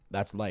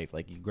that's life.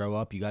 Like, you grow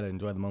up, you got to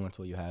enjoy the moments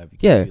while you have. You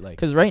Yeah, can't be like,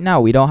 because right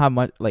now we don't have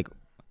much, like,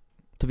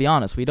 to be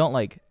honest, we don't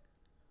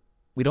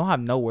have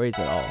no worries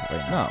at all right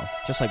now. no,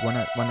 Just like when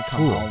it comes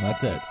cool. home.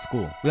 That's it.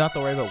 School. We don't have to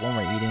worry about when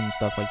we're eating and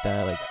stuff like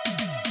that. Like,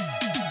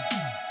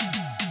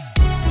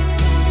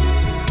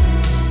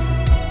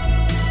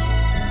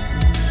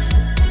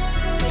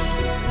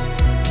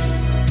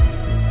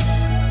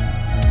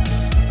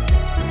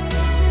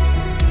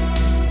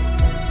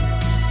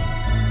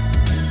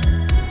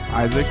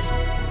 Isaac,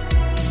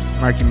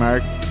 Marky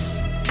Mark,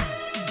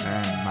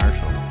 and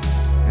Marshall.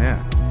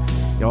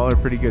 Yeah. Y'all are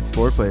pretty good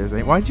sport players.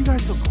 Why'd you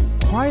guys so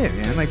quiet,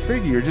 man? Like,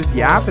 Friggy, you're just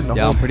yapping the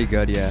whole I'm pretty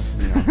good, yeah.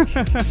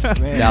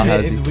 Man, Now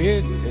how's it's he?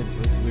 weird. It's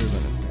weird when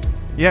it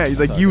starts. Yeah,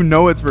 like, So you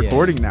know it's yeah,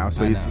 recording now,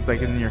 so I it's know,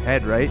 like in your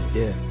head, right?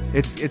 yeah.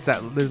 It's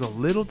that there's a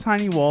little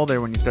tiny wall there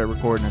when you start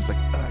recording. It's like,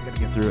 oh, I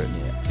gotta get through it.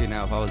 Yeah. See,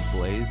 now if I was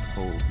Blazed,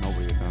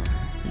 nobody would know.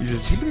 You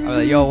just I was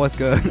like, yo, what's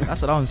good?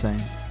 That's what I'm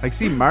saying. like,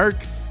 see, Mark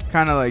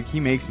kind of like, he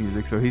makes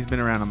music, so he's been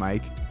around a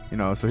mic, you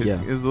know, so Yeah.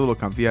 he's a little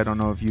comfy. I don't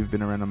know if you've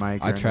been around a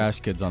mic. I trash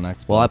kids on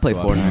Xbox. Well, I play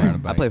so I'm around a Fortnite. I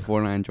bike. play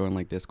Fortnite and join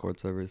like Discord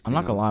servers. I'm too,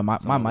 not gonna you know? lie, my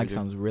Something mic we do.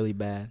 sounds really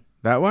bad.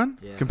 That one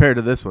Yeah. compared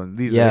to this one.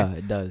 These Yeah,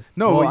 it does.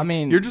 no, Well, I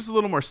mean- you're just a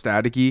little more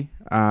staticky.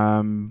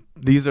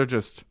 These are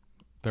just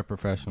They're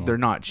professional. they're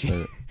not cheap.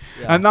 They're-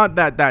 Yeah. And not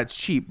that that's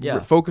cheap. Yeah.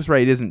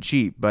 Focusrite isn't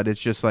cheap, but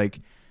it's just like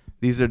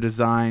these are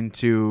designed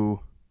to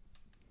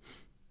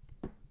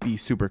be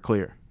super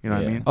clear. You know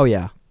what I Yeah. mean? Oh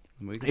yeah.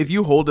 If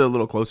you hold it a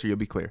little closer, you'll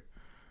be clear.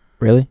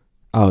 Really?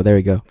 Oh, there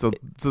we go. So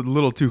it's a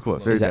little too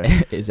close. Right Is that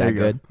there. is There that you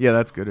go. good? Yeah,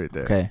 that's good right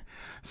there. Okay.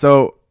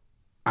 So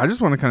I just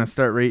want to kind of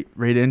start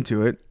right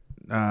into it.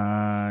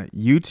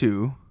 You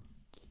two,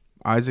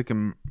 Isaac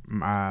and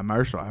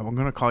Marshall. I'm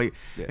gonna call you,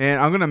 Yeah.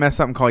 and I'm gonna mess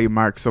up and call you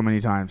Mark so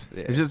many times.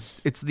 Yeah.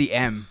 It's the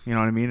M. You know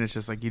what I mean? It's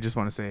just like you just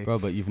want to say. Bro,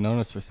 but you've known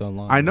us for so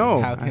long. I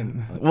know. How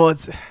can? Well,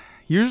 it's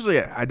usually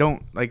I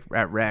don't like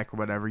at rec or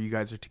whatever. You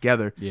guys are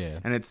together, yeah.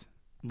 and it's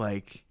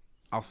like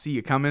I'll see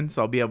you coming,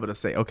 so I'll be able to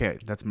say, okay,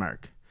 that's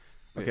Mark.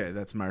 Okay, Yeah.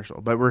 that's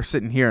Marshall. But we're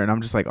sitting here, and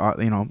I'm just like,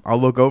 I'll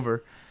look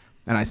over,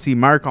 and I see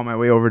Mark on my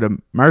way over to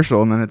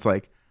Marshall, and then it's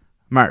like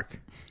Mark,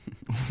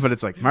 but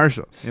it's like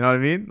Marshall. You know what I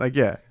mean? Like,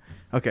 yeah,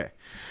 okay.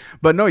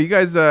 But no, you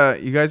guys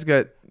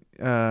got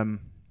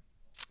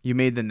you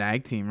made the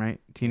NAG team, right?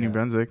 Team New Yeah.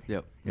 Brunswick.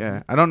 Yep.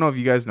 Yeah, I don't know if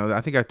you guys know that.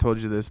 I think I told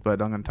you this,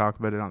 but I'm going to talk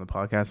about it on the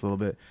podcast a little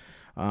bit.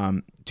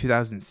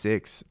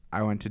 2006,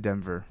 I went to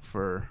Denver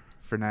for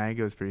NAG.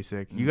 It was pretty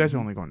sick. You guys are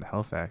only going to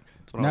Halifax.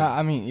 That's what No, I was-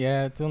 I mean,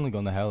 yeah, it's only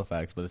going to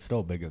Halifax, but it's still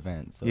a big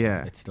event. So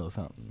Yeah. it's still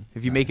something.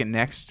 If you Nice. make it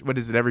next, what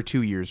is it, every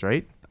 2 years,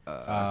 right?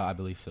 I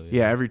believe so.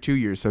 Yeah, every 2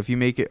 years. So if you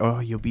make it,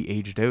 you'll be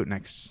aged out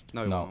next.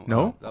 no, no. won't.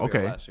 No? That'll be our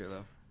Okay. last year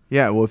though.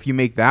 Yeah, well, if you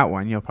make that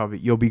one,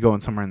 you'll be going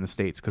somewhere in the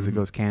States because it Mhm.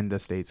 goes Canada,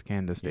 States,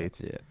 Canada, States.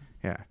 Yeah.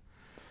 Yeah.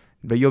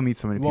 But you'll meet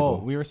so many Well,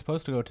 people. we were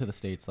supposed to go to the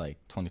States like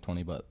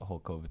 2020, but the whole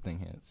COVID thing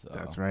hit. So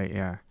That's right,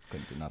 yeah.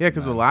 couldn't do Yeah, nothing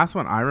because the then. last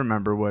one I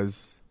remember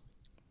was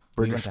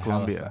We went British to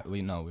Columbia.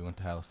 we went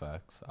to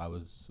Halifax. I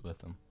was with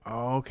them.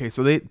 Oh, okay.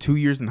 So they 2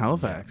 years in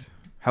Halifax.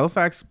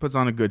 Halifax puts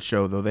on a good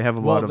show, though. They have a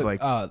lot of like.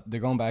 they're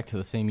going back to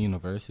the same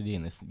university,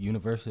 and this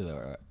university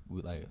that.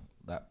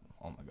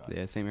 Oh my god.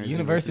 Yeah, same The area.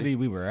 university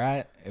we were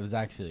at, it was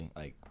actually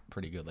like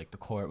pretty good. Like the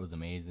court was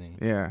amazing.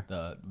 Yeah,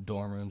 The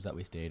dorm rooms that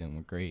we stayed in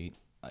were great.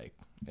 Like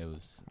it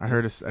was. I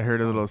heard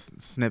a little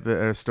snippet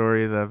or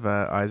story of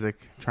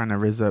Isaac trying to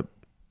rizz up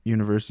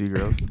university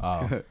girls.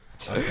 Oh.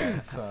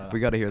 Okay. So We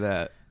got to hear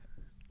that.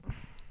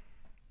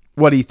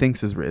 What he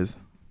thinks is riz.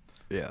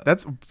 Yeah.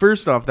 That's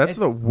first off. That's It's-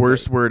 the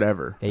worst word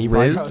ever. Yeah, you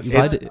probably- Riz. you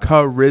It's probably-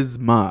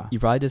 charisma. You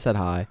probably just said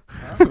hi.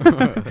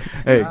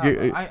 Hey,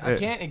 I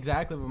can't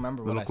exactly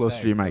remember what Little I closer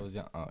said. to your 'cause I mic. was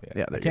young. Oh yeah.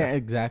 Yeah, there I you can't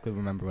exactly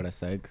remember what I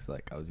said because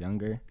like I was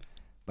younger,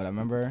 but I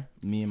remember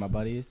me and my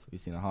buddies. We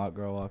seen a hot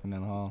girl walking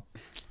down the hall.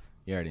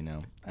 You already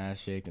know, ass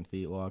shaking,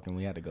 feet walking.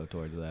 We had to go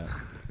towards that.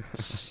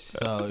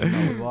 So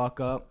we walk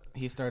up.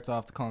 He starts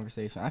off the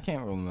conversation. I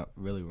can't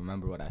really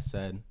remember what I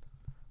said,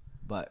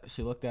 but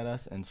she looked at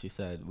us and she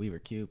said we were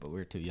cute, but we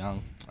were too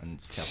young, and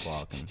just kept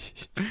walking.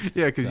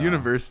 Yeah, because So-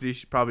 university,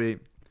 she's probably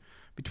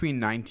between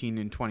 19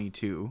 and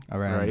 22.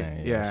 Around right?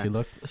 there, Yeah. She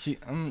looked.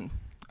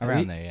 At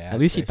Around lea- there, yeah. at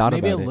least she I'd say. thought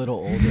maybe about a it. little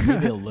older.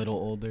 Maybe a little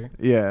older.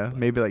 Yeah,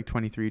 maybe like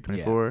 23,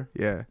 24.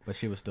 Yeah. But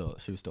she was still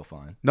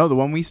fine. No, the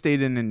one we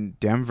stayed in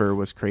Denver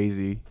was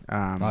crazy.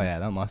 Oh yeah,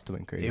 that must have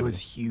been crazy. It was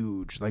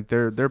huge. Like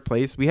their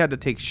place, we had to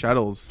take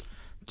shuttles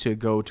to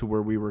go to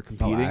where we were Oh,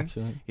 competing.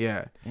 actually.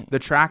 Yeah. The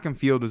track and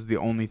field was the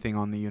only thing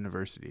on the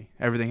university.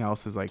 Everything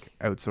else is like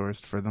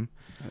outsourced for them.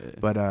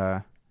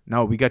 But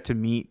no, we got to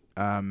meet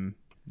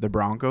the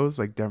Broncos,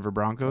 like Denver Oh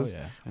Broncos.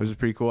 yeah. It was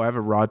pretty cool. I have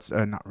a Rod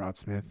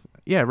Smith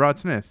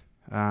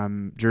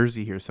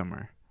jersey here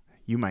somewhere.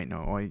 You might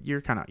know. Well,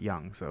 you're kind of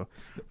young, so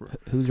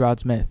Who's Rod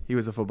Smith? he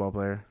was a football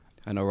player.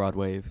 I know Rod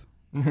Wave.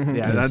 Yeah,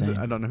 Yeah, same.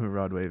 I don't know who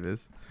Rod Wave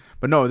is,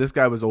 but no, this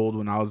guy was old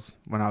when I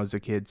was a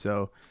kid.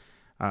 So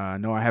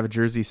no, I have a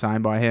jersey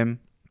signed by him.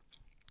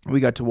 We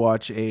got to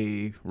watch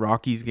a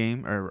Rockies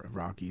game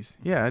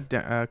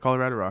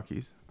Colorado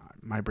Rockies.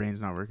 My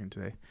brain's not working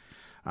today.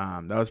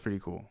 That was pretty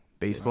cool.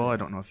 baseball. I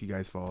don't know if you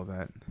guys follow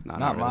that. Nah,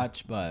 Not really.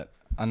 much, but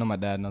I know my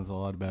dad knows a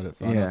lot about it,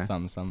 so I Yeah.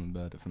 know something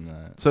about it from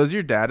that. So is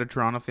your dad a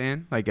Toronto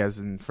fan? Like as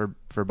in for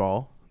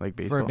ball, like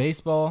baseball? For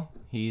baseball,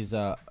 he's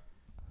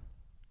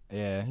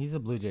he's a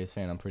Blue Jays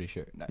fan. I'm pretty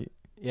sure.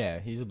 Yeah,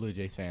 he's a Blue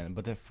Jays fan.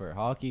 But for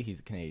hockey, he's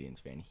a Canadians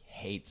fan. He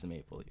hates the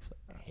Maple Leafs.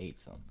 Like,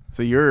 hates them.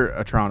 So you're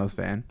a Toronto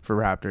fan for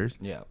Raptors.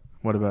 Yeah.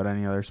 What about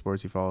any other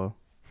sports you follow?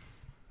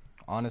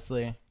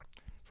 Honestly,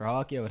 for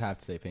hockey, I would have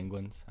to say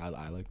Penguins. I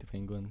like the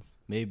Penguins.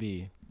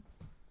 Maybe.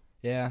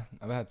 Yeah,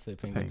 I would have to say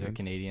Penguins or Penguins.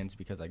 Canadians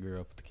because I grew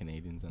up with the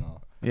Canadians and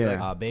all.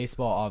 Yeah.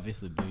 Baseball,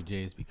 obviously Blue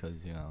Jays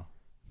because,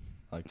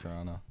 I like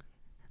Toronto.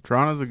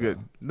 Toronto's a So- good.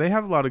 They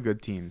have a lot of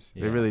good teams.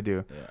 They Yeah. really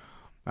do.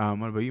 Yeah.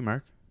 What about you,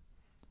 Mark?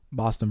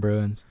 Boston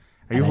Bruins.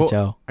 Are you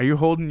NHL. are you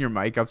holding your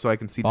mic up so I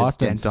can see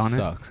Boston the dent on it?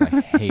 sucks.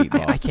 I hate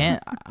Boston. I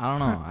can't. I don't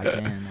know. I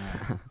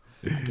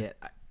can't.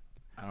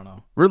 I don't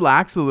know.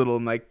 Relax a little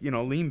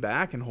and lean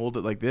back and hold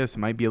it like this. It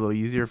might be a little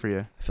easier for you.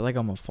 I feel like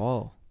I'm gonna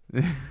fall.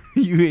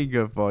 You ain't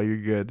gonna fall. You're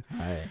good. All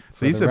right. So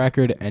For you the said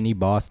record, any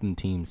Boston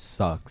team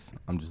sucks.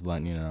 I'm just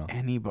letting you know.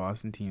 any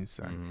Boston team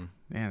suck. Mhm.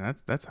 Man,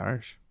 that's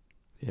harsh.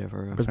 Yeah,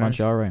 for real. Where's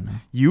Montreal right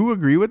now? You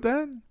agree with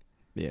that?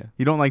 Yeah.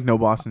 You don't like no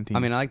Boston teams? I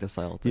mean, I like the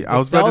Celtics. Yeah, I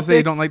was about to say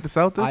you don't Celtics, like the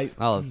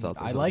Celtics. I love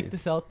Celtics. I like the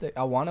Celtics.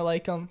 I want to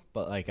like them,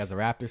 but as a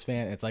Raptors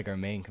fan, it's like our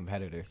main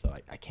competitor, so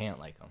I can't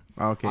like them.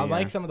 Okay. I yeah.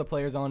 like some of the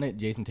players on it.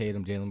 Jason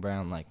Tatum, Jaylen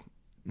Brown. Mhm.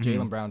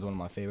 Jaylen Brown's one of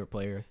my favorite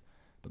players,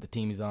 but the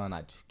team he's on,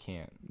 I just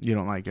can't. You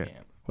don't like it.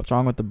 Can't. What's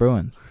wrong with the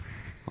Bruins?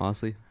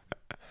 Honestly.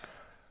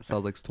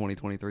 Celtics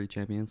 2023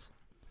 champions.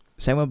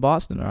 Same with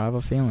Boston, or I have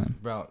a feeling.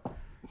 Bro,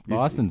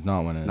 Boston's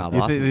not winning. Nah, You,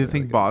 Boston's you really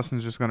think good.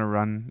 Boston's just gonna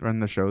run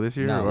the show this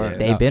year? No, or? yeah,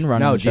 They've been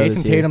running No, the show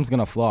Jason this year. Tatum's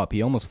gonna flop.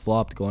 He almost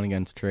flopped going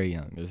against Trey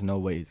Young. There's no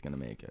way he's gonna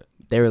make it.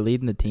 They were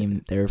leading the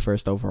team. They were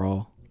first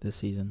overall this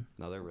season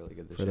No, they're really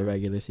good this for year. the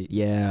regular season.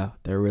 Yeah,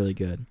 they're really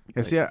good.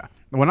 Yeah, see,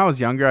 when I was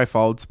younger, I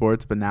followed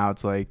sports, but now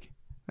it's like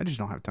I just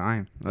don't have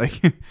time. Like,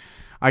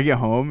 I get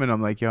home and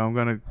I'm like, yo, I'm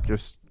gonna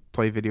just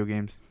play video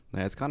games.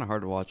 Yeah, it's kind of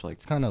hard to watch. Like,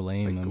 It's kind of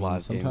lame. Like I mean,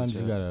 live sometimes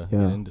games, you yeah. gotta Yeah.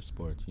 get into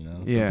sports.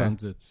 Yeah.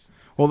 Sometimes it's.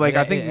 Well, like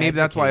Yeah, I think it maybe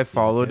that's why I educates you,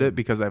 followed too. it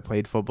because I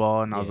played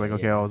football and I was Yeah, like,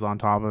 okay, yeah. I was on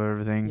top of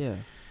everything, Yeah.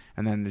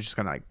 and then it's just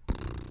kind of like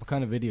What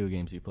kind of video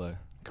games you play?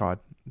 COD.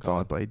 That's all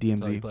I COD. play.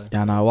 That's all you DMZ. play?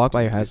 Yeah, no, I walk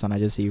by your house and I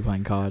just see you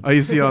playing COD. Oh,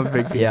 you see it on the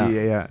big TV. Yeah.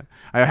 Yeah.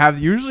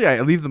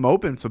 I leave them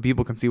open so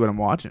people can see what I'm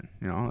watching.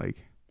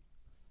 Like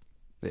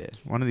yeah,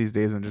 one of these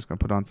days I'm just gonna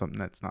put on something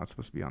that's not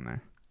supposed to be on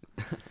there,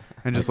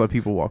 and just let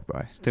people walk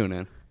by. just tune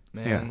in.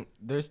 Man,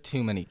 there's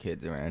too many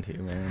kids around here,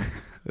 man.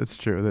 That's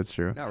true. That's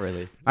true. Not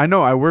really. I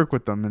know. I work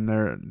with them, and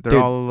they're Dude,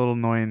 all a little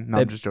annoying. No,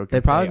 I'm just joking. They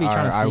probably be They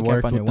trying to are. sneak I up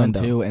work on your with them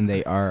window. too, and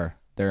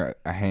they're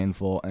a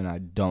handful, and I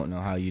don't know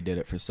how you did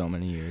it for so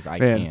many years. I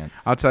Man, can't.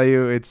 I'll tell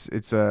you, it's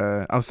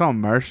I was telling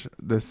Marsh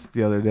this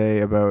the other day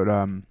about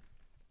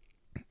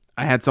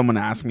I had someone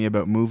ask me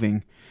about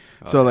moving.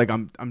 So like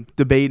I'm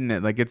debating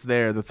it, like it's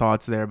there, the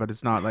thought's there, but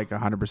it's not like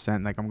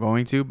 100% like I'm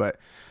going to, but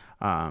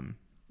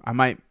I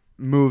might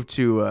move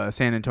to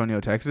San Antonio,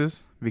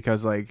 Texas,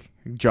 because like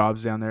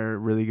jobs down there are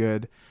really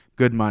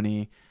good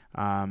money,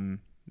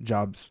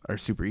 jobs are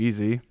super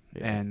easy,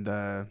 Yeah.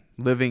 and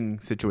living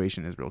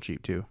situation is real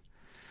cheap too.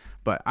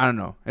 But I don't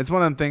know, it's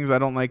one of them things I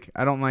don't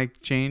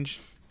like change.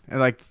 And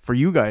like for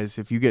you guys,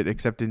 if you get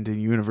accepted into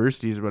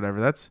universities or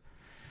whatever, that's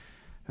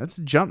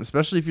a jump,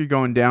 especially if you're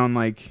going down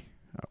like.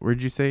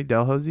 Where'd you say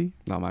Dalhousie?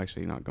 No, I'm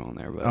actually not going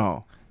there. But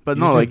Oh, but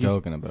You're no, just like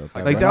joking about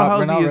that. like we're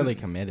Dalhousie not is- really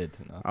committed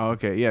to nothing. oh,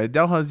 okay, yeah,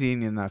 Dalhousie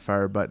ain't that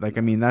far, but like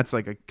I mean that's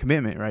like a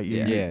commitment, right?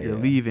 Yeah. You're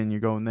leaving, you're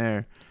going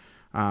there.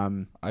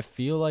 I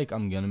feel like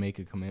I'm gonna make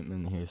a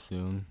commitment here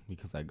soon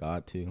because I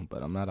got to,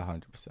 but I'm not 100%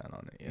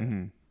 on it yet.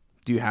 Mhm.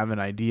 Do you have an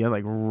idea,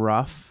 like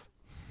rough,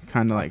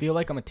 kind of I like? feel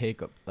like I'm gonna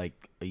take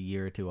a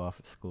year or two off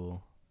of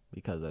school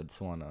because I just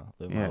wanna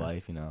live my Yeah.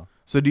 life,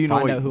 So do you know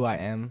Find what? out who I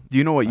am. Do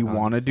you know what you like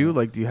want to do? 100%.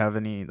 Like, do you have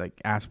any like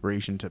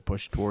aspiration to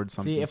push towards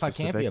something? See, if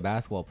specific? I can't be a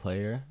basketball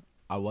player,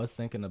 I was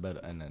thinking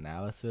about an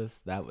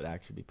analysis. That would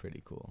actually be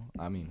pretty cool.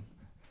 I mean,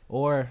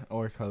 or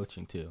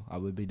coaching too. I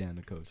would be down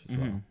to coach as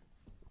well. Mhm.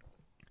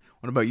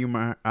 What about you,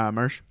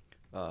 Mersh?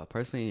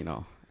 personally,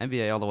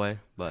 NBA all the way.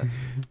 But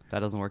that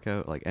doesn't work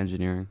out. Like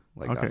engineering,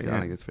 like Okay, I yeah.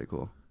 think it's pretty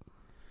cool.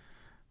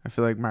 I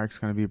feel like Mark's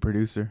gonna be a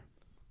producer.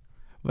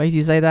 What makes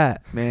you say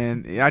that?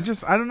 Man, I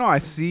don't know. I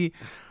see,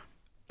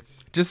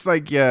 just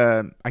like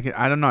I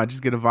don't know. I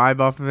just get a vibe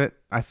off of it.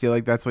 I feel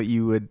like that's what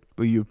you would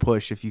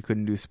push if you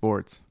couldn't do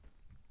sports.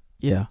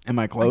 Yeah, Am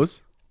I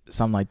close?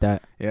 something like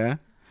that. Yeah,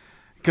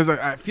 because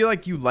I feel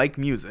like you like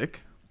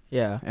music,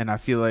 Yeah. and I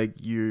feel like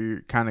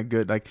you're kind of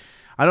good. Like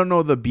I don't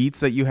know the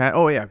beats that you had.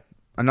 Oh yeah,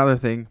 another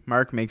thing.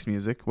 Mark makes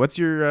music. What's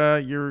your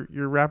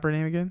rapper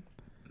name again?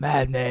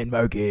 Madman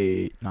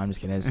Marky. No, I'm just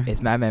kidding.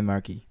 It's Madman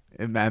Marky.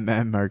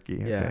 Man Marky.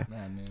 Okay. Yeah.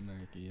 Man,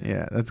 Murky,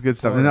 Yeah, that's good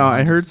stuff. No,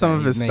 I heard some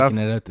of his He's stuff.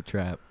 making it out the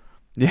trap.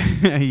 Yeah,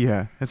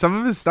 yeah. And some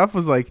of his stuff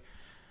was like,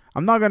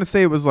 I'm not gonna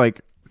say it was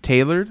like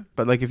tailored,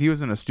 but like if he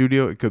was in a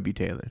studio, it could be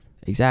tailored.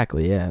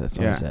 Exactly. Yeah, that's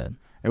what Yeah. I said.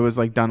 It was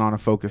like done on a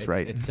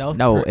Focusrite. It's self.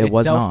 No, it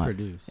was not.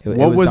 self-produced. It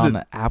What was was on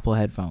it? the Apple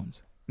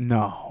headphones.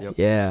 No. Yep.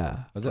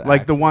 Yeah. Was it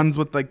Like the actually? ones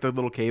with like the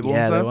little cable and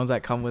Yeah, the stuff? ones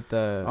that come with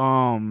the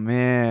Oh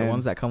man.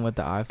 ones that come with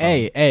the iPhone.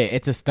 Hey,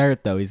 it's a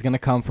start though. He's gonna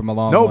come from a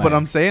long No, way. but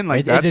I'm saying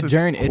like It's that's a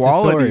journey. It's a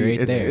quality. story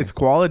right it's there. it's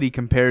quality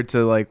compared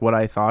to like what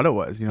I thought it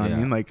was. You know what I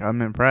Yeah. mean? Like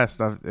I'm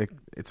impressed.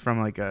 It's from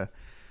like a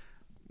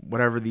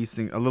whatever these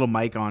things, a little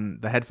mic on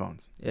the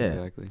headphones. Yeah.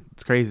 Exactly.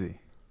 It's crazy.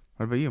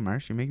 What about you,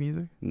 Marsh? You make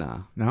music? Nah.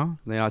 No,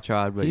 I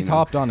tried, but he's you know,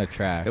 hopped on a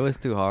track. it was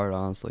too hard,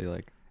 honestly.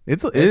 Like, it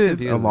is a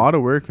confusing. lot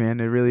of work, man.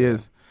 It really Yeah.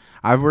 is.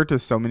 I've worked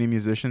with so many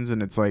musicians,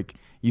 and it's like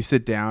you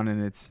sit down,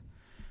 and it's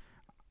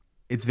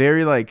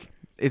very like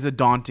it's a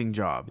daunting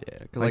job. yeah.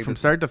 Cause Like like from the,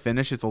 start to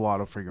finish, it's a lot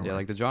of freaking yeah,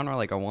 work. like the genre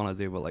like I want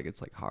to do, but like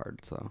it's like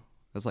hard. So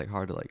it's like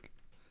hard to like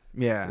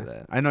Yeah, do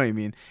that. I know what you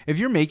mean. If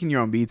you're making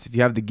your own beats, if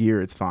you have the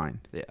gear, it's fine.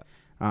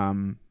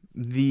 Yeah.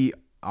 The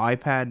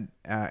iPad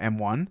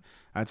M1,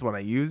 that's what I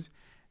use,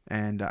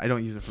 and I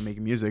don't use it for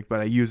making music,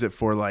 but I use it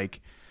for like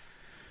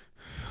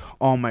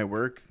all my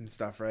works and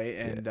stuff, right?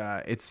 And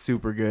it's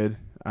super good.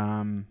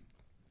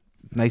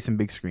 Nice and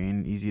big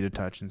screen, easy to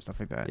touch and stuff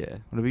like that. Yeah.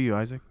 What about you,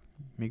 Isaac?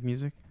 Make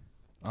music?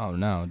 Oh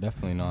no,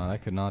 definitely not. I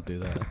could not do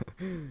that.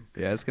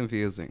 Yeah, it's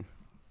confusing.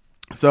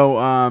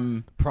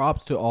 So,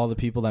 Props to all the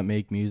people that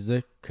make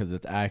music because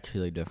it's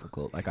actually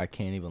difficult. Like I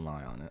can't even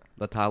lie on it.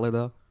 La Tyler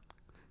though,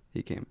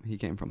 he came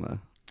from the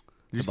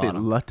did you the say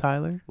bottom. La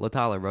Tyler? La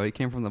Tyler, bro. He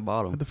came from the What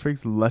bottom. the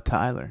frick's La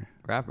Tyler?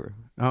 Rapper.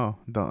 Oh,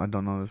 I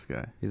don't know this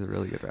guy. He's a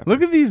really good rapper.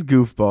 Look at these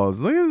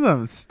goofballs. Look at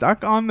them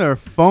stuck on their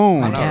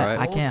phone. I I know, can't. right?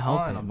 I can't help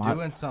Hold on, it. I'm My,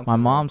 doing something my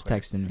real mom's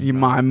quick. texting me.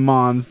 My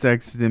mom's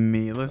texting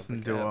me.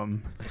 Listen to Yeah.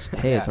 him.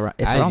 Hey, it's around.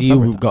 It's as around you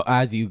summertime. go,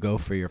 as you go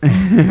for your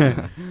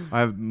phone. I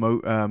have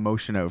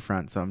motion out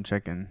front, so I'm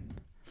checking.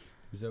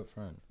 Who's out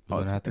front? You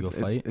gonna have to go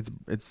fight?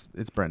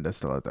 It's Brenda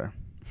still out there.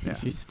 Yeah,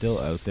 She's still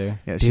out there.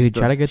 yeah. Dude,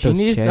 try to get She those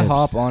needs chips. to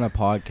hop on a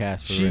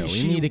podcast for She- real. We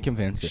she- need to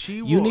convince her. she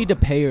You will- need to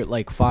pay her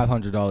like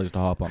 $500 to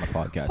hop on a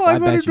podcast. I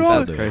bet you she'll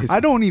 $500. do crazy. it. I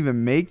don't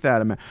even make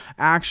that amount.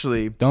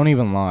 Actually, Don't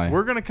even lie.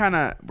 we're gonna kind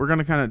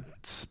of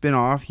spin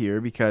off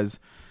here because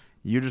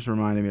you just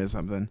reminded me of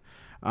something.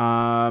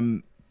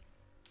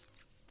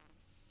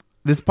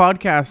 This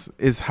podcast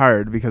is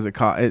hard because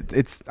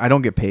it's I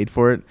don't get paid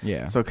for it.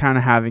 Yeah. So kind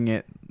of having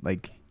it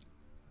like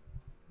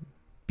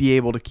be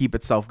able to keep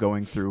itself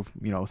going through,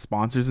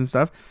 sponsors and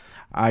stuff.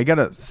 I got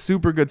a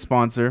super good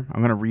sponsor.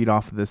 I'm going to read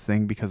off of this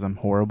thing because I'm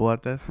horrible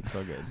at this. It's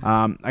all good.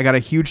 I got a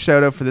huge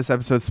shout out for this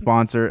episode's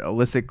sponsor,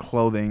 Illicit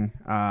Clothing.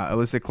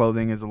 Illicit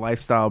Clothing is a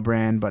lifestyle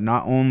brand, but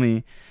not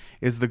only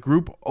is the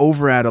group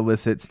over at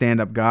Illicit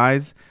stand-up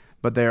guys,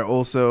 but they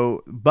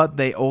also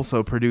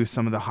produce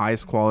some of the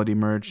highest quality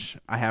merch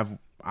I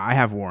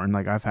have worn.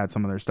 Like I've had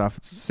some of their stuff.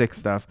 It's sick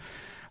stuff.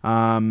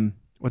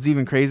 What's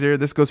even crazier,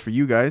 this goes for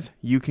you guys.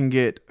 You can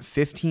get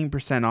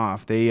 15%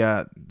 off.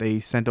 They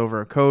sent over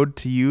a code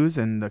to use,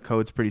 and the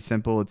code's pretty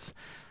simple. It's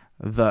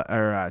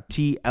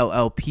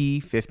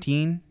TLLP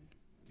 15.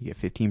 You get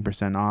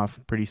 15% off.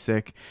 Pretty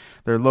sick.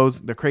 They're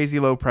crazy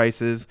low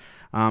prices.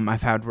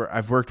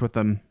 I've worked with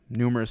them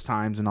numerous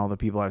times, and all the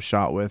people I've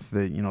shot with,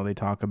 they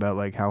talk about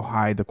like how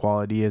high the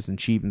quality is and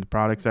cheap the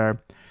products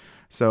are.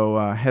 So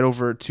head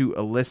over to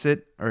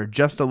Illicit or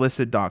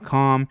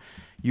justillicit.com.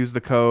 Use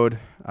the code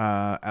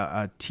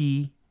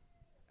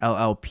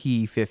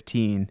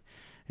TLLP15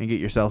 and get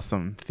yourself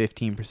some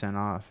 15%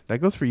 off. That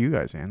goes for you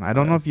guys, man. I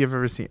don't know if you've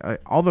ever seen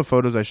all the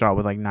photos I shot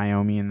with like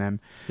Naomi and them.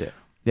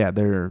 Yeah,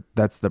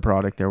 that's the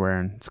product they're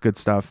wearing. It's good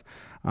stuff.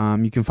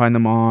 You can find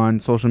them on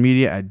social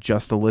media at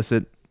Just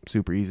Illicit.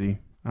 Super easy.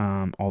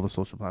 All the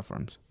social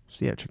platforms.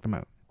 So yeah, check them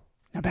out.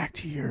 Now back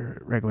to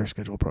your regular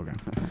schedule program.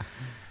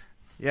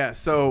 Yeah.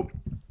 So,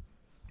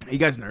 are you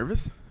guys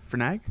nervous for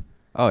NAG?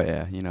 Oh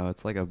yeah,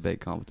 it's like a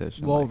big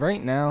competition. Well, like,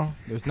 right now,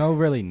 there's no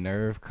really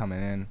nerve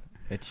coming in.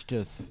 It's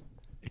just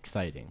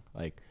exciting.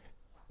 Like,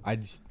 I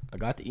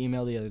got the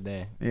email the other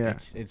day. Yeah.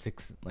 It's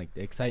like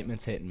the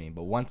excitement's hitting me.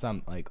 But once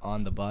I'm like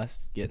on the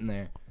bus, getting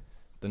there,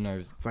 the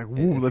nerves. It's like,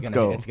 woo, let's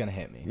gonna, go. It's gonna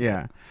hit me.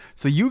 Yeah.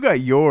 So you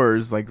got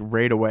yours like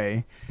right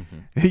away.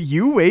 Mm-hmm.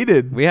 You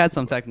waited. we had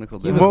some technical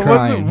He was difficulties.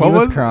 crying. What He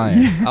was was-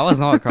 crying. I was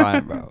not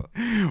crying, bro.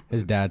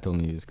 His dad told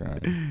me he was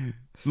crying.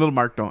 Little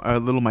Mike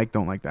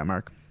don't like that,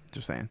 Mark.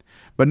 Just saying.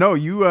 But no,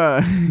 you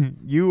Yeah,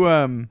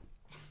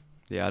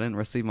 I didn't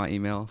receive my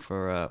email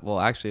for. Well,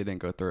 actually, it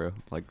didn't go through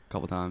like a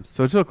couple times,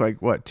 so it took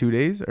like what, 2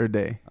 days or a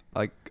day?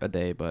 like a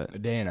day. But A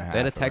day and a half. they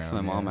had to text my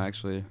around, mom yeah.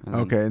 actually.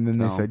 Okay, and then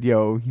they tell 'em. said,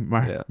 "Yo,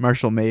 Yeah.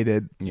 Marshall made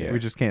it. Yeah. We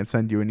just can't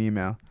send you an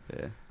email."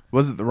 Yeah.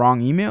 Was it the wrong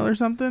email or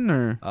something,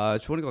 or? It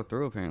just wouldn't go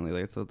through apparently.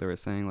 Like that's what they were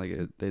saying. Like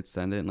they'd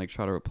send it and like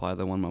try to reply to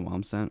the one my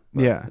mom sent.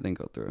 But Yeah. it didn't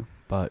go through.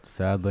 But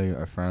sadly,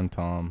 our friend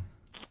Tom,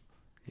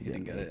 He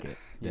didn't get make it.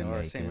 Didn't Our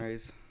make same it.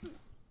 race.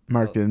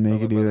 Mark didn't make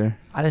Brother, it brother. either.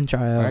 I didn't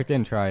try out. Mark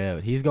didn't try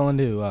out. He's going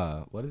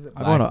to what is it?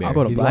 I'll go to- I'll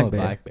go to He's Black going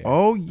Bear. Black Bear.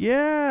 Oh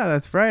yeah,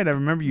 that's right. I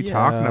remember you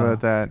talking Yeah.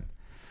 about that.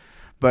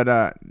 But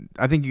I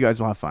think you guys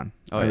will have fun.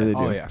 Oh, I yeah. really do.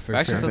 Oh yeah, for We're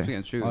actually sure. supposed to be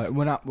in shoes.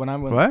 When I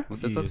went, What?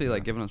 They're supposed to be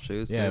like giving us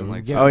shoes. Yeah, too, and, we're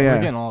like getting, Oh, yeah.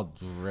 we're getting all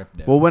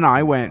dripped out. Well, when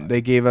I went,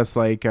 they gave us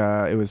like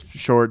it was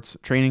shorts,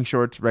 training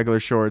shorts, regular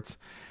shorts,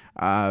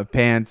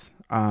 pants.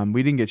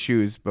 we didn't get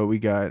shoes, but we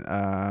got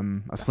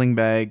a sling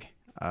bag,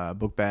 a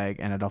book bag,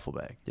 and a duffel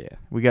bag. Yeah.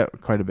 We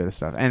got quite a bit of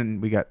stuff,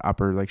 and we got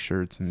upper like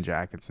shirts and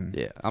jackets and.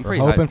 Yeah. I'm We're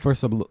pretty hoping hyped. for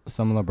some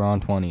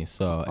LeBron 20s.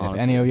 So if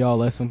any of y'all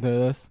listen to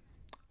this,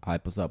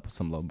 hype us up with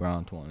some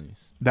LeBron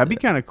 20s. That'd be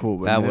kind of cool,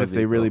 That wouldn't it, would if be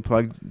they really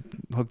cool.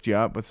 hooked you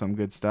up with some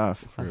good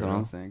stuff. That's For what I'm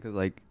real. saying. Because,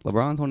 like,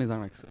 LeBron 20s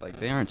aren't, like,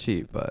 they aren't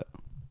cheap, but,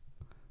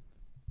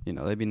 you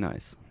know, they'd be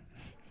nice.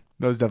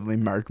 That was definitely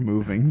Mark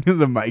moving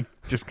the mic,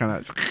 just kind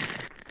of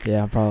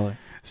Yeah, probably.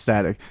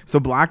 static. So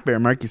Black Bear,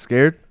 Mark, you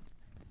scared?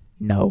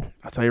 No,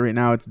 I'll tell you right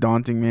now, it's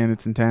daunting, man.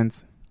 It's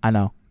intense. I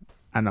know.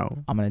 I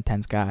know I'm an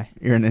intense guy.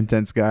 you're an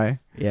intense guy.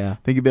 Yeah.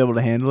 Think you'll be able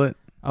to handle it?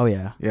 Oh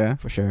yeah, Yeah,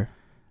 for sure.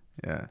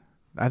 yeah.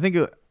 I think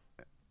it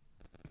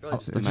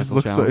Just a just mental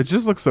looks so. It challenge.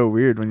 just looks so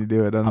weird when you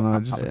do it. I don't know.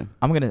 I'm- Just Yeah.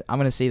 I'm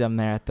gonna see them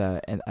there at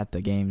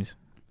the games.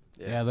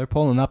 Yeah, they're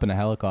pulling up in a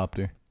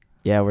helicopter.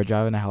 Yeah, we're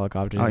driving a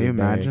helicopter. oh, to you the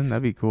imagine barracks-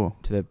 that'd be cool.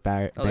 to the Oh,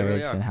 they really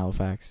barracks are. in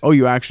Halifax. Oh,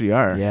 you actually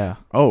are. Yeah.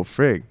 Oh,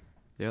 frig.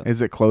 Yep.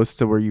 Is it close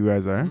to where you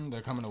guys are? They're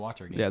coming to watch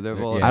our game. Yeah, they're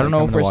all- I don't know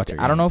if coming to we're watch our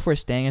I don't know if games. we're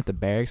staying at the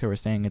barracks or we're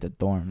staying at the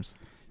dorms.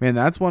 Man,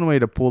 that's one way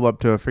to pull up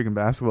to a freaking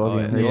basketball Oh,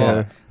 game. yeah. Right Yeah.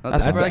 there.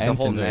 That's at for, the like, the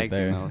whole entrance right nag thing,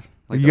 there. though.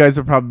 Like You guys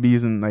are probably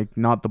using like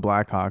not the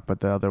Blackhawk, but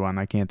the other one.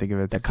 I can't think of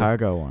it. The It's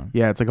cargo one.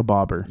 yeah, it's like a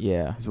bobber.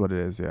 Yeah. Is what it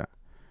is. Yeah.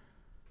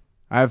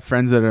 I have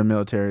friends that are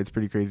military. It's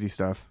pretty crazy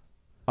stuff.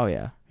 Oh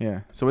yeah.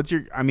 Yeah. So what's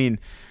your? I mean,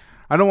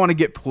 I don't want to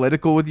get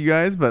political with you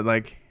guys, but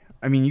like,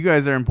 I mean, you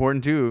guys are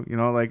important too. You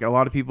know, like a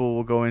lot of people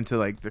will go into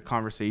like the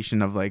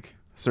conversation of like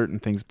certain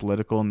things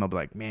political, and they'll be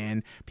like,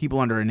 man, people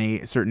under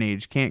a certain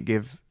age can't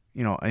give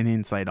an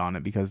insight on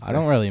it because I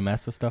don't really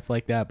mess with stuff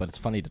like that, but it's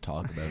funny to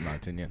talk about, in my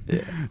opinion.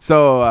 Yeah.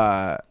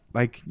 So,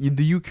 like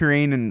the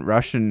Ukraine and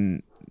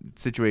Russian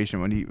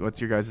situation.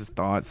 What's your guys'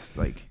 thoughts?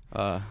 Like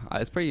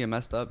It's pretty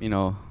messed up, you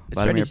know. It's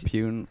Vladimir pretty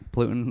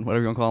Putin,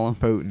 whatever you want to call him.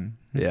 Putin.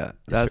 Yeah,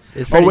 that's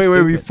It's Oh pretty wait!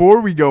 stupid.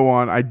 Before we go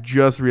on, I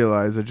just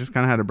realized I just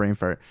kind of had a brain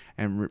fart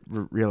and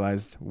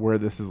realized where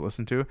this is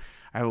listened to.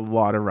 I have a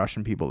lot of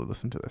Russian people that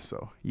listen to this,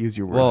 so use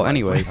your words. well. wisely.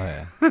 Anyways,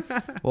 Oh, yeah.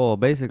 well,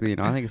 basically,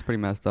 I think it's pretty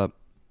messed up.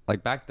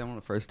 Like back then when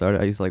it first started,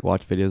 I used to like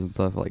watch videos and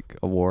stuff like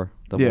the war,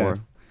 Yeah.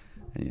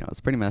 and it's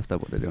pretty messed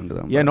up what they're doing to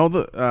them. yeah,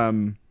 but-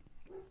 no,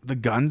 the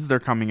guns they're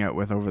coming out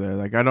with over there.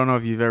 Like I don't know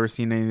if you've ever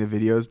seen any of the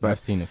videos, I've but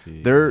seen a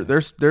few.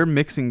 they're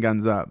mixing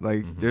guns up.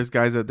 Like Mhm. there's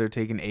guys out there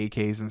taking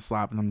AKs and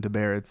slapping them to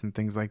Barretts and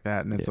things like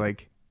that, and it's Yeah.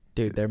 like.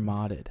 Dude, they're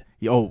modded.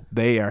 Oh,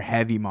 they are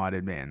heavy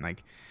modded, man.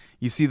 Like,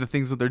 you see the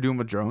things that they're doing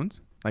with drones,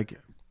 like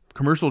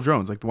commercial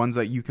drones, like the ones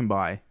that you can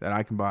buy, that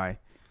I can buy,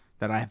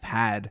 that I have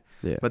had.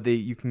 Yeah. But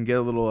you can get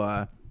a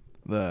little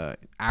the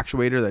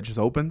actuator that just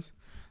opens.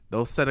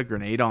 They'll set a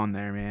grenade on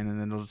there, man,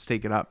 and then they'll just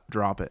take it up,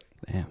 drop it.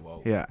 Damn.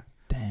 Whoa. Yeah,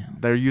 Damn.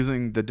 they're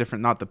using the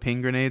different, not the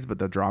ping grenades, but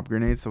the drop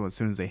grenades. So as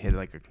soon as they hit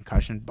like a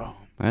concussion, boom.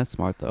 That's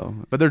smart though.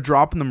 But they're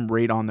dropping them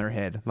right on their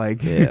head.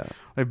 Like, Yeah.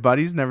 like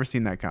buddy's never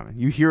seen that coming.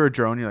 You hear a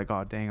drone, you're like,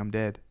 oh dang, I'm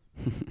dead.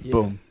 Yeah.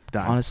 Boom,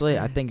 done. Honestly,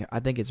 I think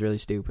it's really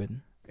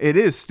stupid It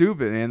is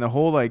stupid, and the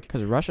whole like.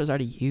 because Russia's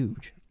already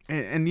huge.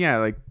 And yeah,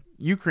 like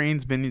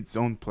Ukraine's been its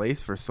own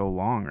place for so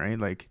long, right?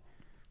 Like,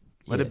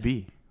 let Yeah. it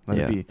be. Let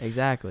Yeah. it be.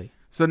 Exactly.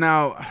 So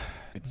now,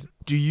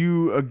 do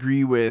you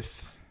agree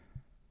with?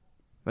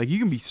 Like, you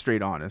can be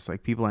straight honest.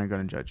 Like, people aren't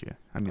going to judge you.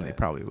 I mean, Oh, they yeah.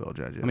 probably will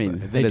judge you. I mean,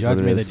 but If they It is judge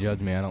what it me, they is. judge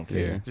me. I don't care.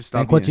 Yeah. just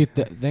stop. Think what being-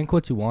 you think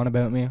what you want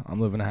about me. I'm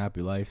living a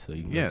happy life, so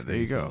you can Yeah, just there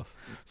be you go. yourself.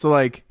 So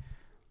like,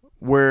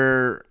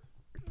 where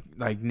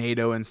like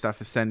NATO and stuff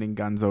is sending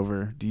guns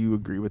over. Do you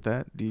agree with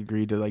that? Do you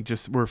agree to like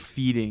just we're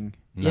feeding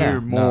Yeah.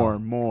 here No.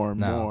 more?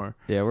 No.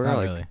 Yeah, we're Not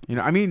like really. You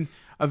know, I mean,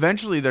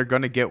 eventually they're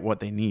gonna get what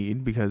they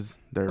need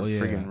because they're Oh,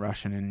 yeah. friggin'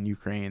 Russian and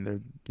Ukraine. They're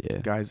yeah.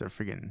 guys are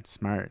friggin'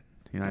 smart.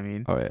 You know what I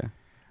mean? Oh yeah.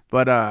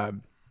 But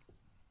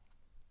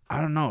I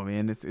don't know,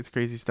 man. It's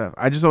crazy stuff.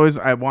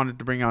 I wanted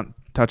to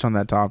touch on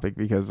that topic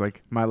because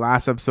like my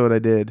last episode I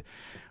did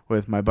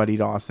with my buddy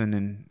Dawson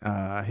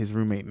and his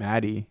roommate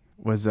Maddie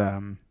was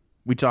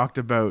we talked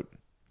about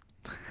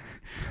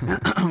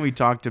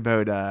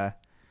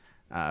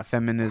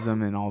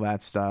feminism and all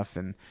that stuff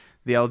and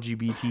the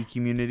LGBT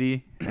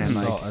community and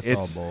like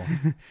That's all bull.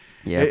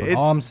 Yeah. It- but- it's-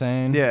 All I'm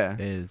saying yeah.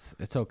 is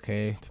it's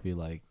okay to be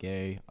like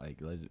gay, like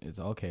it's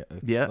okay.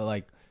 Yeah. But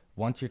like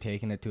once you're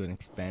taking it to an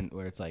extent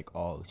where it's like,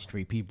 oh,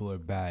 straight people are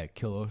bad,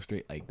 kill all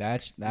straight, like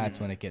that's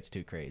when it gets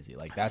too crazy.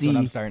 Like that's what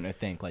I'm See- starting to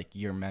think. Like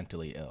you're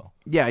mentally ill.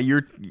 Yeah,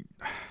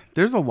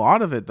 there's a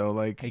lot of it though,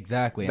 like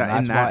Exactly. that, And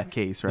in that's why that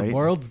case, right? the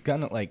world's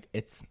gonna like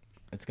it's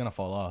gonna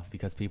fall off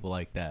because people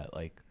like that,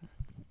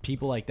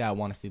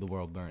 want to see the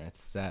world burn.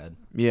 It's sad.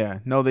 Yeah,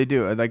 no, they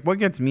do. Like, what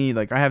gets me,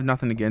 like, I have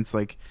nothing against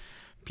like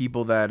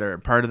people that are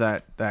part of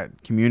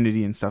that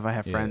community and stuff. I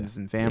have Yeah. friends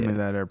and family Yeah.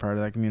 that are part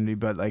of that community,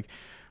 but like,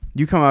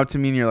 you come up to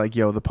me and you're like,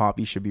 "Yo, the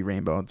poppy should be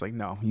rainbow." It's like,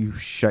 no, you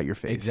shut your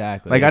face.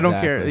 Exactly. Like, I don't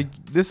care. exactly.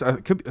 Like, this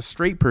a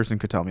straight person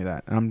could tell me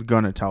that, and I'm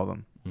gonna tell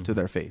them to Mhm.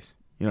 their face.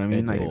 You know what I mean?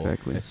 It's Like, bull.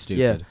 Exactly. It's stupid.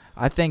 Yeah,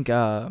 I think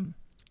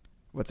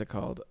what's it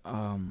called?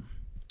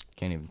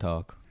 Can't even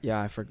talk. Yeah,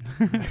 I forgot.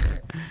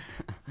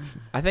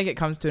 I think it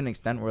comes to an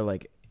extent where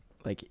like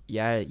like,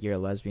 yeah, you're a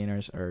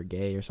lesbian or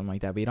gay or something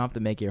like that, but you don't have to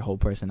make your whole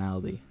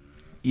personality.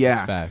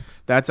 Yeah,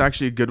 Facts. that's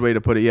actually a good way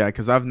to put it. Yeah,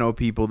 because I've known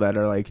people that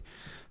are like,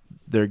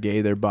 they're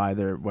gay, they're bi,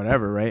 they're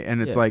whatever, right?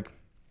 And it's Yeah. like,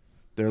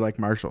 they're like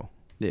Marshall.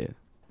 Yeah.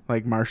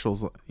 Like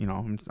Marshall's, you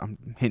know, I'm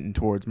hinting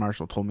towards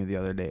Marshall told me the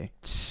other day,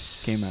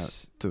 came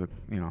out to the,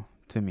 you know,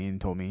 to me and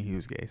told me he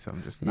was gay. So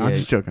I'm just, no, I'm Yeah.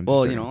 just joking.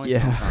 Well, just you joking. know, only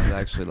Yeah. sometimes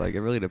actually, like,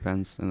 it really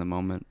depends in the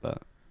moment, but.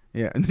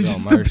 Yeah, and it Yo,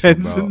 just Marshall,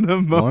 depends bro. in the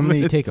moment. Normally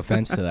you take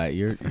offense to that.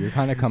 You're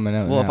kind of coming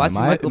out. Well, now. if I see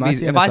Am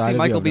seeing a side of you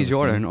Michael I've B. never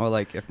Jordan, seen? or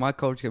like if my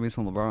coach gave me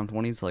some LeBron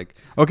 20s, like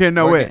Okay,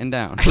 no, we're wait. getting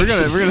down. we're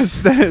gonna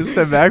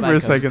step back for a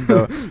second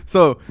though.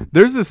 So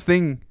there's this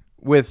thing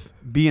with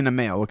being a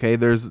male. Okay,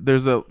 there's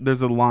a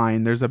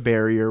line, there's a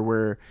barrier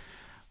where,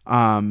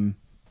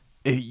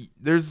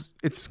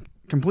 it's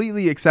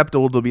completely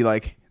acceptable to be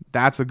like,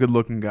 that's a good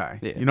looking guy.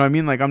 Yeah. You know what I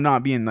mean? Like I'm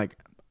not being like,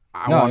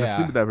 I No, want to yeah,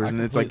 sleep with that I person.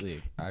 It's like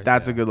completely-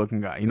 that's a yeah. good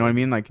looking guy. You know what I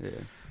mean? Like Yeah.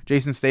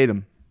 Jason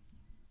Statham,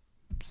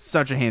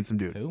 such a handsome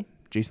dude. Who?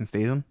 Jason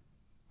Statham,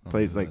 I don't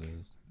plays know who like- that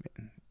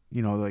is.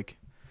 you know, like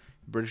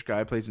British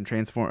guy, plays in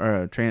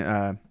Transporter,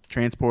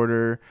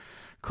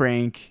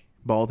 Crank,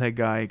 bald head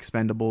guy,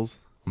 Expendables.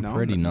 I'm No,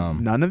 pretty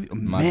numb. None of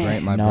My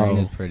man. brain no.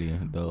 is pretty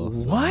dull. so,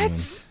 I mean,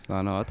 What? I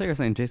don't know. I thought you were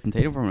saying Jason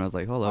Tatum for me. I was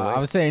like, hold on. I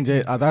was saying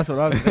that's what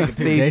I was thinking. too.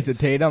 State- Jason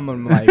Tatum.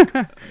 I'm like,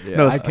 yeah.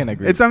 No, I can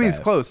agree. It's I with mean that.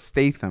 it's close.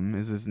 Statham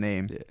is his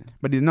name, Yeah.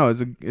 but no,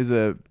 is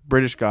a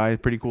British guy,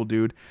 pretty cool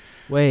dude.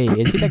 Wait,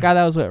 is he the guy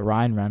that was with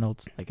Ryan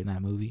Reynolds, like in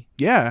that movie?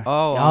 Yeah,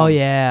 Oh. Oh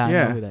yeah, I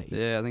yeah. know who that is.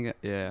 Yeah, I think.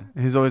 Yeah.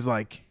 and he's always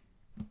like,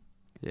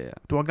 Yeah.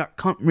 "Do I got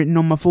cunt written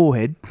on my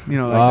forehead?" You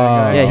know, like that Oh,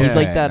 guy. Yeah, he's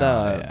like that. no,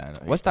 yeah, I know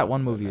What's you're that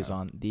one talking movie he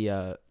about was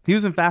now. on? He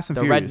was in Fast and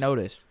The Furious. Red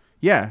Notice.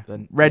 Yeah,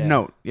 The- Red yeah.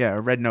 Note. Yeah,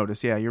 Red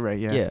Notice. Yeah, you're right.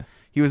 Yeah. Yeah,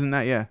 he was in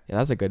that. Yeah,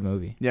 that's a good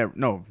movie. yeah.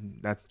 No,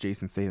 that's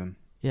Jason Statham.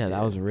 Yeah, Yeah.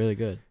 that was really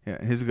good.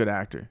 Yeah, he's a good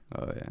actor.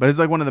 Oh yeah. But it's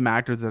like one of them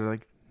actors that are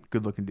like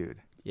good looking dude.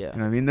 Yeah, You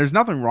know what I mean? There's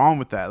nothing wrong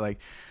with that. Like,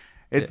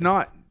 it's Yeah.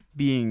 not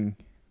being.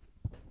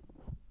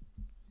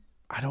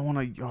 I don't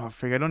want to. Oh,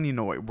 frig, I don't even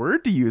know what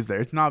word to use there.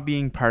 It's not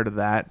being part of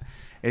that.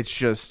 It's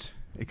just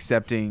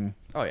accepting.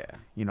 Oh yeah.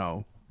 You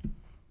know.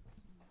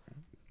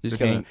 You just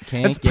Can't, gotta,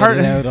 can't It's get part-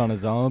 it out on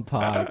his own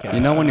podcast.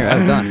 you know when you're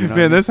outdone. You know what I Man,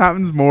 mean? this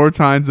happens more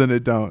times than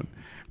it don't.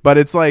 But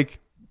it's like.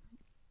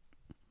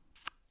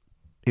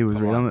 It was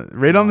Come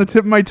right on. on the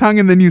tip of my tongue,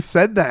 and then you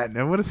said that.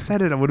 I would have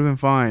said it. I would have been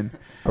fine.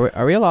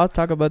 are we allowed to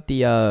talk about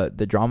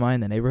the drama in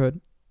the neighborhood?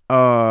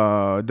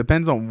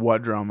 Depends on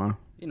what drama.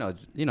 You know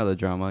the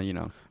drama. You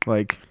know.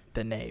 Like.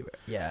 The neighbor.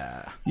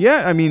 Yeah.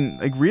 Yeah, I mean,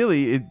 like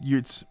really,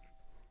 it's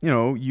you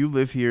know, you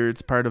live here.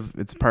 It's part of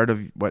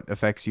what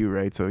affects you,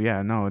 right? So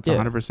yeah, no, it's Yeah.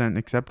 100%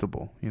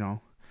 acceptable. You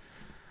know.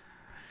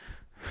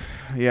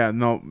 Yeah,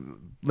 no,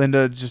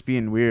 Linda just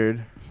being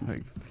weird.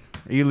 Like,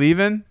 are you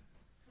leaving?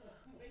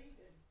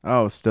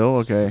 Oh, still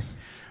okay.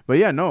 But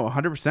yeah, no,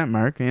 100%,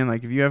 Mark. And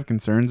like, if you have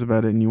concerns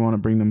about it and you want to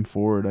bring them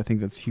forward, I think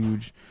that's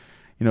huge.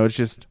 You know, it's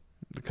just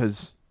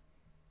because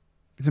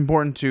it's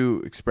important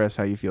to express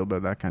how you feel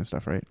about that kind of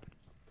stuff, right?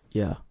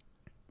 Yeah.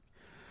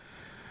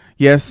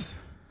 Yes,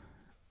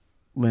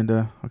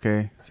 Linda.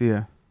 Okay. See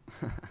ya.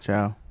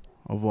 Ciao.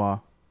 Au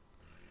revoir.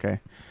 Okay.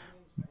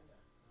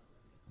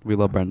 We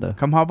love Brenda.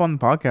 Come hop on the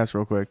podcast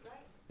real quick.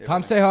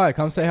 Come say hi.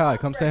 Come say hi.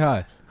 Come say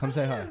hi. Come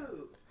say hi.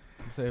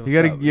 Come say what's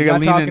gotta- up. you You're gotta not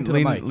lean talking in- to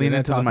lean- the mic. lean You're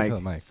into the not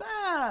talking mic. to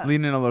the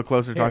Lean in a little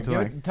closer. Here, Talk to the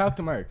mic. Talk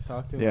to Mark.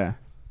 Talk to him. Yeah.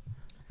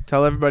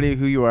 Tell everybody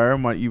who you are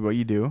and what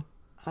you do.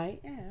 I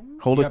am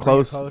Hold You it gotta bring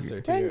close. closer to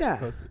your- Brenda.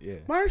 closer- yeah.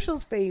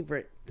 Marshall's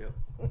favorite.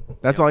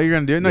 That's all you're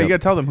gonna do. No, you Yep.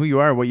 gotta tell them who you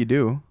are and what you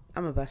do.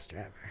 I'm a bus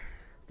driver.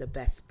 The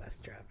best bus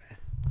driver.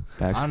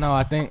 I don't know.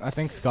 I think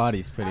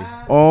Scotty's pretty.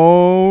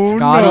 Oh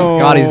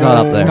Scotty's not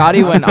up there.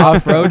 Scotty went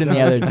off road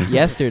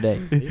yesterday.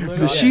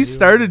 She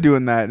started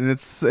doing that, and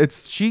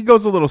it's she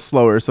goes a little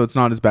slower, so it's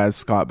not as bad as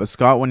Scott. But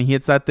Scott, when he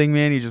hits that thing,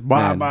 man, he just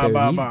bah Man, bah Dude,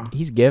 bah bah.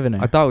 he's giving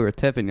it. I thought we were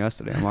tipping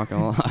yesterday. I'm not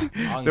gonna lie.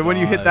 Then when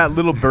you hit that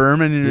little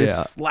berm and you Yeah.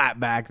 just slap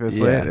back this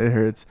way, Yeah. it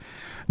hurts.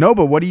 No,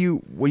 but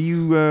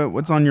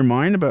what's on your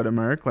mind about it,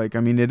 Mark? Like, I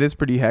mean, it is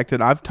pretty hectic.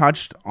 I've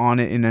touched on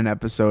it in an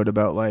episode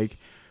about like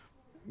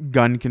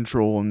gun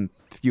control and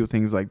a few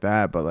things like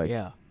that. But like,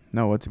 yeah.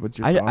 no, what's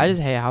your? I thought? just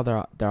hate how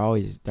they're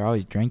always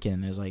drinking,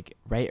 and there's like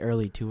right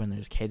early too when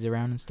there's kids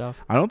around and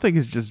stuff. I don't think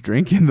it's just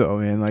drinking though,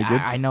 man. Like,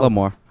 it's I A know. little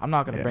more. I'm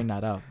not gonna Yeah. bring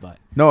that up, but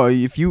no.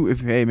 If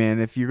hey man,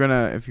 if you're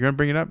gonna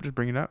bring it up, just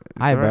bring it up. It's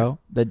hi, all right.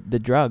 bro. The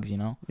drugs, you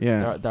know.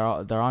 Yeah.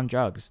 They're on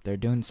drugs. They're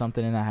doing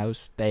something in the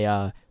house.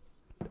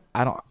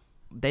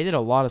 They did a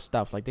lot of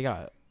stuff. Like they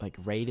got like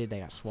raided. They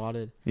got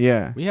swatted.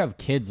 Yeah. We have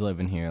kids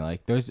living here.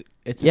 Like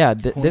it's Yeah, a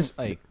this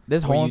like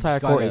this where whole you entire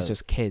just court gotta- is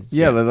just kids.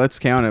 Yeah, let's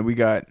count it. We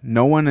got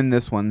no one in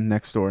this one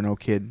next door, no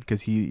kid,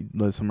 because he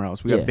lives somewhere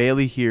else. We got Yeah.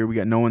 Bailey here. We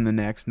got no one in the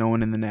next, no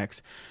one in the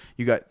next.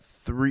 You got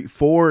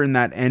 4 in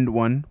that end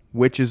one,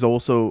 which is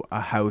also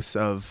a house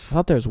I of.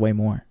 thought there was way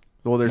more.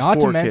 Well, there's Not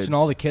 4 to mention kids.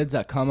 all the kids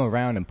that come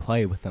around and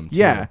play with them. Too.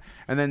 Yeah,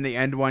 and then the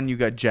end one, you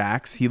got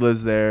Jax. He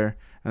lives there,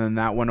 and then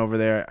that one over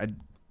there,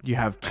 you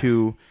have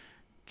 2.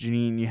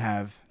 Janine, you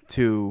have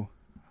 2.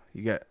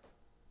 You got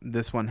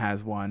This one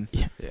has one,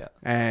 Yeah.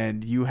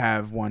 and you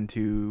have 1,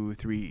 2,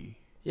 3,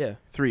 Yeah.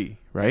 3,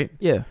 right?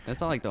 Yeah.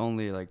 That's not like the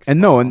only like. And spot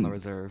no, on and the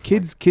reserve.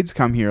 Kids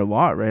come here a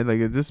lot, right?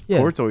 Like this Yeah.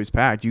 court's always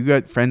packed. You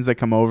got friends that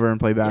come over and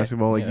play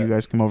basketball. Like Yeah. you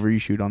guys come over, you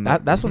shoot on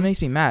that. That's what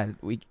makes me mad.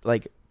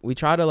 We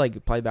try to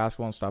like play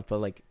basketball and stuff, but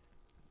like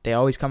they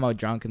always come out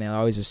drunk and they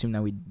always assume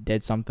that we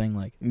did something.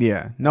 Like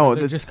Yeah, no,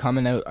 they're that's just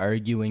coming out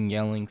arguing,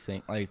 yelling,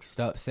 saying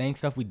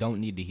stuff we don't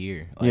need to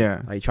hear. Like,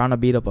 yeah, like trying to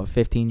beat up a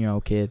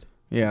 15-year-old kid.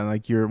 yeah.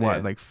 Like you're what,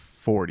 Yeah. like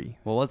 40?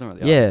 Well, it wasn't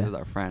really. Yeah. Us, it was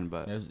our friend,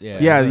 but.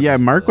 Yeah.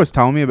 Mark was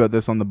telling me about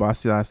this on the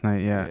bus last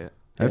night. Yeah,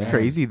 that's Yeah.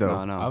 crazy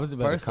though. No. I was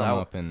about to Personally, come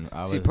up and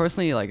I See, was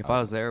personally, like if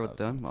I was there I with was-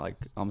 them, like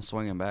I'm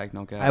swinging back,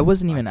 no cap. I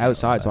wasn't even I can't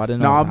outside, so I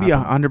didn't know. No, I'll what be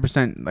happened.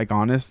 100% like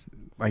honest.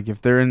 Like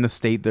if they're in the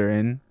state they're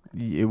in,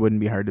 it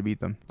wouldn't be hard to beat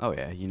them. Oh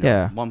yeah, you know.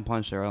 Yeah. One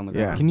punch there on the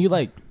Yeah. ground. Can you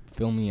like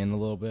fill me in a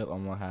little bit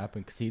on what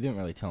happened? Because he didn't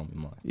really tell me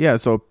much. Yeah,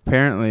 so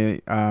apparently,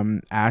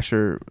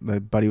 Asher, the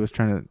buddy, was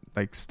trying to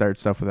like start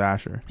stuff with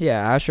Asher.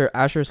 Yeah,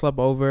 Asher slept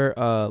over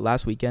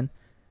last weekend,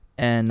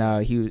 and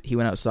he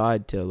went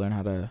outside to learn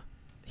how to.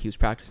 He was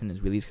practicing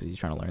his release because he's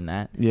trying to learn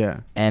that.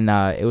 Yeah, And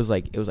it was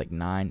like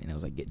 9, and it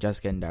was like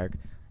just getting dark,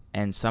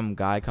 and some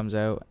guy comes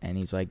out and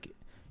he's like,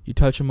 "You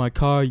touching my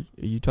car?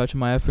 You touching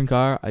my effing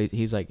car?"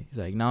 He's like,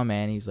 "No,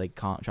 man." He's like,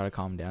 try to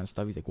calm him down and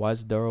stuff. He's like, "Why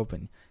is the door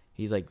open?"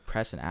 He's like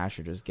pressing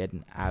Asher, just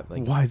getting at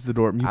like. why is the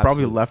door? You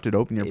probably absolute- left it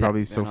open. You're Yeah,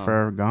 probably so no.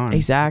 far gone.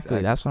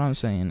 Exactly, that's what I'm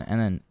saying.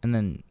 And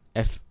then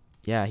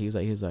he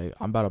was like,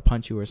 "I'm about to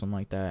punch you" or something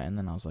like that. And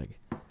then I was like,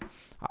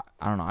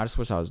 I don't know. I just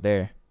wish I was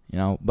there,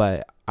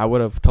 But I would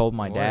have told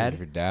my What dad. if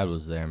your dad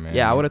was there, man?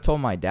 Yeah, I would have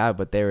told my dad,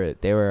 but they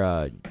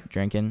were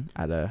drinking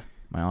at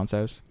my aunt's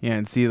house. Yeah,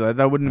 and see,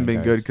 that wouldn't have been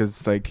Okay. good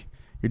because like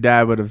your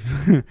dad would have.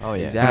 Oh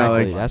yeah.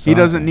 Exactly. like, that's he what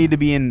I'm doesn't saying. need to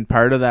be in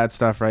part of that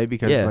stuff, right?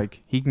 Because Yeah.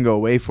 like he can go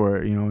away for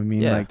it. You know what I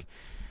mean? Yeah. Like,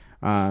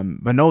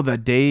 but no, the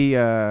day,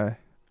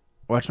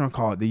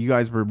 whatchamacallit, that you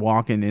guys were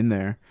walking in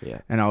there.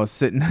 Yeah. And I was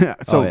sitting.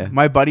 So Oh, yeah.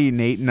 my buddy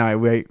Nate and I,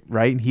 right,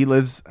 and he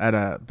lives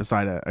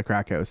beside a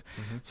crack house.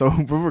 Mm-hmm. So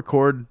we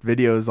record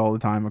videos all the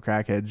time of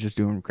crackheads just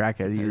doing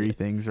crackheady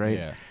things, right?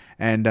 Yeah.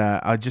 And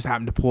I just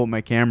happened to pull up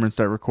my camera and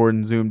start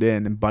recording zoomed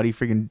in, and buddy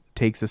freaking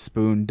takes a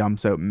spoon,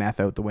 dumps out meth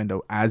out the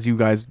window as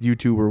you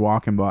two were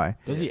walking by.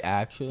 Does he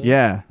actually?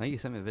 Yeah. I think you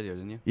sent me a video,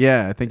 didn't you?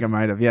 Yeah, I think I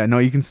might have. Yeah, no,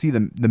 you can see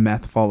the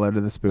meth fall out of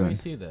the Let me spoon.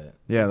 see that.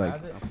 Yeah, You like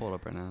have it? I'll pull it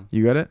up right now.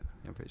 you got it?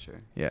 I'm pretty sure.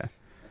 Yeah.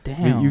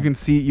 Damn. You can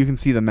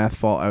see the meth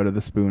fall out of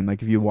the spoon.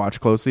 Like if you watch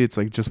closely, it's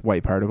like just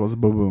white particles.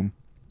 Boom, boom.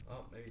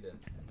 Oh, maybe you did.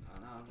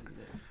 No, I don't think you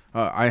did.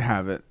 I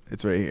have it.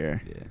 It's right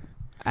here. Yeah.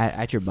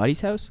 At your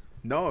buddy's house.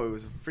 No, it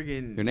was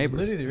freaking Your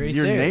neighbors. Literally right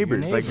your there,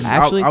 neighbors. Like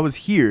Actually- I was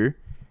here,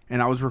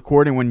 and I was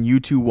recording when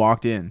you two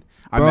walked in.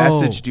 I Bro.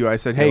 messaged you. I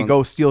said, "Hey, Dylan.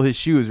 go steal his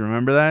shoes."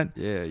 Remember that?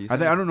 Yeah. You I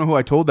don't know who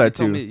I told that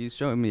to. You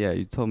told me. Yeah,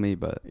 you told me,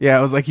 but. Yeah,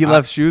 I was like, he I-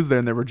 left shoes there,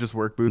 and they were just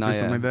work boots No, or yeah,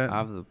 something like that. I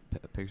have the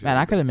picture. Man,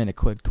 of I could have boots. made a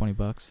quick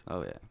 $20.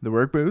 Oh yeah. The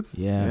work boots?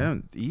 Yeah.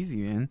 Easy,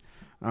 man.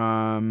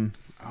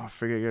 I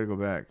forget. I gotta go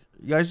back.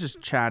 You guys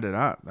just chat it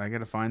up. I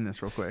gotta find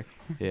this real quick.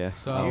 Yeah.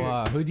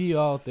 So, who do you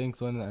all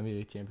think's winning the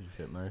NBA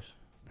championship, Mersh?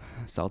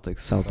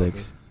 Celtics.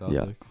 Celtics. Celtics.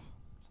 Yeah.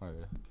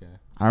 Okay.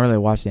 I don't really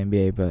watch the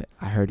NBA, but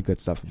I heard good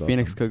stuff about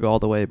Phoenix them. could go all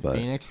the way, but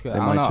Phoenix. they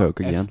might choke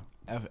again.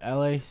 If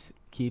LA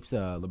keeps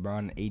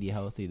LeBron and AD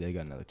healthy, they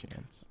got another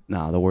chance.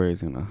 Nah, the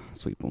Warriors gonna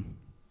sweep them.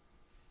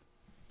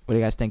 What do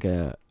you guys think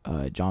of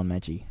John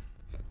Mechie?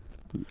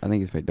 I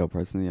think he's a very dope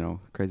person.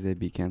 Crazy they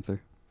beat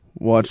cancer.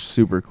 Watch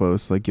super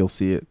close. Like you'll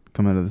see it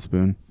come out of the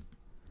spoon.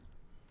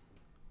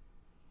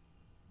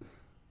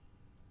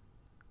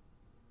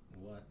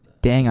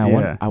 Dang,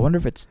 Yeah. I wonder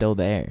if it's still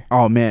there.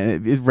 Oh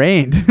man, it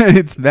rained.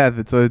 It's meth.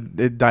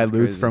 It dilutes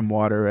crazy. from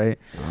water, right?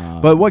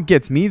 But what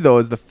gets me though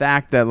is the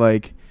fact that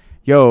like,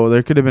 yo,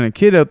 there could have been a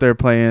kid out there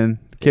playing.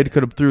 The kid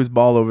could have threw his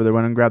ball over there,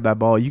 went and grabbed that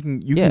ball. You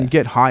can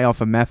get high off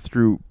of meth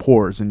through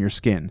pores in your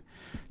skin.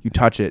 You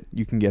touch it,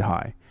 you can get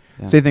high.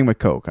 Yeah. Same thing with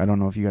coke. I don't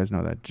know if you guys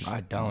know that. Just, I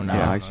don't know.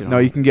 yeah, I actually no,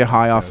 don't. you can get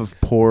high off of Drugs.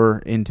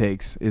 pore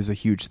intakes is a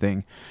huge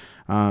thing.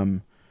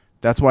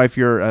 That's why if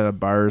you're at a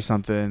bar or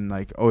something,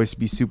 like always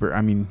be super.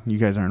 I mean, you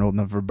guys aren't old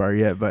enough for a bar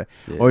yet, but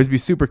Yeah. always be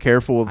super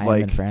careful with I am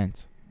like. in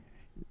France.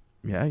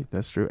 Yeah,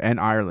 that's true. And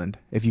Ireland,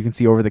 if you can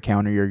see over the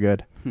counter, you're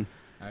good.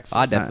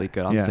 I definitely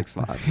could. I'm Yeah.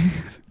 6'5".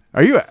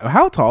 Are you?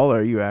 How tall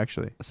are you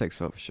actually? 6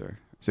 foot for sure.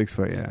 6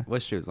 foot. Yeah.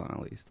 With shoes on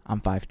at least. I'm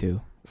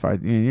 5'2".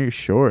 5. You're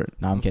short.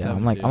 No, I'm I'm kidding.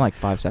 7 I'm feet. like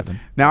 5'7".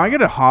 Now I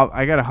gotta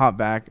hop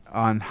back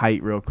on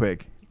height real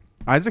quick.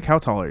 Isaac, how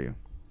tall are you?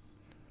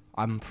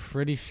 I'm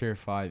pretty sure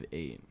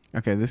 5'8".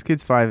 Okay, this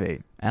kid's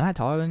 5'8", Ain't I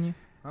taller than you?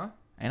 Huh?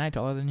 Ain't I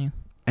taller than you?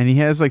 and he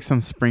has like some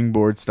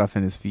springboard stuff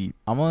in his feet.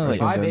 I'm only like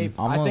something. 5'8".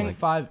 I'm I only think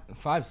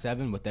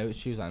 5'7" without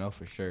shoes. I know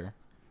for sure.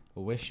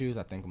 But with shoes,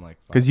 I think I'm like.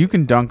 Because you 5'8".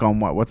 can dunk on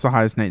what? What's the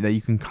highest height that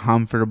you can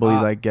comfortably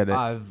like get it?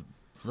 I've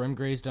rim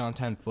grazed on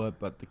 10 foot,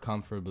 but the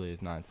comfortably is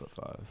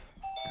 9'5".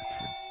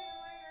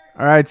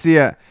 All right, see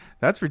ya.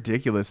 That's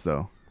ridiculous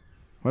though.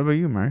 What about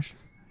you, Marsh?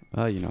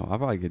 I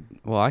probably could.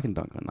 Well, I can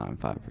dunk on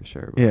 9'5" for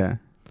sure. But Yeah,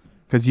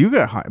 because you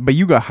got height, but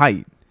you got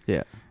height.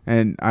 Yeah.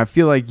 And I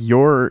feel like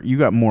you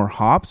got more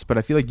hops, but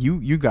I feel like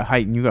you got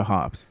height and you got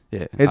hops.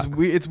 Yeah.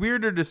 It's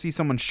weirder to see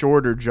someone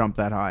shorter jump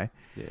that high.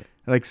 Yeah.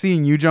 Like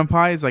seeing you jump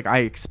high is like I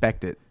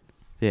expect it,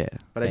 Yeah.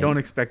 but I Hey. don't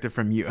expect it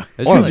from you. It's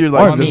Because just you're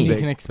like- like or this me. You big.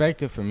 can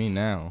expect it from me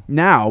now.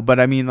 Now, but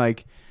I mean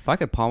like, If I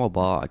could palm a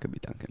ball, I could be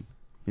dunking.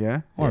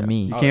 yeah. Or Yeah.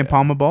 me. You Oh, can't yeah.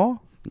 palm a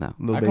ball. No.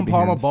 Little I can baby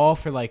palm hands. a ball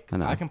for like I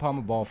know. I can palm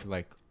a ball for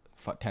like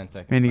 10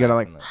 seconds. And you gotta, max,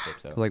 like- and then it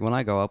flips out. 'Cause, like when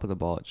I go up with the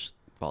ball, it just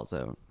falls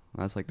out.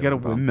 That's like You gotta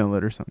only problem. windmill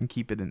it or something.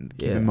 Keep it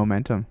Yeah.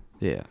 momentum.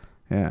 Yeah.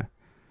 Yeah.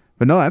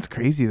 But no, that's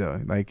crazy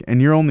though. Like,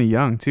 and you're only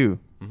young too.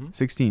 Mhm.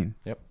 16.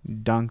 Yep.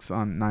 Dunks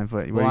on 9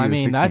 foot. What Well, are I you,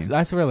 mean 16?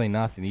 that's really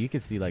nothing. You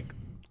could see like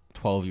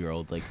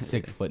 12-year-olds like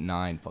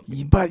 6'9".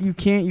 Fucking. But you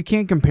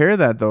can't compare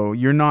that though.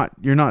 You're not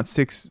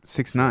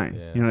 6'9".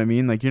 Yeah. You know what I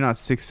mean? Like you're not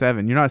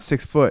 6'7". You're not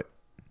 6 foot.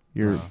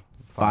 You're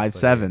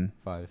 5'7",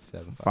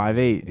 5'7",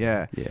 5'8".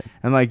 Yeah. Yeah.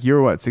 And like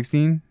you're what,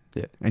 16?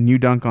 Yeah. And you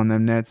dunk on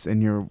them nets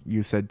and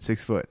you said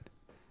 6 foot.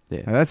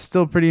 Yeah. Now, that's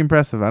still pretty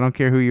impressive. I don't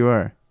care who you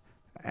are.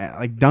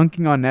 Like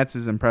dunking on nets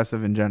is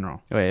impressive in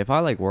general. Wait, if I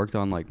like worked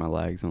on like my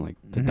legs and like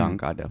to Mhm.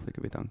 dunk, I definitely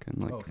could be dunking.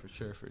 Like, Oh, for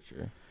sure, for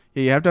sure.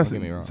 Yeah, you have to have Don't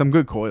get me wrong. some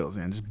good coils,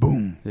 man. Just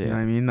boom. You know Yeah.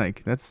 what I mean?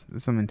 Like that's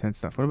some intense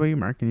stuff. What about you,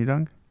 Mark? Can you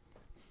dunk?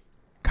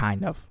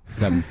 Kind of.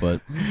 7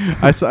 foot.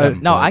 I saw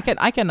Seven. No, But- I can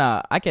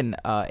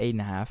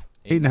 8.5.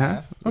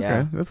 8.5. Okay,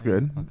 Yeah. that's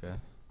good. Okay.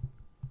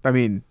 I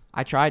mean,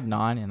 I tried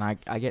 9 and I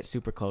get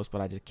super close,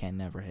 but I just can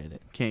never hit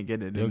it. can't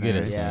get it. You'll in get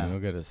there. it soon. Yeah. You'll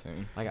get it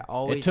soon. Like I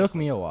always It took just,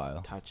 me a like,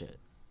 while. touch it.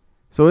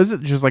 So is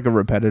it just like a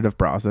repetitive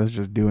process,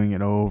 just doing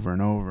it over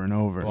and over and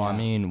over? Well, I Yeah.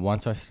 mean,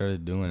 once I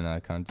started doing it, I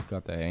kind of just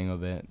got the hang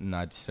of it, and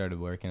I just started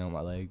working on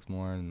my legs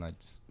more, and I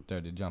just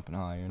started jumping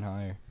higher and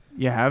higher.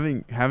 Yeah,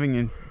 having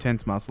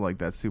intense muscle like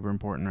that's super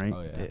important, right?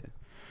 Oh yeah. yeah.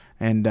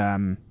 And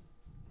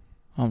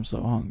I'm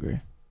so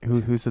hungry.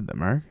 who said that,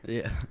 Mark?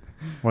 Yeah.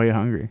 Why are you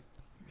hungry?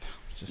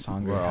 Just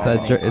hungry. We're all It's that,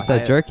 hungry. it's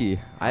that jerky.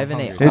 I haven't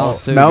I'm ate. hungry. It all-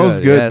 smells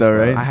good, Yes, though, bro.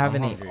 right? I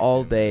haven't I'm ate hungry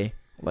all too. day.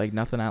 Like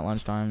nothing at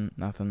lunchtime.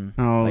 Nothing.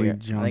 Oh, like,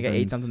 you I think I ate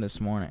jumping. something this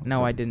morning.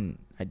 No, I didn't.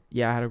 I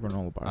had a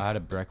granola bar. I had a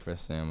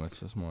breakfast sandwich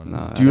this morning.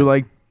 Nah. Do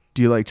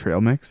you like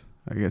trail mix?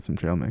 I get some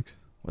trail mix.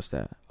 What's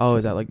that? Oh,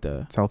 is that like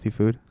the? It's healthy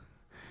food.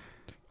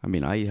 I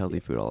mean, I eat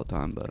healthy food all the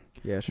time, but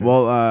Yeah, sure.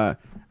 Well,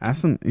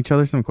 ask each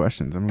other some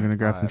questions. I'm gonna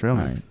grab some trail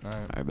mix. All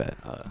right. I bet.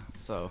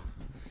 So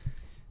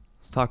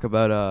let's talk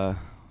about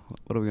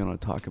what are we gonna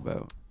talk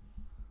about?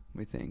 Let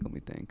me think.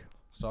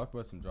 Let's talk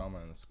about some drama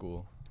in the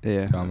school.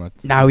 Yeah. Drama.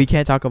 nah, we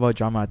can't talk about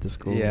drama at the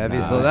school. Yeah, I mean,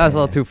 Nah, so that's a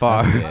little too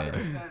far. Yeah.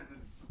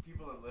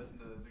 People that listen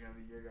to this are gonna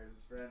be your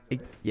guys'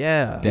 friends.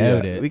 Yeah.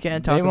 Doubt it. We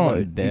can't They talk won't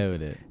about.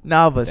 doubt it.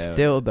 No, but Doubt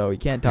still though, we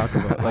can't talk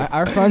about. Like,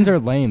 Our friends are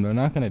lame. They're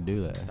not gonna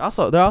do that.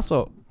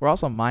 we're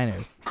also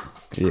minors.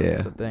 Yeah.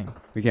 That's the thing.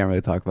 We can't really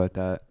talk about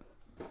that.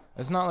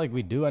 It's not like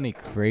we do any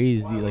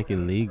crazy like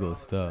illegal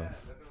stuff.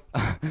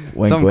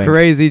 Wink, Some wink.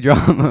 crazy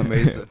drama,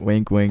 Mason.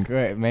 Wink, wink.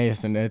 Great,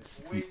 Mason.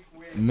 It's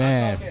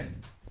man.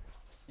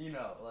 You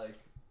know, like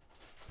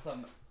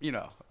some. You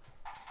know,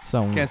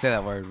 Some. can't say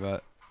that word,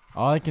 but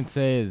All I can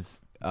say is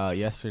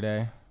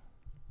yesterday.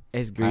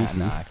 It's greasy.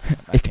 Nah, I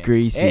It's can't.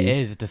 greasy. It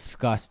is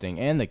disgusting,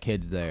 and the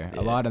kids there. Yeah.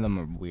 A lot of them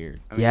are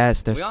weird. I mean,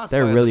 Yes, we honestly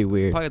they're probably really the-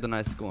 weird. Probably the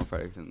nicest school in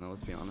Fredericton, though.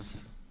 Let's be honest.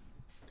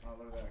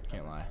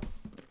 Can't lie.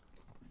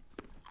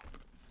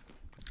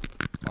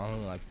 I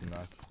don't like the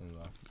nuts and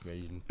the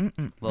raisin.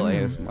 Mm-mm. Little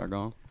ASMR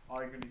going.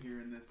 All you're gonna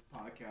hear in this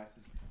podcast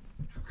is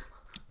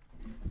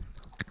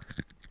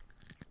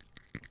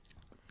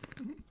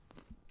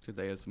Good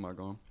ASMR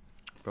going,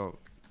 bro.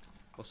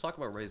 Let's talk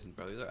about raisins,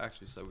 bro. These are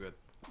actually so good.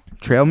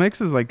 trail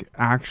mix is like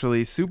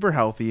actually super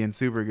healthy and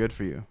super good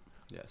for you.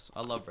 Yes,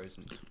 I love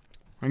raisins.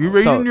 Are you So-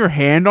 raising your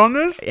hand on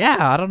this Yeah,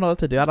 I don't know what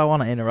to do. I don't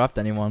want to interrupt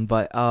anyone,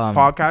 but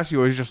podcast? You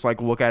always just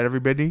like look at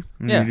everybody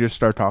and Yeah. you just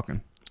start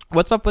talking.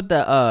 what's up with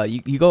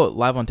the you go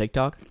live on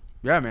TikTok?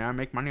 Yeah, man, I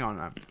make money on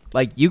that.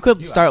 Like you could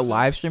You start actually-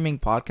 live streaming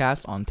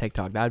podcasts on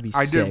TikTok. That'd be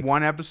I sick. did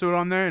one episode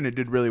on there and it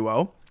did really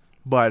well,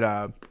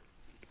 but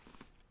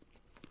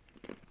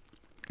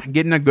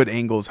getting a good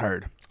angle is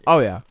hard. Oh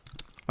yeah.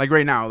 Like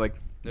right now, like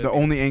the Yeah.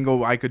 only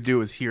angle I could do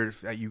is here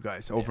at you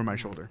guys over my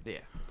shoulder. Yeah.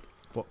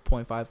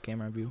 0.5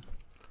 camera view.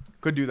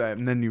 Could do that,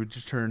 and then you would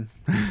just turn,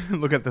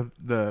 look at the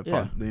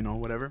Yeah. you know,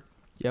 whatever.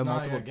 Yeah, No,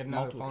 multiple, yeah, get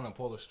another multiple, phone and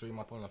pull the stream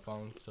up on the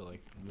phone so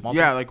like. Multiple-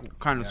 Yeah, like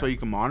kind of so Yeah. you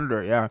can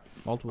monitor it. Yeah.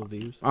 multiple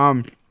views.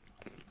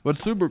 What's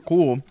super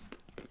cool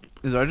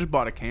is I just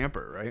bought a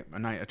camper, right?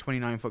 A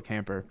 29-foot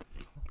camper.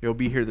 It'll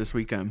be here this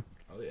weekend,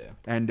 Oh yeah.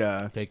 and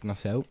Taking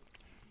us out.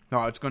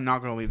 no, it's not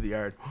gonna leave the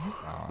yard,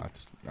 Oh,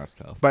 that's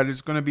tough. but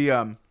it's gonna be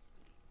I'm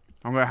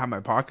gonna have my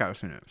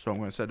podcast in it, so I'm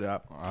gonna set it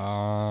up.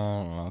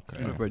 Oh,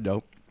 okay. Pretty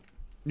dope.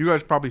 You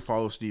guys probably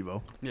follow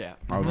Steve-O. Yeah.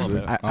 Obviously. A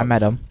little bit. I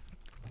met him.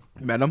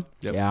 Met him?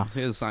 Yep. Yeah.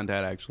 He is a signed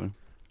dad, actually.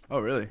 Oh,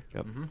 really?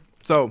 Yep. Mhm.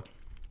 So,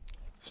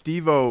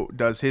 Steve-O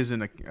does his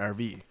in a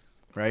RV,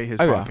 right? His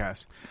Oh, yeah.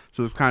 podcast.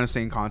 So it's kind of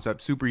same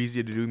concept. Super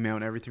easy to do,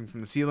 mount everything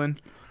from the ceiling.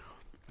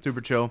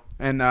 Super chill.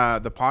 And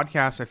the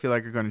podcast, I feel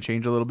like, are going to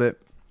change a little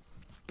bit.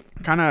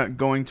 Kind of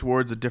going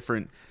towards a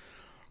different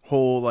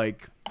whole,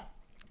 like,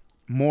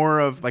 more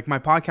of like my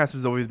podcast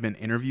has always been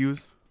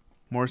interviews,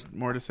 more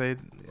to say,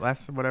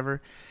 less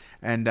whatever,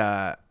 and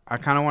I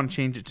kind of want to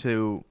change it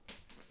to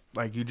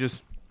like you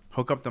just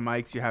hook up the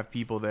mics, you have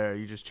people there,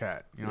 you just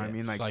chat. You know what I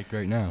mean? Like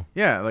right now.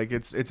 Yeah, like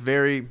it's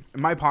very.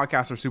 My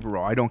podcasts are super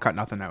raw. I don't cut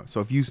nothing out.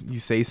 So if you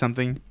say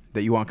something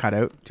that you want cut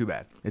out, too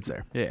bad. It's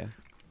there. Yeah.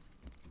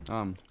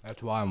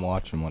 That's why I'm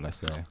watching what I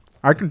say.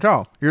 I can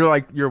tell.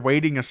 You're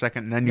waiting a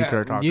second and then you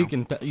start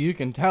talking. You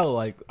can tell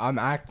like I'm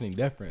acting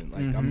different.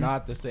 Like Mhm. I'm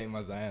not the same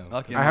as I am.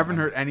 Lucky I haven't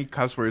heard any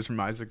cuss words from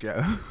Isaac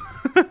yet.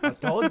 I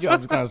told you I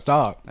was gonna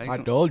stop. I I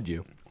can- told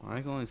you.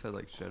 I only said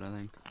like shit. I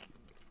think.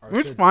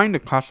 It's fine to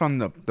cuss on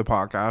the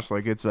podcast.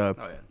 Like it's a.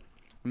 Oh yeah.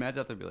 Imagine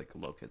if there'd be like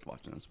little kids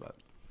watching this, but.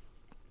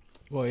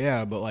 Well,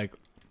 yeah, but like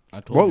I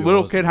told What you I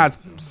little wasn't kid gonna has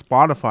say.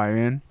 Spotify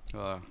in?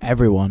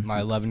 Everyone.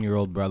 My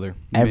 11-year-old brother.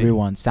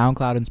 Everyone.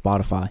 SoundCloud and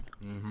Spotify.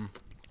 Mm-hmm.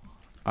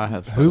 I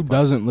have. Who Spotify.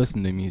 doesn't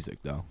listen to music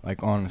though?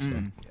 Like honestly.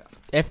 Mm.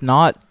 If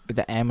not,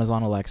 the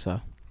Amazon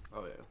Alexa.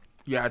 Oh yeah.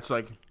 Yeah, it's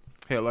like,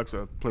 hey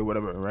Alexa, play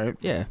whatever, right?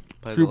 Yeah.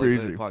 Play Super the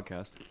easy.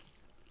 podcast.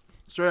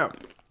 Straight up.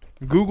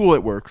 Google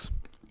it works.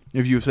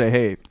 If you say,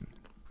 hey,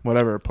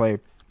 whatever, play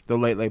the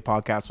Late Late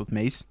Podcast with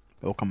Mace,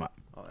 it'll come up.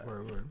 Oh,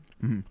 yeah.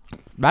 Mm-hmm.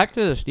 Back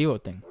to the Steve-O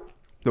thing.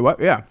 The what?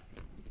 Yeah.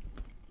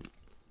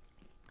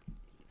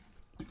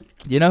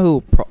 You know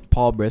who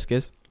Paul Brisk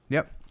is?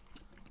 Yep.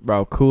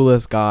 Bro,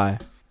 coolest guy.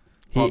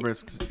 Paul He-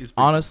 Brisk is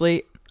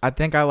Honestly, I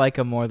think I like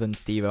him more than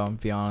Steve-O, to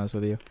be honest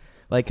with you.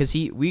 Like, cause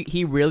he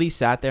really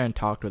sat there and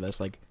talked with us.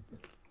 Like,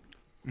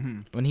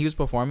 Mhm. when he was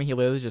performing, he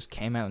literally just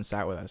came out and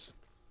sat with us,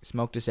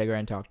 smoked a cigarette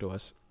and talked to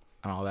us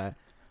and all that.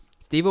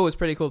 Steve-O was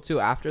pretty cool too.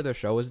 After the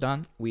show was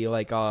done, we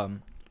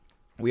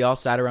all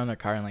sat around their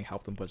car and like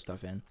helped them put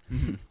stuff in,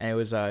 and it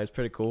was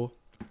pretty cool.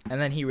 And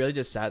then he really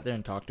just sat there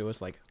and talked to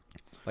us like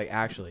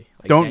actually,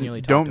 like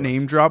genuinely Don't talked to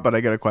name us. drop, but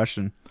I got a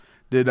question.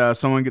 Did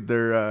someone get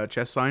their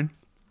chest signed?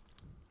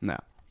 No.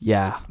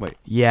 Yeah. Wait.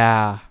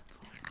 Yeah.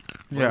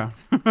 Yeah.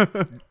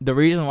 The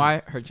reason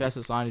why her chest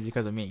is signed is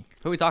because of me.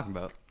 Who are we talking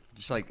about?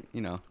 Just like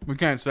We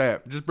can't say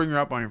it. Just bring her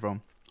up on your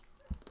phone.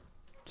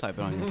 type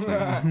it on your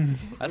thing.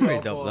 That's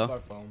pretty dope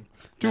though.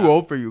 Too Yeah.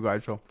 old for you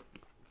guys, though.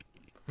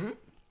 Hmm?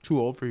 Too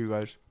old for you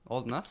guys.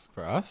 Old than us?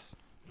 For us,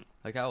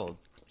 Like how old?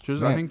 I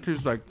Yeah. think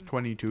she's like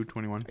 22,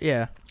 21.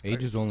 Yeah.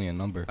 age is only a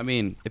number. I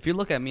mean, if you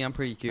look at me, I'm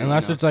pretty cute.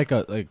 Unless you know? it's like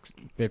a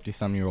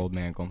 50-some-year-old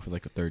man going for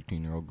like a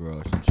 13-year-old girl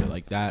or some shit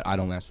like that. I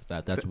don't mess with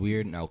that. That's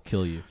weird, and I'll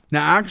kill you.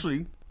 Now,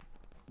 actually,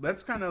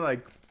 that's kind of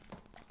like.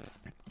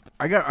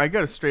 I got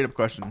a straight up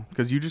question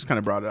because you just kind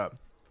of brought it up.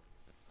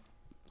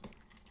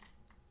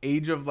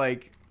 Age of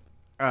like,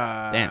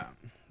 Damn.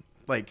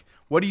 like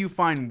what do you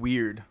find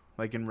weird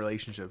like in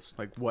relationships?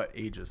 Like what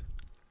ages?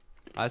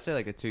 I'd say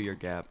like a 2-year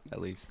gap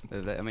at least.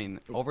 I mean,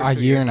 over A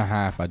 2 year years. and a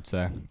half, I'd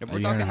say. If A we're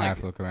year and a talking, half,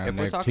 like- look around if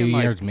we're there. talking, 2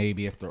 like- years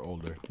maybe if they're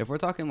older. If we're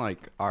talking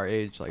like our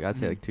age, like I'd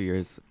say like 2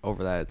 years.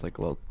 Over that, it's like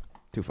a little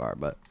too far.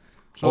 But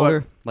So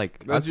older,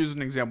 like Let's use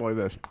an example like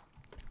this.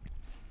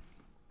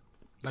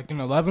 Like an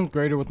 11th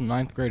grader with a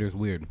 9th grader is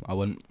weird. I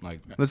wouldn't like.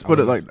 Let's I put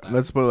it wouldn't like mess with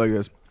let's put it like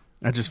this.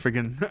 I just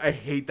freaking I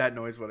hate that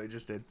noise what I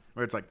just did.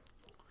 Where it's like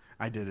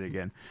I did it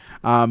again.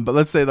 But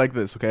let's say like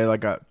this, okay?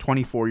 Like a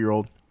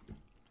 24-year-old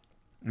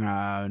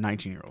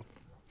 19-year-old.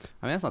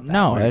 I mean, that's not that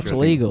No, weird. it's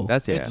legal.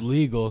 That's that. yeah. It's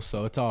legal,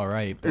 so it's all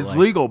right. But It's like,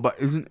 legal, but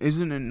isn't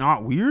it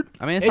not weird?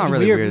 I mean, it's, It's not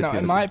really weird. No, if you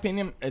in look- my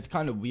opinion, it's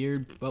kind of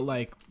weird. But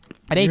like,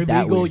 It ain't you're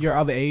that legal. weird. You're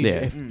of age. Yeah.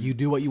 If you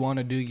do what you want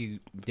to do, you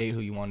date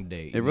who you want to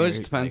date. it really You're,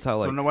 just depends like, how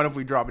like. So now what if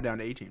we drop it down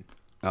to 18?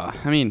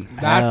 I mean,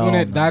 That's when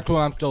Hell it. no. That's what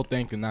I'm still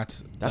thinking.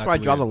 That's where I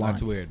draw weird. the line.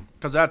 That's weird.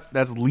 Because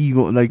that's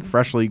legal, like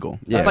fresh legal.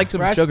 yeah. That's like some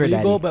fresh sugar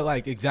legal, daddy. but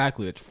like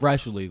exactly, it's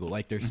fresh legal.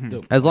 Like there's Mhm.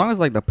 still as long as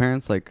like the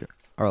parents like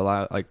are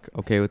allowed like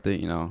okay with it,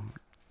 you know,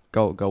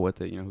 go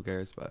with it. You know, who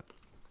cares? But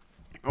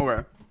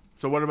Okay.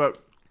 So what about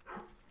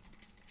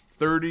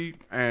 30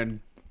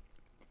 and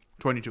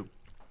 22?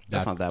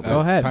 That's not that Go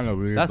weird. ahead. Kind of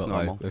weird, That's but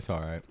normal. like it's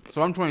all right.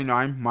 So I'm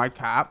 29. My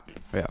cap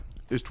Yeah.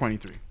 is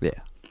 23. Yeah,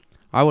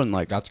 I wouldn't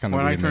like. That's kind of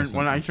When I weird. turn missing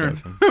when I turn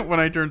construction. when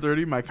I turn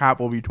 30, my cap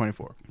will be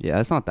 24. Yeah,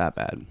 it's not that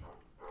bad.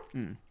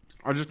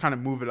 I'll just kind of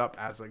move it up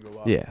as I go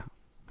up. Yeah.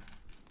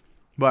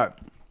 But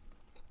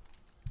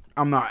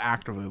I'm not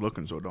actively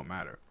looking, so it don't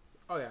matter.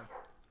 Oh yeah.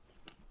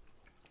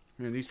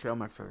 I mean, these trail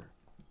mix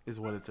is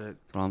what it's at. That's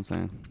what I'm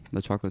saying.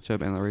 The chocolate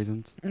chip and the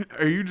raisins.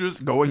 Are you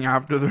just going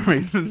after the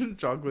raisins and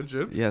chocolate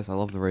chips? Yes, I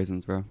love the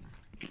raisins, bro.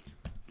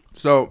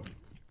 So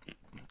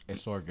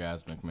It's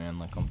orgasmic, man.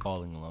 Like I'm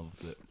falling in love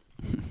with it.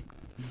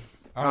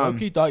 I Um,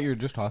 low-key thought you were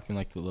just talking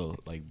like the little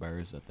like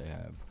burrs that they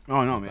have.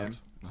 oh no, Like, man.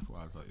 That's what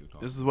I thought you were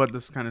talking. This is what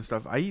this kind of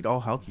stuff. I eat all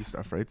healthy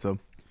stuff, right? So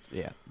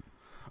Yeah.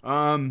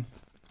 I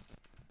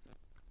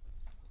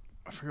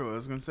forget what I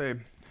was gonna say.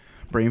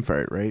 Brain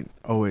fart, right?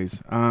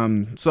 Always.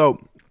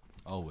 So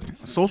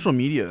Always. social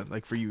media,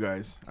 like for you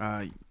guys,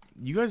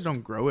 you guys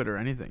don't grow it or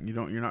anything.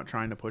 You're not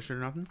trying to push it or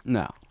nothing.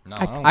 No. No,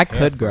 I don't care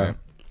could for grow. it.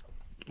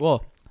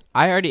 Well,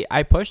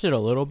 I pushed it a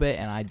little bit,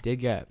 and I did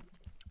get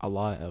a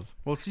lot of.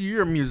 Well, see,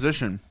 you're a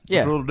musician. Yeah.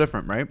 It's a little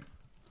different, right?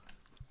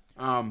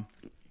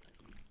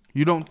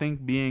 You don't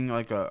think being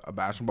like a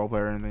basketball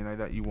player or anything like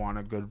that, you want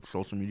a good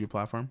social media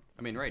platform?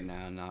 I mean, right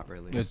now, not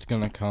really. It's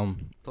gonna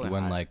come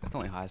when like it's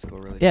only high school,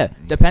 really. Yeah,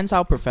 depends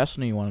how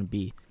professional you want to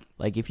be.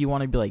 Like, if you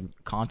want to be like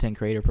content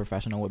creator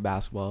professional with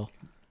basketball,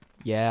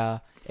 yeah.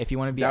 If you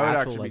want to be That would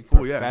actual actually like be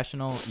cool, yeah.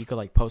 professional, you could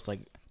like post like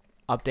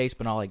updates,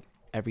 but not like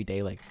every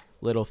day, like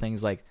little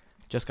things like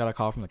just got a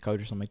call from the coach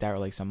or something like that, or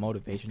like some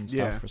motivation stuff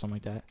Yeah. or something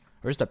like that,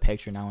 or just a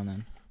picture now and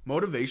then.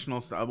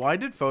 Motivational stuff. Well, I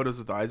did photos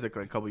with Isaac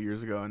like a couple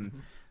years ago,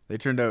 and they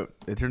turned out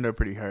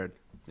pretty hard.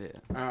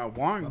 Yeah.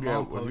 Juan,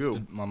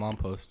 my mom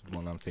posted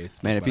one on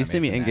Facebook. Man, if when you I see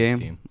made me the in natty game,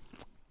 team.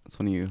 that's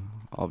when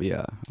I'll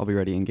be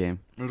ready in game.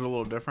 it was a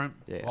little different.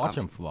 Yeah. Watch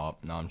him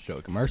flop. No, I'm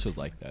joking. Commercials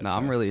like that. No,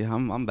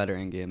 I'm better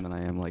in game than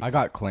I am like. I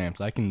got clamps.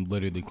 I can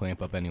literally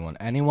clamp up anyone.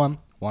 Anyone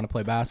want to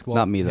play basketball?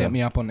 Not me, though. Hit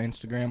me up on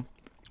Instagram.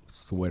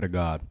 Swear to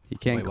God. He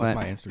can't Wait, clamp.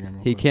 what's my Instagram?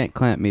 real He quick? can't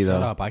clamp me though.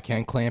 Shut up. I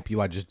can't clamp you.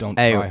 I just don't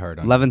Hey, try hard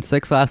on you.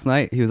 11-6 last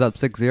night. He was up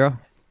 6-0.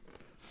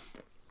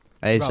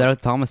 Hey, Bro. shout out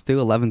to Thomas too.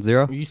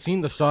 11-0. You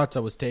seen the shots I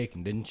was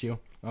taking, didn't you?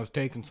 I was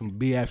taking some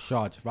BS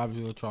shots. If I was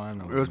really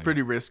trying, It was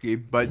pretty risky,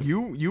 but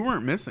you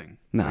weren't missing.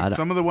 Nah, Like,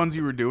 some of the ones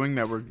you were doing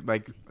that were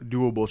like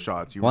doable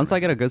shots. You Once weren't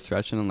I get a good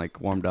stretch in and like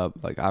warmed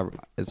up, like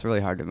it's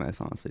really hard to miss.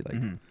 Honestly, like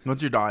missing.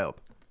 Once you're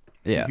dialed.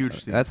 It's a yeah,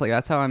 huge thing.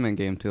 that's how I'm in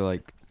game too.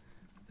 Like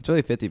it's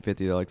really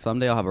 50-50 though. Like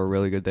someday I'll have a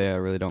really good day. I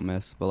really don't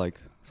miss, but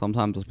like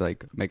sometimes it's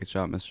like make a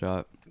shot, miss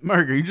shot.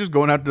 Mark, are you just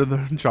going after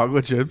the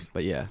chocolate chips?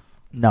 But yeah,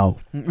 No,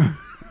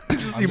 I'm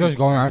just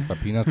going out the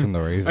peanuts and the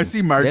raisins. I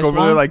see Mark This over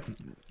there one? like,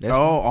 This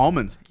oh, one?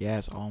 almonds.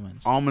 Yes,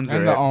 almonds. Almonds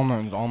And are the it.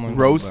 almonds.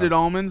 Roasted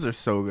almonds are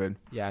so good.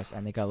 Yes,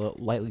 and they got a little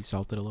lightly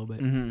salted a little bit.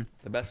 Mm-hmm.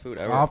 the best food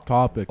ever. Off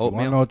topic. You want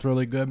Oatmeal. to know what's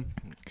really good?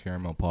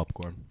 Caramel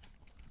popcorn.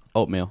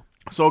 Oatmeal.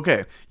 So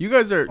okay, you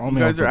guys are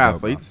Almonds are good,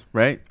 athletes,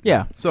 right?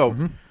 Yeah, So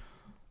Mhm.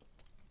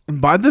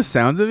 by the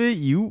sounds of it,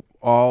 you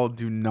all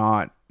do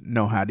not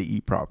know how to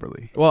eat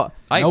properly. well,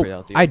 I nope, agree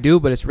with you. I do,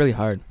 but it's really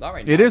hard. Not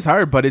right now. It is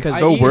hard, but it's 'Cause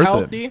so I eat worth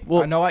healthy. it.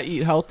 Well- I know I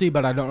eat healthy,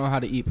 but I don't know how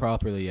to eat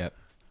properly yet.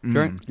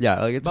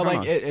 Yeah, like it's But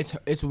kinda- like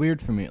it's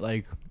weird for me.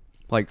 Like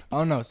like I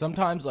don't know.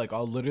 Sometimes like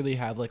I'll literally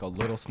have like a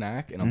little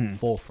snack and I'm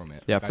full from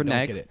it. Yeah, Like, for I don't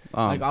nag, get it.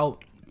 um, Like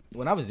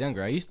when I was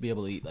younger, I used to be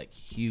able to eat like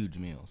huge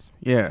meals.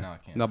 Yeah. Now I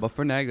can't. no, but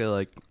for NAG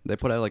they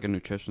put out like a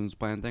nutrition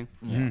plan thing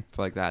Yeah.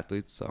 for like the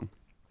athletes. So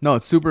No,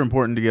 it's super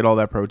important to get all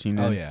that protein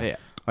in. Oh yeah. yeah,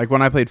 Like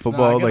when I played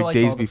football, gotta, like like,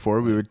 days all the- before,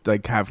 we would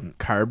like have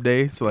carb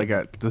day. So like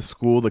at the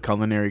school, the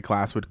culinary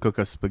class would cook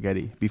us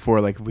spaghetti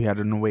before like if we had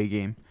an away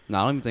game. no,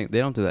 I don't even think they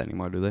don't do that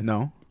anymore, do they?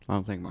 No, I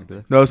don't think Mark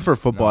do. that was for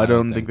football. No, I I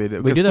don't don't think they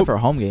did. We 'Cause do that for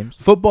home games.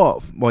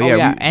 football. Well, Oh, yeah,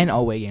 yeah, we- and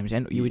away games,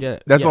 and we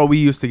did. that's yeah. all we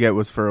used to get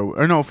was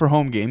for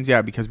home games.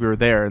 Yeah, because we were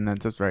there, and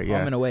that's right. Home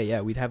Yeah, and away.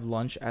 Yeah, we'd have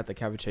lunch at the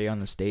cafeteria on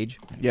the stage,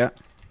 yeah.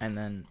 and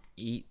then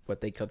eat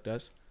what they cooked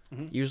us.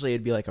 Mhm. Usually,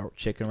 it'd be like a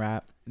chicken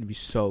wrap. It'd be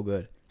so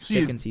good. See,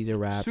 Chicken Caesar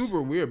wraps.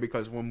 Super weird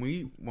because when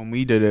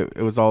we did it,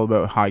 it was all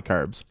about high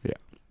carbs. Yeah.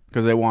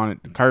 Because they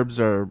wanted carbs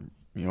are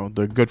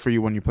they're good for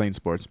you when you're playing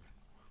sports.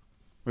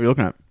 What are you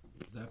looking at?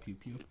 Is that pew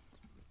pew?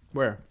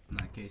 Where? In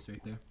that case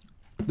right there.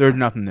 There's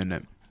nothing in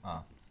it.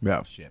 Oh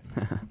Yeah. shit.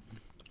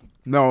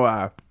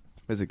 No.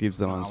 Because it keeps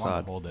it No, on I the wanted side.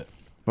 to hold it.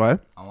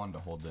 What? I wanted to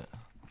hold it.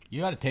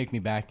 You got to take me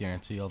back there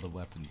and see all the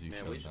weapons you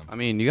showed them. I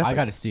mean, you got. I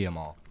got to see them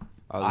all.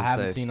 I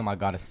haven't seen them. I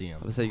got to see I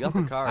them. was say you got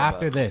the car.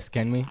 After but this,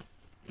 can we?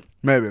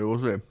 Maybe we'll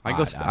see. I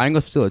go. I can go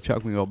steal a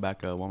truck when we go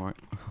back Walmart.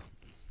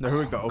 There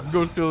we go.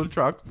 Go steal the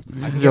truck.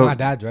 I can get my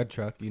dad's red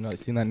truck. You know,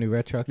 seen that new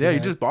red truck? Yeah, he you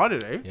has? just bought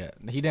it, eh? Yeah,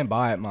 he didn't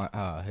buy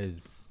it.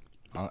 His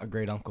a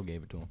great uncle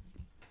gave it to him.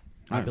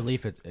 I Nice.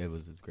 believe it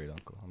was his great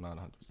uncle. I'm not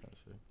 100 percent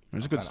sure.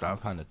 It's good stuff. I'm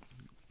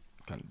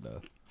kind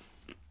of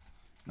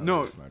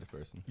No. the smartest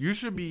person.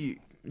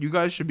 You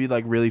guys should be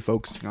like really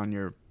focusing on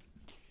your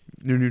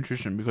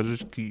nutrition because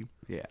it's key.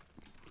 Yeah,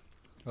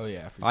 Oh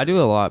yeah, for I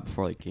do a lot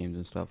before like games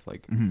and stuff.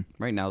 Like Mhm.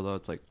 right now though,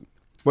 it's like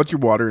What's your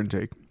water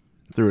intake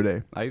through a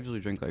day? I usually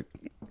drink like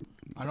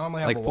I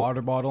normally have like a full-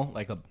 water bottle,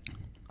 like a.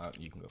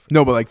 You can go for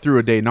No, but like through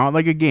a day, not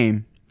like a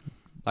game.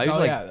 I Oh,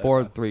 usually yeah, like that's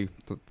four fine.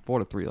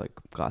 to three like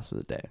glasses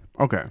a day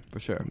Okay. for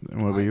sure.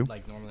 And what about you?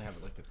 Like normally have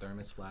like a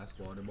thermos flask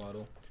water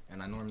bottle,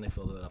 and I normally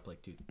fill it up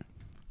like two.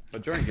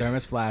 But during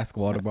Thermos flask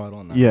water bottle,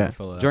 and Yeah. I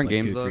fill it During up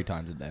like games, 2-3 though?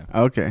 times a day.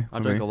 Okay. I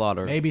drink a lot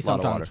of Maybe lot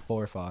of sometimes water.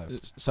 4 or 5.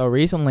 So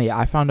recently,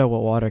 I found out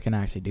what water can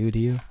actually do to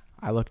you.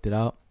 I looked it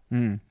up.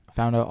 Mm.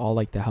 Found out all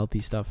like the healthy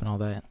stuff and all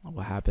that.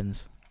 What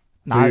happens?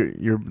 So Not-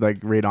 you're like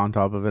right on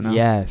top of it now.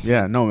 Yes.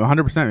 Yeah. No.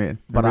 100%, man.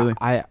 But Really.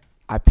 I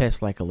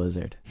piss like a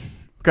lizard.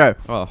 Okay.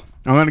 Oh,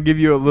 I'm gonna give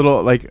you a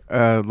little like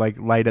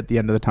light at the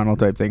end of the tunnel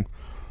type thing.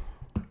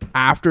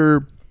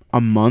 After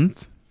a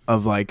month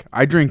of like,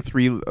 I drink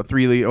 3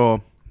 liter.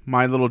 Oh,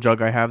 my little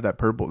jug I have, that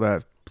purple,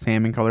 that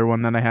salmon color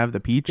one that I have, the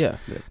peach. Yeah.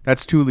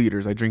 That's 2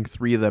 liters. I drink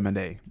 3 of them a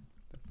day.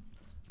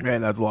 Right,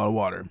 that's a lot of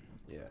water.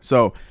 yeah.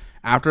 So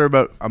after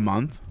about a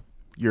month,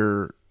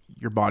 your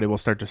body will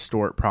start to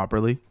store it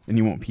properly, and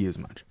you won't pee as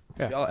much.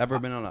 Yeah. Y'all ever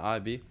been on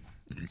an IV?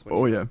 It's when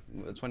Oh you- yeah,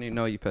 It's when you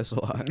know you piss a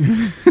lot.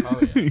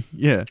 Oh yeah.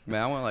 yeah.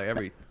 Man, I went like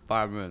every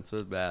 5 minutes. It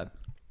was bad.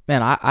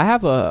 Man, I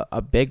have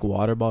a big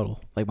water bottle,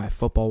 like my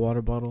football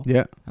water bottle,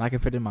 Yeah, and I can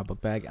fit it in my book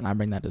bag, and I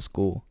bring that to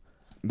school.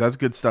 that's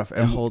good stuff. It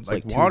And holds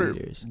like 2 water.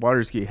 liters.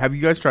 Water's key. Have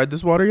you guys tried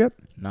this water yet?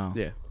 No.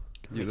 Yeah.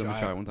 You let me try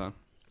try it. it one time.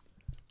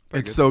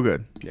 It's good. so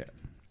good. Yeah.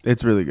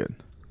 It's really good.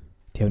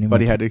 Do you have any But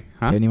he more? had to. Do you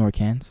Huh? have any more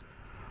cans?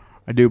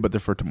 I do, but they're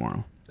for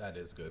tomorrow. That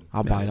is good.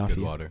 I'll That buy it is off good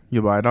you. water.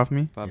 You'll buy it off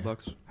me?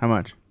 $5. Yeah. How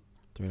much?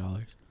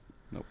 $3.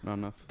 Nope, not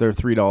enough. They're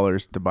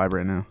 $3 to buy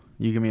right now.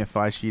 You give me a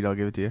 5 sheet, I'll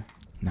give it to you.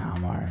 Nah,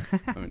 I'm alright.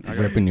 I mean, I got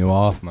Ripping you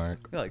off,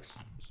 Mark. like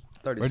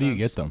 30 Where do you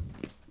cents. get them?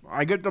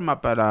 I get them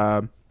up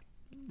at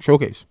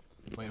Showcase.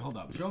 Wait, hold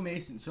up. Show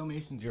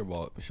Mason your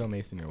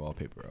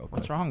wallpaper real quick.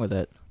 What's wrong with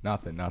it?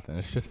 Nothing.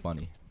 It's just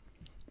funny.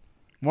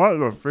 What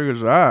the frig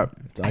is that?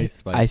 It's ice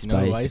spice. Ice You know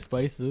who Spice. Ice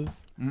Spice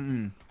is?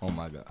 Mm-mm. Oh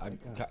my god.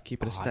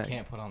 Keep it a I stack.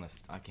 can't put on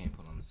this. I can't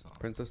put on this song.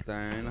 Princess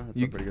Diana. That's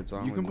You- a pretty good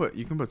song.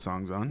 You can put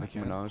songs on. Nicki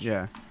Minaj.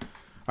 Yeah.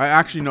 I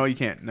actually no, you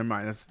can't. Never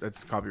mind.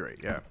 That's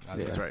copyright. Yeah, I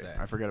was that's gonna right. say.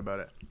 I forget about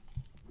it.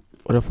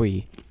 What if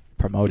we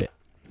promote it?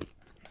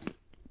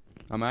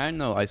 I mean, I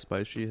know Ice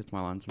Spice. She hits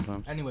my line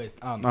sometimes. Anyways,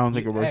 I don't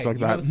think it works like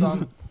you know that. the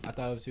song I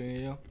thought I was doing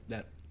you?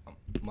 That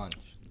Munch.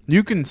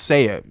 You can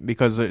say it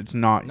because it's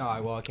not. No,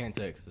 I can't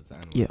say it 'cause it's the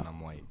N-word Yeah. and I'm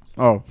white.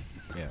 Oh,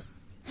 Yeah.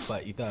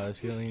 But you thought I was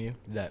feeling you?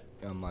 That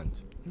Munch.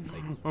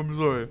 Like, I'm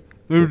sorry.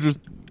 It was just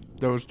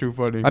that was too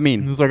funny. I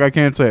mean- it's like I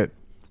can't say it.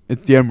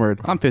 It's the N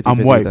word. I'm 50 I'm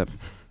white.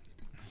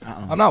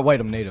 I'm not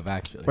white, I'm native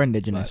actually. We're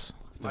indigenous.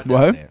 but-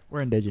 What?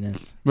 We're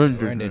indigenous. We're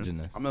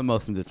indigenous. I'm the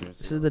most indigenous.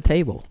 This is the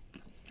table.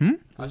 Hmm?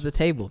 This is the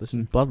table. This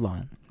is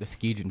bloodline. The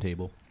Skeejan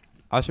table.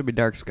 I should be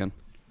dark skinned.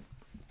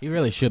 He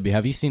really should be.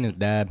 Have you seen his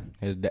dad?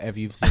 If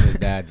you've seen his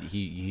dad,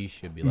 he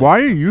should be. Like, Why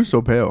are you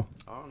so pale?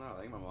 I don't know. I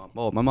think my mom.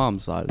 Well, my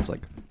mom's side is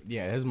like,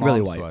 Yeah, his mom's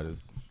Really white. sweat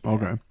is.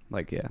 Okay.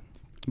 yeah.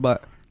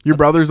 But Your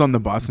brother's on the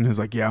bus and he's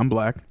like, "Yeah, I'm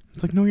black."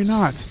 It's like, no, you're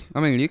not. I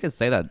mean, you could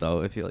say that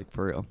though if you like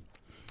for real.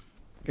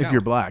 If No.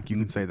 you're black, you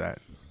can say that.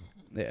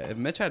 Yeah, if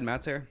Mitch had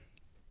Matt's hair,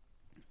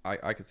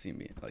 I could see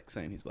me like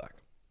saying he's black.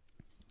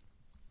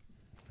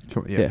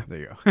 Cool. Yeah, Yeah. there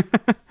you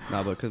go.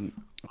 No, but cause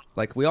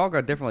like we all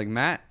got different. Like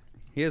Matt,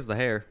 he has the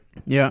hair.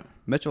 yeah,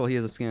 Mitchell, he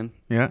has the skin.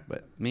 yeah.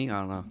 But me, I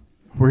don't know.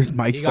 Where's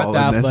Mike He got fall the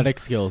in athletic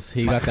this? skills.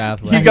 He got the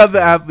athletic. He got the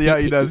skills. athlete. Yeah,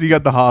 he does. He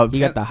got the hobs.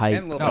 You got the height.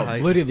 And a little No, bit of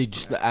height. literally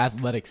just the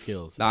athletic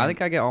skills. No, I think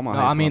I get all my No,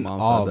 height I from mean my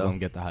mom's all side, of though. them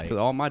get the height. Because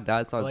all my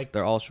dad's sides, Like-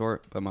 they're all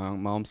short, but my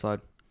mom's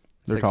side,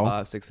 They're 6'5",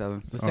 tall? 6'7".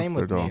 It's the Oh, same so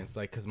with they're me. tall. It's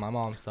like because my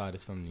mom's side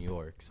is from New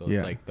York, so Yeah.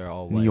 it's like they're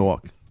all New white.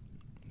 York.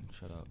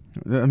 Shut up.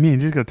 I mean, you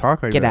just gotta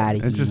talk like Get that.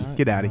 outta It's here. just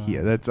get out of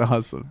here. That's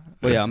awesome.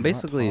 Well, yeah, I'm not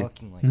basically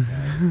talking like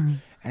that.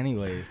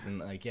 Anyways, and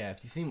like yeah,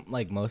 if you see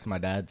like most of my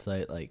dad's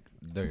side, like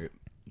they're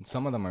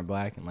some of them are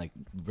black and like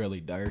really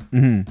dark,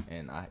 Mm-hmm.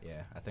 and I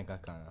think I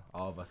kind of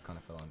all of us kind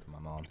of fell into my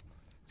mom.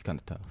 It's kind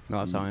of tough. No,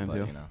 that's how I am But,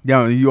 too. you know.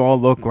 Yeah, you all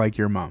look like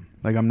your mom.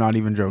 Like I'm not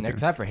even joking.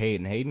 Except for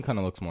Hayden. Hayden kind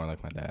of looks more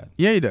like my dad,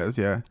 Yeah, he does.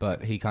 Yeah.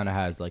 but he kind of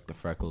has like the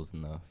freckles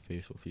and the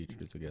facial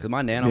features. I guess. Because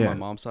my nan on Yeah. my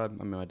mom's side,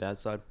 I mean my dad's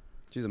side,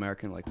 she's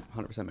American, like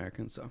 100%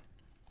 American. So,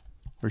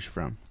 Where's she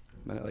from?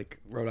 like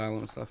Rhode Island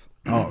and stuff.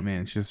 Oh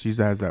man, she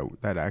has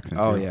that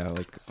accent. Oh too. yeah,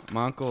 like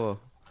my uncle,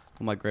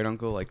 my great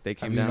uncle, like they Have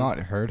came you down. not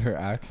heard her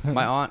accent?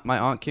 My aunt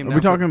came Are down. we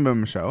for- talking about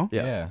Michelle?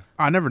 Yeah.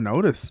 I never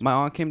noticed. My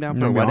aunt came down I'm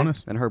for a gonna be wedding,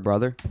 honest. and her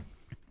brother,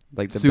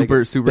 like the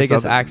Super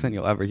biggest Southern. accent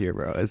you'll ever hear,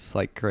 bro. It's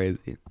like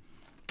crazy.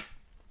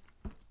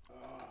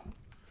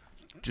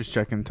 Just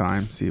checking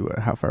time, see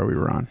how far we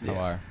were on. How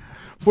are?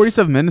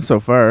 47 minutes so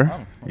far.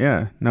 Oh,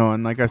 Yeah. No,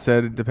 and like I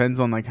said, it depends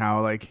on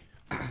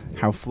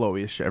how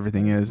flowy-ish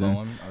everything is. And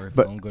Flowing, or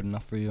but- flowing good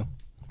enough for you?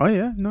 oh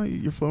yeah, no,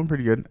 you're flowing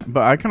pretty good.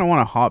 But I kind of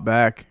want to hop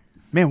back.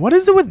 Man, what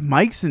is it with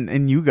mics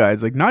and you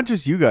guys? Like not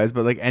just you guys,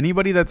 but like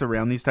anybody that's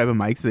around these type of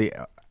mics, they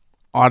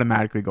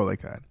automatically go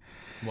like that.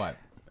 What?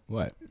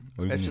 What?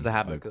 What do you It's just mean? a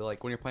habit. Like, Cause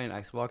like when you're playing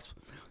Xbox,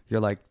 you're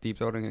like deep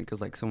throating it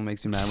because like someone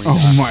makes you mad when you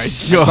Oh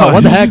my god! Oh,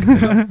 what the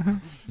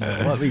heck?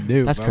 yeah, what we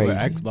do? That's Remember,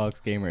 crazy.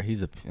 Xbox gamer.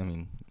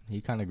 He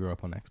kind of grew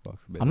up on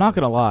Xbox. A bit. I'm not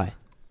gonna lie.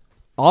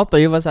 All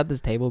three of us at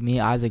this table, me,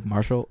 Isaac,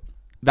 Marshall.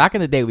 Back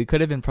in the day, we could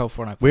have been pro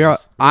Fortnite. We are.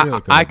 players. We really I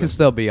could've can been.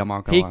 still be. I'm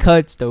not gonna He lie.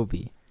 could still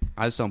be.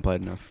 I just don't play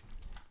it enough.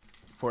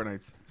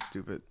 Fortnite's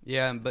stupid.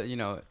 Yeah, but you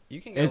know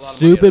you can. Get It's a lot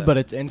of money out of stupid, that. but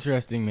it's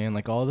interesting, man.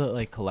 Like all the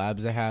like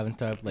collabs they have and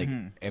stuff. Like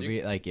Mhm.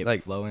 every like it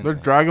Like, flowing. There's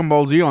Dragon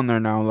Ball Z on there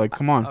now. Like,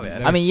 come on. Oh,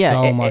 yeah. I mean, yeah,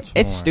 so it- much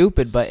it's more.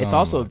 stupid, but it's So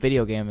also a much.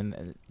 video game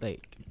and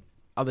like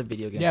other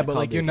video games. Yeah, like but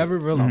Call like of you're Duty. never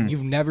really, Mhm.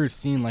 you've never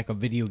seen like a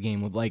video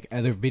game with like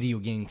other video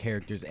game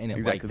characters in it.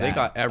 Exactly. Like They that.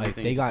 got Like,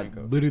 everything they you got think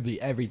of. literally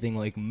everything,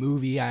 like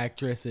movie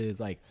actresses,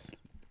 like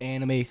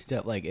anime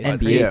stuff, like it's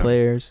NBA Yeah.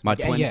 players. My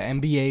yeah, twin. yeah,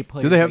 NBA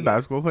players. Do they have like,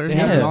 basketball players? They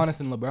now? have Yeah. Giannis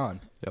and LeBron.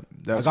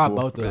 That's I got cool.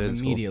 both of It them is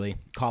cool. immediately.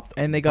 Copped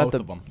And they got both the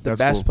of them. the That's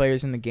best cool.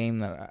 players in the game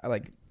that I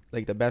like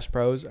the best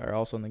pros are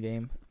also in the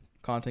game.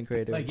 Content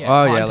creators. Like Oh, yeah,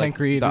 yeah, content like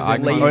creators. the and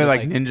icons. Oh, laser, yeah,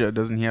 like Ninja.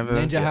 Doesn't he have a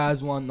Ninja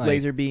has one. Like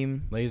Laser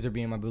beam. Laser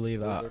Beam, I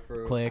believe. Laser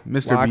Fruit. Click.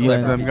 Mr. Lachlan.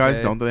 Beast? Them guys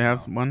Okay. don't they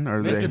have one?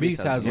 Or Mr. they?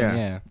 Beast has one. Yeah.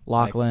 Yeah.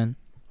 Lachlan.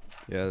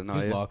 Yeah, no,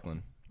 Who's yeah.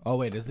 Lachlan? Oh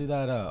wait, is he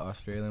that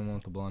Australian one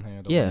with the blonde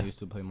hair? The Yeah. one who used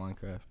to play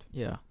Minecraft.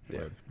 Yeah.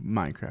 Yeah.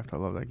 Minecraft. I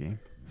love that game.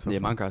 So yeah,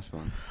 fun. Minecraft's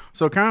fun.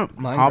 So kind of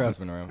Minecraft's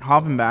been around.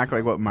 hopping back,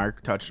 like what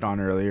Mark touched on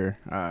earlier.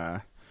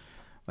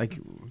 Like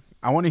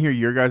I want to hear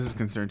your guys'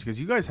 concerns because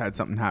you guys had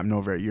something happen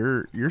over at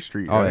your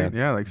street, Oh, right?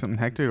 Yeah, like something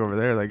hectic over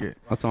there. Like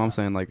That's all I'm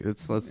saying. Like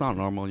it's not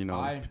normal.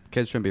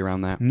 Kids shouldn't be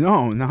around that.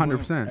 no, not In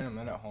 100%. a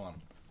minute, hold on.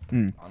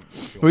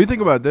 What do you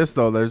think about this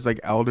though? There's like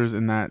elders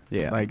in that,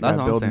 Yeah, like that's that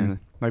what I'm building. saying.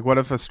 Like, what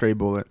if a stray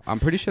bullet? I'm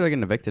pretty sure they're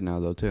getting evicted now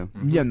though too.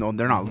 Yeah, no,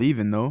 they're not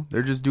leaving though.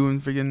 They're just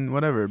doing freaking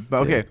whatever.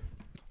 But okay,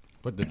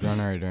 Put the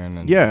generator in.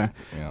 And Yeah. just,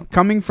 yeah.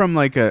 coming from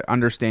like a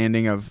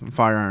understanding of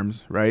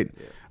firearms, right?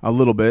 A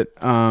little bit.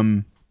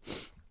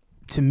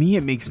 To me,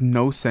 it makes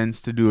no sense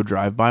to do a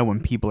drive-by when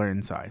people are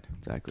inside.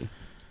 Exactly.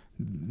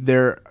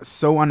 They're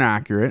so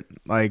inaccurate.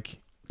 Like,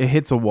 it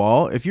hits a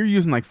wall. If you're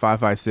using like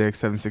 5.56,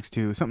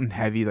 7.62, something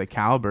heavy like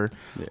caliber,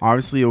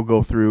 obviously it'll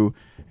go through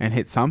and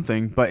hit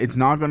something, but it's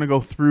not going to go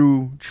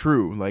through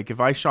true. Like, if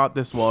I shot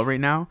this wall right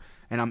now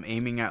and I'm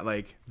aiming at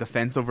like the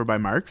fence over by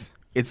Mark's,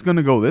 it's going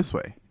to go this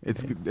way.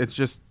 It's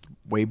just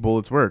way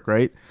bullets work,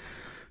 right?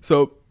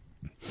 So,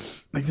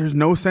 like, there's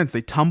no sense.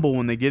 They tumble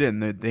when they get in.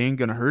 They ain't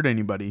going to hurt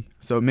anybody.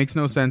 So it makes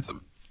no sense.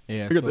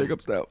 Yeah. I got the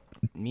hiccups now.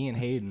 Me and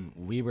Hayden,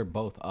 we were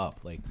both up.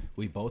 Like,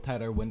 we both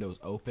had our windows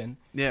open.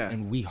 Yeah.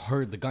 And we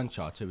heard the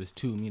gunshots. It was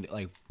 2 immediate,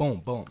 like,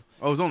 boom, boom.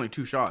 Oh, it was only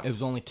 2 shots. It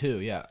was only 2,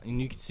 yeah.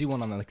 And you could see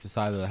one on like the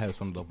side of the house,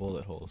 one of the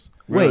bullet holes.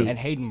 Wait. And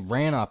Hayden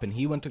ran up and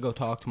he went to go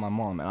talk to my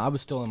mom. And I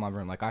was still in my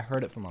room. Like, I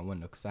heard it from my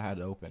window because I had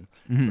it open.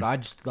 But I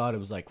just thought it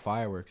was like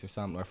fireworks or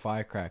something, or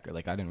firecracker.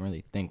 Like, I didn't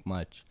really think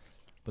much.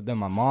 But then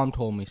my mom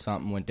told me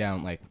something went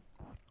down like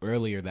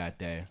earlier that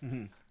day.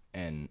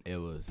 And it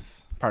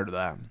was part of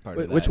that. part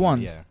Wait, of that. which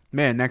ones? Yeah.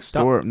 Man, next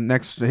door,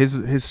 next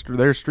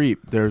their street,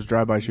 there's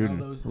drive-by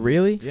shooting.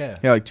 Really? Yeah.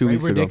 Yeah, like 2 Right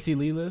weeks where ago. Dixie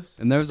Lee lives?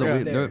 And there's a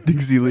Right weird, there.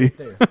 Dixie Lee, Right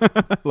there. like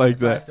That's why I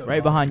that. still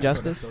Right call behind her. That's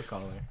what I Justice? still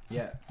call her.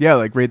 Yeah. Yeah,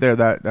 like right there.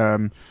 That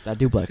That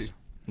duplex.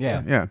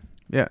 Yeah.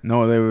 yeah.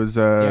 No, there was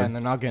Yeah, and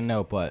they're not getting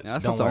out, but Yeah,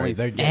 that's don't not the worry, only-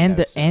 they're getting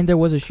out soon. And there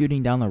was a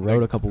shooting down the road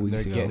They're- a couple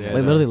weeks they're ago. getting Like out.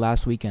 literally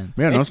last weekend.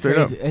 yeah, no, It's straight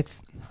crazy. up.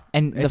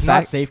 And It's the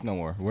not fact, safe no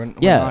more. We're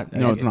Yeah. not,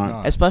 No, it's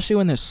not. especially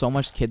when there's so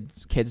much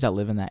kids that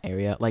live in that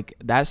area. Like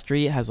that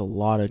street has a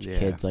lot of Yeah.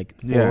 kids, like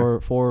Yeah.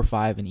 four or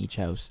five in each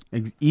house.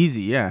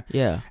 Easy, yeah.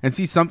 Yeah. And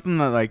see something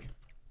that like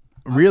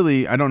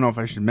really, I don't know if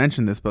I should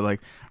mention this, but like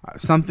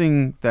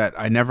something that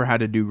I never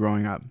had to do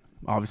growing up.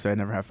 Obviously, I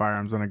never had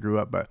firearms when I grew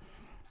up, but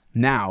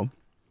now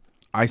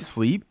I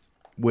sleep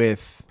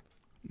with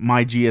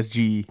my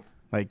GSG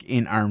like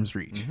in arm's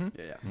reach.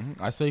 Yeah.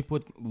 I sleep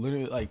with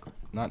literally like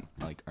not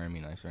like army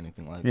knives or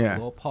anything like Yeah. a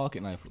little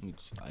pocket knife with me,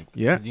 just like 'cause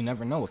Yeah. you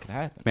never know what could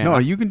happen. Man, No, I-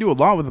 you can do a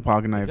lot with a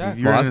pocket knife Exactly.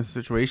 if you're Well, in I- a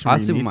situation I where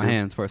you sleep need with my to.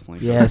 hands personally.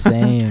 Yeah,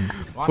 same.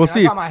 Well, Well,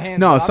 see, I got my hands,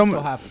 no, but I'm some-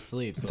 still half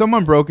asleep. So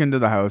Someone broke into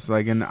the house,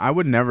 like, and I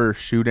would never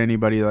shoot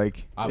anybody,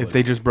 like, I if would.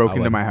 they just broke I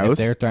into would. my house. If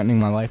they're threatening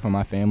my life or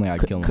my family,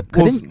 I'd kill them.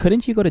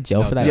 Couldn't you go to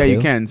jail No, for that Yeah, too? you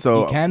can.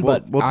 So You can, we'll,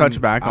 but we'll touch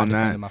I'm- back I on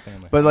defended that. my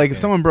family. But I like, don't if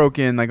someone broke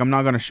in, like, I'm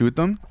not gonna shoot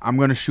them. I'm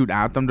gonna shoot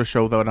at them to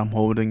show that what I'm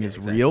holding is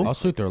exactly. real. I'll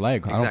shoot their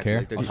leg. I don't Exactly, care.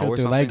 like their I'll toe or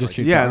shoot their leg. something, Just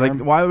shoot Yeah, their like,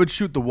 arm. why would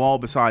shoot the wall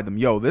beside them?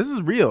 Yo, this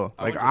is real.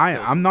 I Like, would just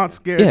kill I'm not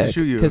scared Yeah, to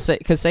shoot you.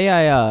 cause say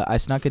I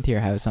snuck into your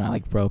house and I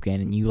like broke in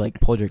and you like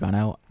pulled your gun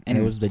out and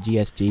it was the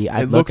GSG.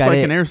 I'd It look looks at like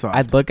it, an airsoft.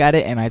 I'd look at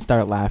it and I'd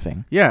start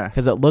laughing Yeah,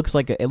 because it looks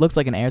like an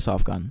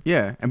airsoft gun.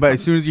 yeah. And but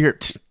as soon as you hear,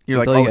 you're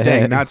like, Until oh you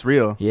dang, hit. that's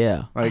real.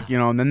 Yeah. Like, you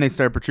know, and then they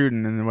start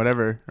protruding and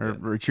whatever, or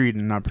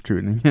retreating, not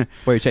protruding.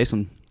 Before you chase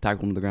them,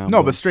 tackle them to the ground.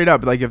 No, but straight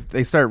up, like if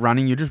they start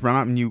running, you just run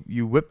up and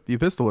you whip you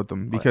pistol at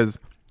them Oh, yeah. because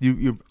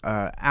you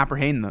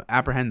apprehend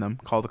them,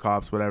 call the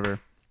cops, whatever.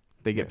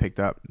 They get picked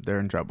up, they're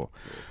in trouble.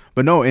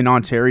 But no, in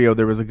Ontario,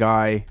 there was a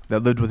guy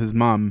that lived with his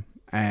mom,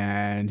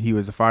 and he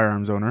was a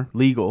firearms owner,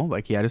 legal,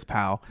 like he had his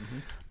pal.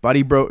 But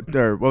he broke,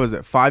 or what was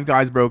it? 5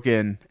 guys broke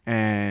in,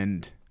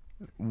 and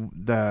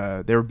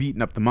they were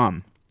beating up the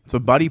mom. So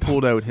Buddy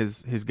pulled out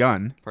his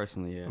gun,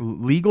 personally, yeah.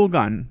 legal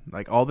gun,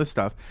 like all this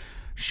stuff,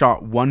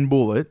 shot 1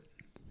 bullet,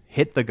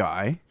 hit the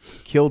guy,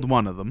 killed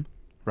one of them,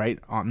 right?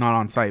 Not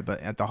on site, but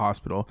at the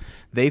hospital.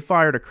 They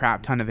fired a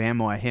crap ton of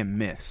ammo at him,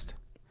 missed.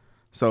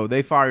 So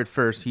they fired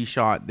first. He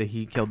shot.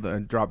 He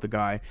killed dropped the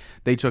guy.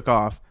 They took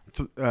off.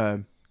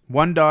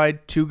 1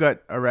 died, 2 got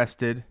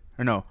arrested.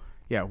 Or no,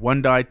 yeah,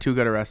 1 died, 2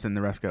 got arrested, and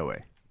the rest got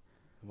away.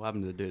 What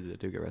happened to the dude? Did the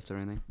dude get arrested or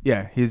anything?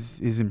 Yeah, he's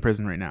in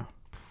prison right now.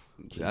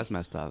 That's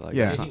messed up. Like,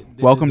 Yeah. that's not,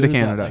 Did Welcome the to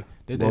dude that, Canada. like,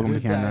 did the Welcome to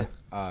dude Canada.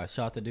 that,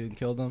 shot the dude and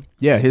killed him.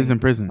 Yeah, he's in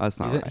prison. that's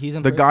not right. He's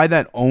in The prison? guy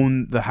that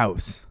owned the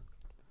house,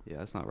 Yeah,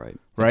 that's not right. It's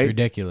right?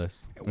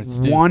 ridiculous. It's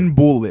stupid. 1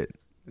 bullet,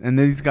 and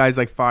these guys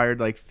like fired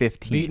like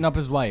 15. beating up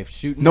his wife,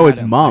 shooting. No, at his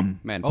him. mom.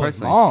 Man, Oh, his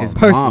personally, mom. His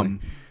personally, mom.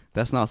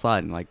 that's not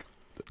sliding. Like,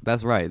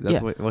 that's right. That's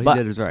Yeah, what he but-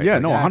 did was right. Yeah,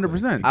 no, Exactly.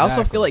 100%. I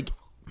also Exactly. feel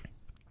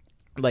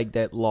like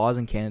that laws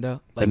in Canada,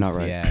 They're like not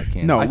right. Yeah, I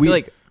can't. No, I we feel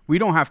like we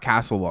don't have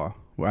castle law.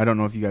 Well, I don't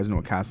know if you guys know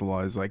what castle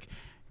law is, like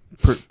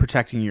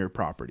protecting your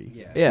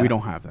property. Yeah. We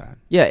don't have that.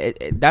 yeah,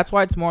 that's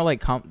why it's more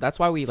like that's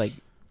why we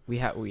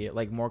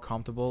like more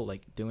comfortable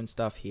like doing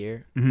stuff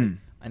here Mhm.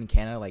 in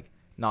Canada, like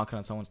knocking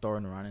on someone's door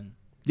and running.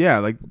 Yeah,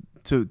 like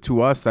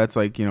to us, that's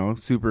like, you know,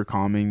 super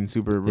calming,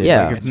 super.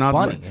 Yeah. like, It's not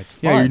funny. like- It's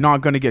yeah, fun. you're not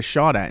gonna get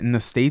shot at. In the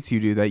States, you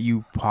do that,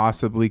 you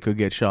possibly could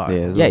get shot.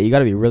 Yeah. Yeah, you got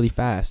to be really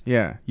fast.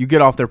 Yeah, you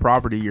get off their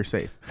property, you're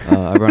safe.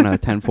 I run a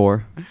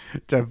 10-4,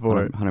 10-4.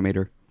 100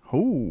 meter.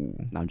 Oh,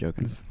 No, I'm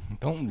joking.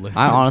 Don't listen.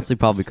 I honestly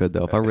probably could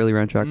though if I really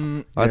ran track. I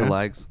had yeah. the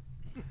legs.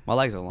 My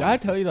legs are long. Did I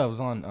tell you that I was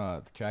on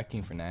the track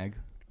team for NAG?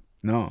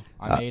 no.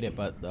 I made it,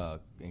 but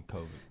in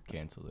COVID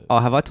canceled it. Oh,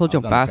 have I told you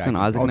I was I'm on the faster than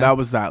track Isaac Oh, now? that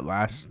was that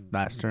last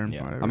term.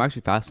 Yeah. whatever. I'm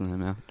actually faster than him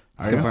now. Are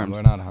It's you? confirmed.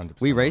 We're not 100%.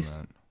 We on raced?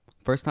 that.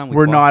 First time we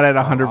We're fought- not at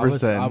Oh,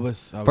 100%. I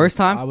was First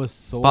time? I was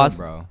sore, Pause.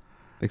 bro.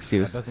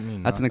 Excuse. That doesn't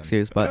mean That's an nothing.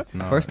 excuse. But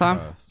No, first time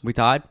trust. we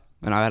tied,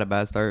 and I had a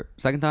bad start.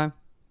 Second time,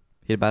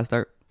 he had a bad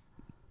start.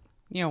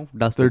 You know,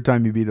 dusted. Third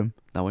time you beat him.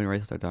 No, when you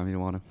raced third time, he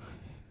didn't want to.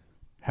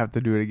 Have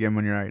to do it again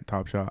when you're at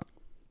top shot,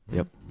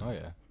 Yep. Oh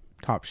yeah.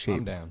 top I'm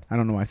shape. down. I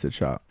don't know why I said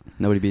shot,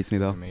 Nobody beats me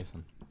though.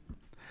 Mason.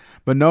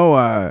 but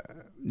no.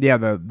 Yeah,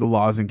 the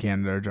laws in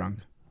Canada are junk.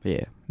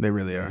 Yeah. They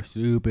really are. You're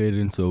stupid,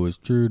 and so is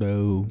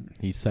Trudeau.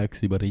 He's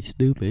sexy, but he's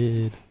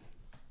stupid.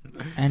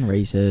 And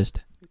racist.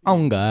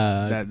 Oh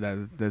God.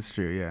 That's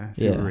true. Yeah,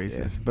 super Yeah.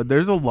 racist. But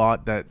there's a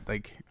lot that,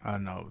 like, I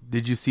don't know.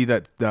 Did you see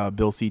that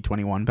Bill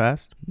C-21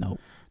 passed? No,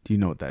 Do you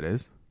know what that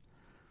is?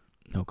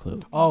 no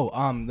clue. Oh,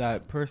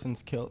 that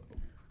person's killed.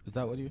 Is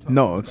that what you're talking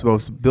about? No, it's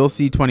supposed to, Bill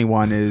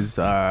C-21 is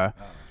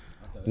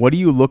what do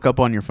you look up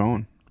on your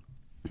phone?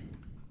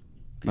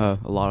 A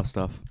lot of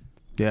stuff.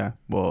 Yeah,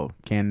 well,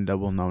 Canada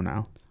will know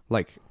now,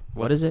 Like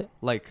What is it?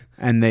 Like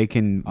and they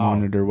can Oh,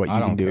 monitor what you I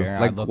can don't do. care. I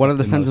Like, look one up of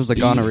the symptoms most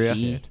of gonorrhea.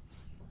 shit.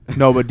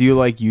 No, but do you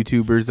like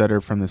YouTubers that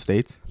are from the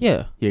States?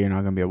 Yeah. Yeah, you're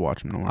not gonna be able to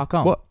watch them no How more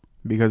come? What?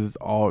 because it's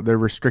all they're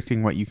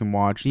restricting what you can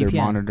watch. They're VPN.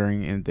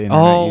 monitoring the internet.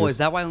 Oh, use. is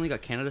that why I only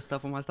got Canada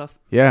stuff on my stuff?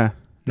 Yeah,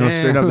 no,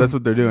 Damn. straight up, that's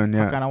what they're doing. Why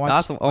Yeah, can't I watch?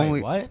 That's the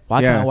only. Wait, what?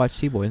 Why Yeah. can't I watch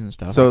Seaboys and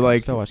stuff? So, I can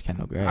like, still watch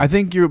Kendall Gray. I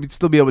think you'll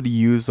still be able to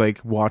use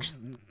watch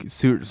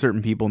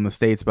certain people in the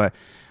States, but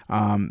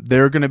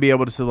they're going to be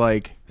able to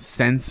like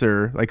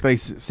censor, like they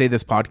say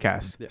this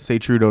podcast, Yeah. say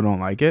Trudeau don't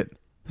like it,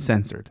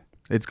 censored,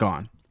 it's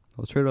gone.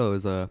 Well, Trudeau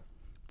is a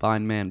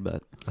fine man,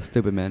 but a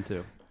stupid man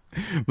too.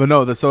 But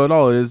no, so it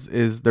all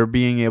is they're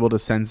being able to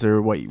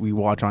censor what we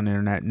watch on the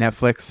internet.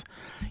 Netflix,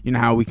 you know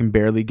how we can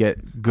barely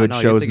get good I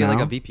know, shows you have to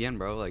now. get like a VPN,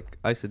 bro. Like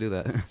I used to do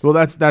that. Well,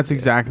 that's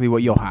exactly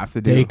what you'll have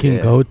to do. They can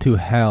Yeah. go to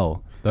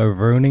hell. They're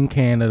ruining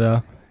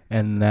Canada,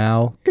 and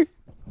now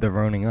they're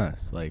ruining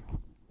us. Like,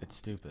 it's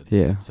stupid.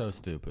 Yeah. So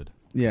stupid.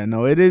 Yeah,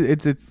 no, it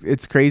is.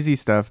 It's crazy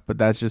stuff, but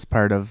that's just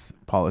part of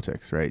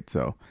politics, right?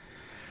 So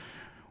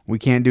we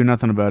can't do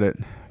nothing about it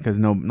because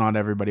not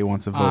everybody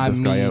wants to vote this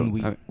guy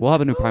out. We'll have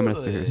a new prime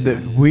minister here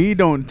soon. We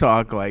don't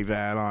talk like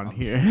that on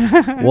here.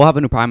 We'll have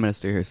a new prime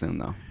minister here soon,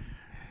 though.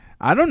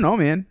 I don't know,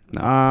 man.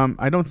 No.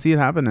 I don't see it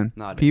happening.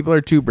 No, I don't. People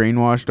are too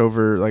brainwashed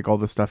over like all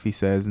the stuff he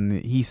says, and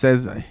he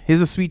says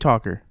he's a sweet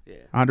talker, Yeah.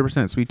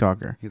 100% sweet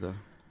talker. He's a.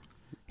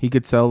 He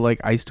could sell like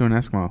ice to an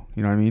Eskimo.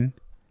 You know what I mean?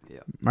 Yeah.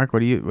 Mark,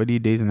 what are you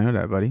dazing out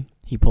at, buddy?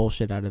 he pulls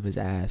shit out of his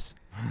ass.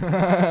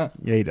 Yeah,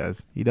 he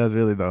does. He does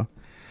really though.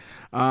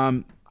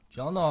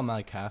 Y'all know I'm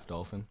like half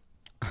dolphin.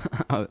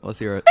 Let's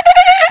hear it.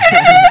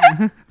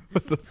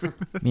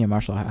 Me and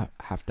Marshall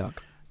half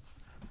duck.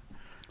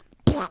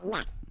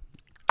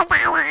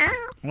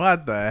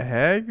 What the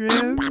heck,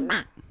 man?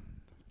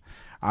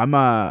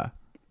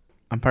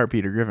 I'm part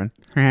Peter Griffin.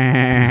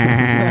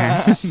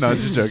 No,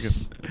 just joking.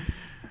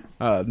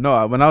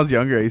 No, when I was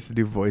younger, I used to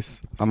do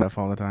voice stuff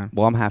all the time.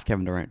 Well, I'm half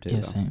Kevin Durant too. Yeah,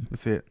 though. same.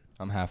 Let's see it.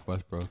 I'm half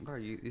Westbrook. Bro,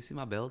 you see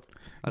my build?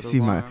 You see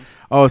my-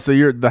 Oh, so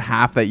you're the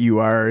half that you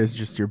are is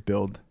just your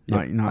build,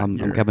 Yep. not I'm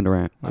your. Kevin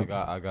Durant. I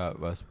got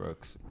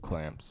Westbrook's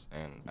clamps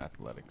and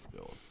athletic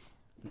skills.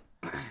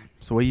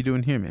 So what are you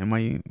doing here, man?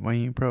 Why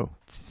you pro?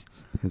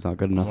 He's not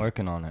good I'm enough.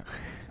 working on it.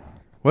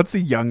 What's the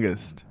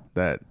youngest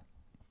that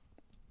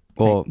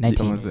Well, 19.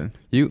 someone's in?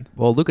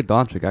 Luka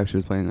Doncic actually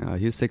was playing.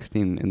 He was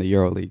 16 in the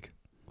Euro League,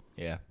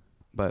 Yeah.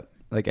 but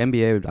like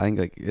NBA, I think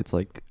like it's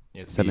like You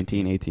have to be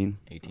 17, 18.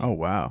 18. Oh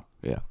wow,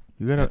 Yeah.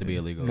 you You gotta have to be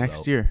illegal. next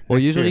adult. year. Well,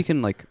 next usually year. you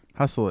can like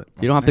hustle it.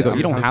 you don't have to Yeah, go.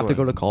 You don't just have to like-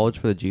 go to college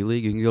for the G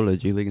League. You can go to the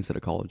G League instead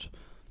of college.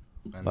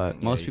 And But then,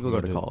 yeah, most you people can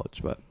go to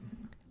college. But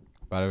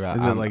But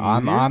Is it, I'm, like,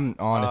 I'm, easier? I'm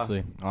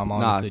honestly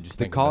just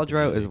the thinking about college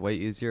route G is League. way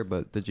easier.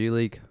 But the G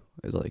League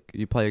is like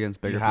you play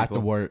against bigger You have people.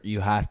 to work. You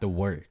have to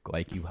work.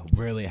 Like you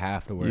really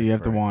have to work. You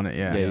have to for it. want it.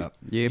 Yeah. Yeah.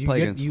 You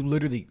play against. You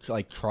literally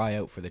like try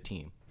out for the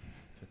team.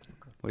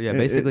 Well, yeah,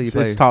 basically you it's,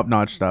 play. it's top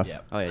notch stuff. Yeah.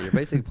 Oh yeah, you're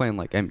basically playing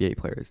like NBA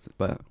players,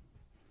 but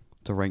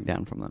to rank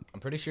down from them. I'm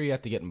pretty sure you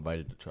have to get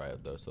invited to try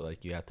out though. So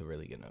like you have to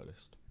really get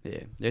noticed. Yeah, you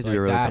have So, to be like,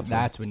 really tough.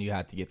 that's when you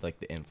have to get like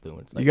the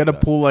influence. You Like, got to the-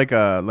 pull like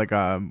a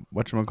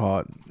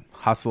whatchamacallit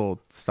hustle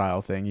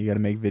style thing. You got to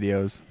make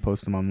videos,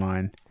 post them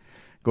online,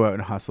 go out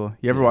and hustle.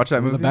 You ever watch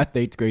that One of movie? the best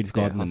 8th grade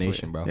squad Yeah, in the Hustle,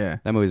 nation, bro. Yeah.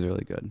 That movie's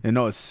really good. And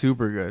no, it's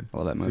super good. I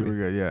love that movie. Super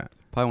good. Yeah.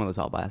 Probably one of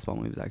the top basketball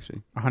movies,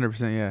 actually.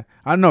 100%. Yeah.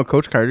 I don't know.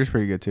 Coach Carter's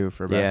pretty good too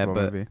for a Yeah, basketball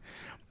but movie.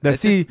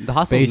 It's just- the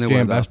hustle Space is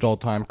Jam best all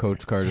time.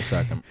 Coach Carter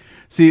second.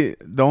 See,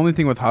 the only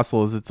thing with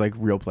hustle is it's like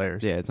real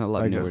players. Yeah, it's not a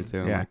lot Like, newer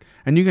too. yeah. Like,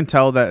 And you can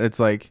tell that it's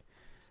like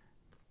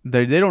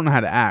they don't know how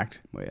to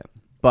act, Well, yeah.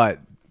 but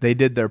they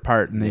did their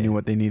part and they Yeah. knew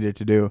what they needed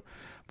to do.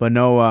 But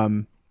no,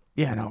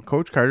 no,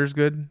 Coach Carter's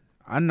good.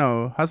 I don't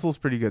know. Hustle's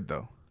pretty good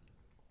though.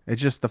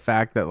 It's just the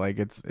fact that like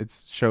it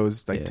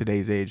shows like Yeah.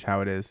 today's age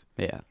how it is.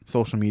 Yeah.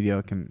 Social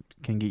media can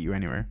get you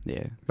anywhere, Yeah.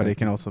 but it exactly.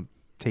 can also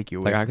take you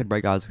away. Like I could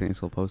break odds and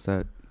still post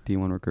that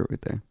D1 recruit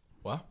right there.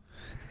 What?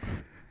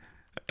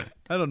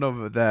 I don't know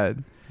about that.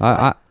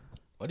 I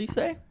What do you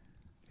say?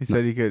 He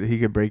said he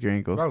could break your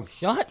ankles. Bro,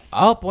 shut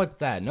up with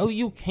that. No,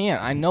 you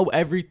can't. I know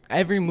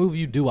every move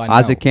you do. I know.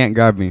 Isaac can't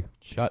guard me.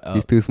 Shut up.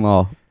 He's too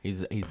small.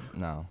 He's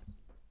no.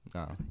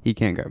 He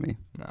can't guard me.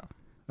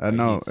 I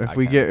know. I If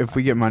we can't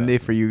get Monday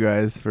trust for you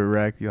guys for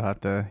rec, you'll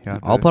have to.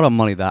 I'll put up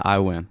money that I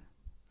win.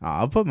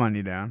 I'll put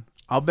money down.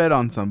 I'll bet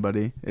on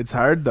somebody. It's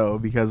hard though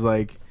because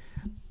like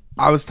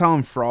I was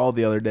telling Frawl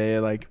the other day,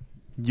 like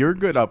you're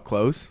good up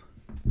close,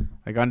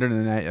 like under the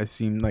net. It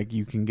seemed like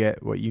you can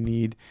get what you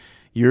need.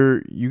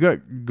 You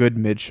got good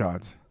mid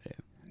shots. Yeah.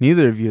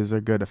 Neither of you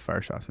are good at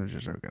far shots, which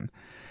is joking.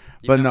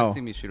 But You've never no.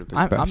 seen me shoot a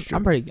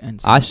I'm pretty good.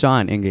 I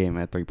shine in game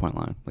at 3-point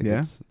line. Like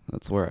Yeah?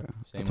 that's where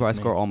Same I with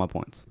score me. all my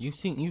points. You've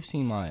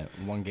seen my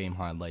one game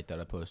highlight that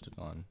I posted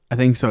on. I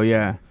think so.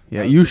 Yeah.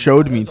 That You was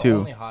showed that me was the too.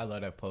 only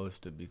highlight I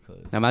posted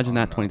because. Now imagine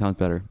I that don't 20 know. times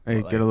better.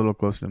 Hey, But, get a like, little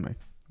closer to me.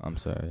 I'm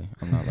sorry.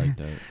 I'm not like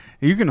that.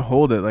 You can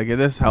hold it. Like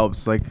this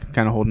helps. Like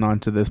kind of holding on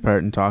to this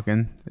part and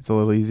talking. It's a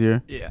little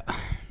easier. Yeah.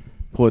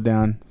 Pull it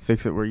down.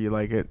 Fix it where you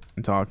like it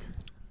and talk.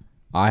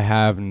 I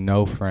have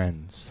no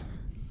friends.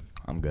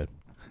 I'm good.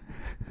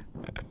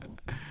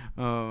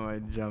 Oh my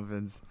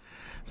jumpins.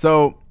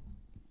 So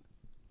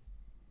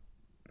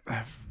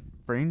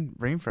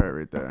brain fart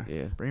right there.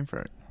 Yeah. Brain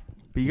fart.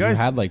 But you You guys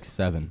had like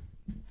 7.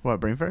 what,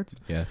 brain farts?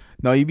 Yeah.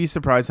 No, you'd be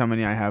surprised how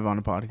many I have on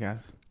a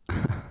podcast.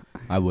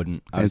 I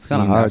wouldn't. It's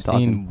kinda hard I've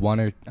talking.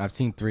 seen I've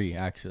seen 3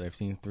 actually. I've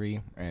seen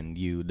 3, and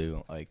you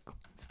do like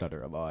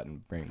stutter a lot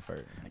and brain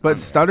fart. Like, But I'm-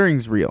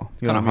 stuttering's real.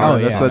 You know what I mean? Oh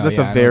yeah, that's no, that's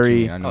yeah, a I know what you very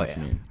mean, I know Oh, what yeah.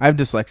 you mean. I have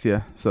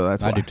dyslexia, so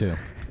that's why. I do too.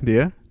 Do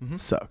you? Mhm.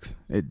 Sucks.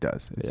 It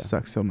does. It Yeah.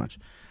 sucks so much.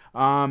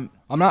 I'm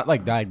not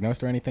like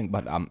diagnosed or anything,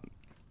 but I'm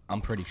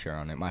pretty sure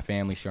on it. My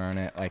family's sure on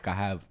it. Like I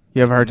have.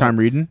 You have a hard time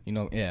reading? You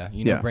know, yeah.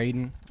 You Yeah. know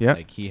Braden. Yeah.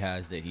 Like he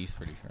has it. He's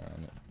pretty sure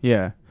on it.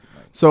 Yeah.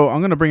 So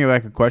I'm gonna bring it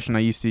back a question I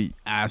used to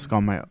ask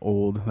on my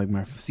old, like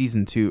my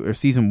season 2 or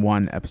season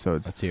 1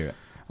 episodes. Let's hear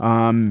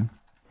it.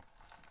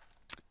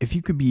 If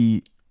you could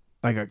be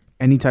like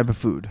any type of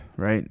food,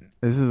 right?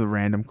 This is a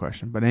random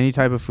question, but any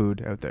type of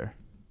food out there.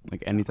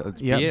 Like any time.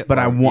 Yeah. But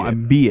I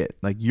want be it.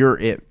 Like you're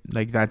it.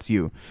 Like that's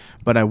you.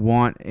 But I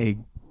want a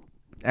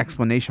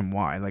explanation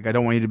why. Like I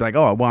don't want you to be like,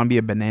 oh, I want to be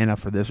a banana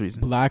for this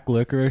reason. Black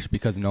licorice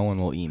because no one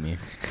will eat me.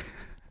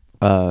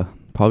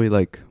 Probably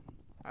like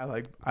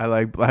I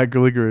like black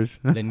licorice.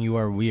 Then you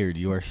are weird.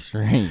 You are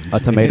strange. A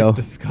tomato. It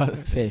is disgusting.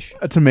 Fish.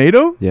 A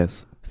tomato?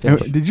 yes.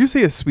 Fish. Did you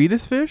say a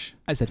sweetest fish?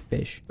 I said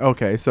fish.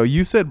 Okay, so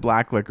you said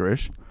black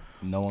licorice.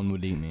 No one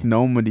would eat me.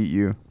 No one would eat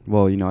you.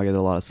 Well, you know I get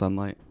a lot of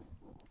sunlight.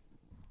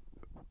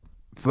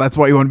 So that's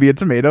why you want to be a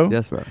tomato?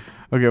 Yes, bro.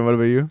 Okay, what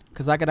about you?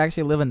 Because I could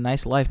actually live a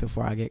nice life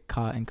before I get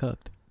caught and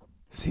cooked.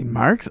 See,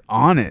 Mark's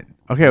on it.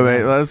 Okay,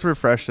 wait, let's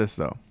refresh this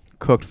though.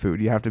 Cooked food.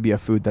 You have to be a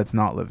food that's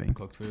not living.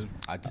 Cooked food.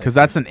 I'd say 'Cause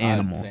that's an I'd-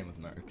 animal. Same with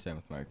Mark. Same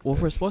with Mark. Well,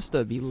 if we're supposed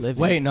to be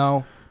living. Wait,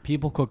 no.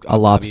 People cook A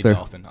lobster. I'd be a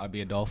dolphin. I'd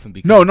be a dolphin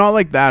because No, not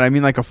like that. I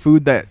mean like a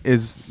food that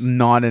is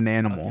not an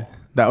animal. Okay.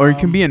 That or it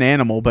can be an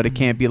animal, but it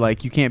can't be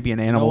like you can't be an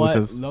You know animal what?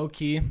 because Low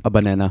key. A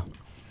banana.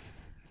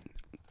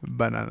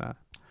 banana.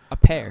 A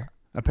pear.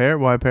 A pear?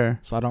 Why a pear?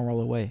 So I don't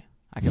roll away.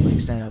 I can like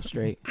stand up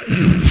straight.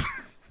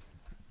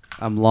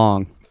 I'm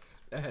long.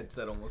 That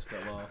headset almost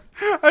fell off.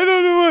 I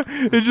don't know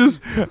what. It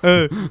just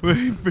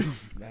wait.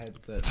 The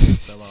headset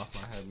fell off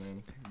my head,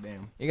 man.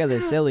 Damn. You guys are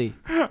silly.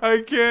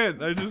 I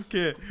can't. I just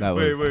can't. That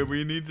wait, was- wait.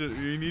 We need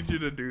you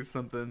to do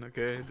something.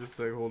 Okay, just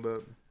like hold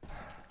up.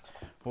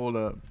 Hold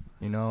up.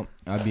 You know,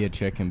 I'd be a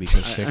chicken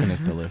because chicken is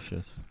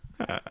delicious.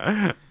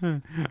 I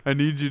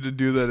need you to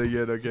do that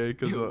again, okay?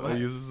 Because You I'll what?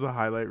 use this as a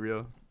highlight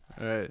reel.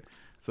 All right.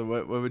 So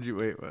what would you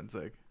wait 1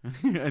 sec?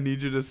 I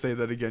need you to say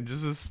that again,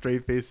 just as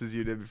straight face as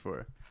you did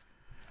before.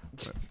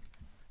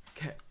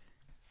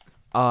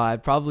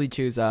 I'd probably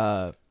choose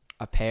a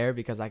pear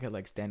because I could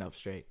like stand up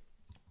straight.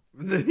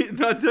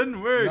 That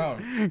didn't work. No,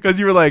 Because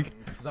you were like,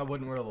 because I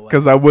wouldn't roll away.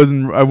 because I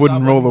wouldn't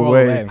roll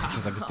away.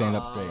 Because I could stand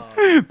up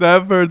straight.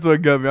 That part's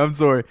what got me. I'm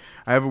sorry.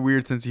 I have a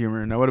weird sense of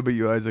humor. Now, what about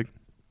you, Isaac?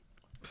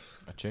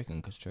 A chicken,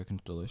 because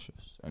chicken's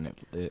delicious. And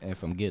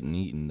if I'm getting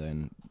eaten,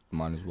 then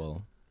might as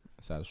well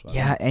satisfy.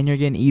 Yeah, me. and you're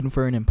getting eaten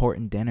for an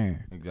important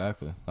dinner.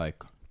 Exactly.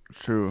 Like,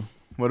 True.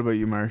 What about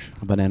you, Marsh?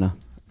 A banana.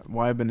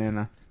 Why a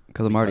banana?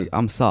 Because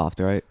I'm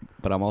soft, right?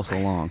 But I'm also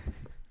long.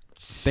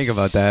 Think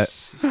about that.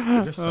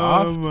 you're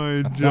soft. Oh my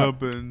I thought-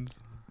 jumping.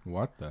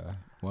 What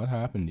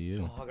happened to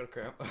you? I got a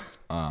cramp.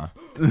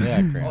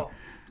 Yeah, cramp.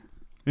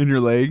 In your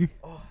leg?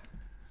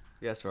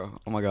 Yes, bro.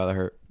 Oh my god, that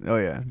hurt. Oh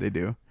yeah, they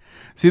do.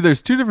 See,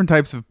 there's 2 different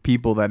types of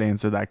people that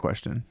answer that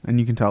question, and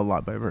you can tell a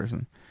lot by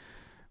person.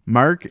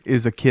 Mark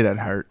is a kid at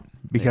heart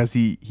because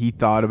he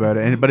thought about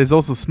it, but he's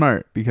also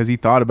smart because he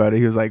thought about it.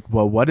 He was like,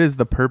 well, what is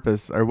the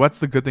purpose or what's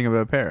the good thing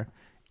about a pear?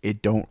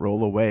 It don't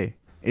roll away.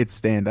 It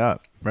stand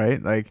up,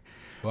 right? Like,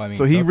 Well, I mean,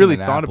 so he so really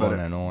can an thought apple about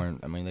and it. An orange.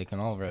 I mean, they can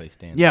all really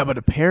stand. Yeah, up. but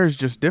a pear is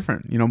just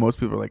different. You know, most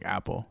people are like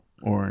apple,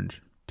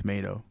 orange,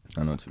 tomato,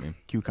 I know what you mean.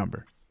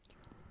 cucumber.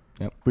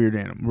 Yep.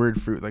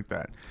 Weird fruit like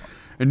that.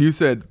 And you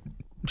said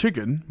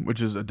chicken,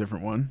 which is a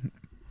different one.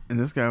 And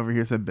this guy over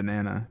here said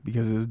banana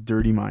because he's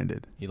dirty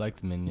minded. He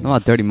likes minions. I'm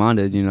not dirty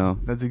minded, you know.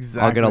 That's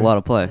exactly. I'll get a lot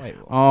of play. Wait,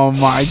 Oh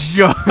my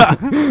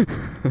god.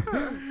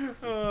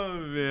 Oh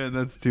man,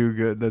 that's too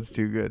good. That's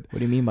too good. What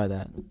do you mean by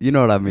that? You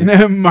know what I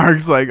mean?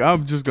 Mark's like,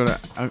 I'm just gonna.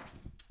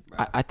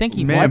 I think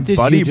he. Man, What did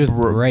Buddy, you just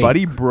break?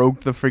 Buddy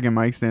broke the friggin'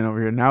 mic stand over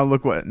here. Now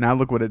look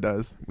what it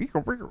does.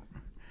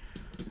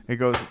 It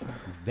goes.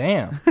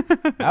 Damn.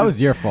 That was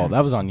your fault.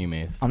 That was on you,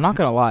 Mace. I'm not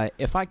gonna lie.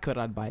 If I could,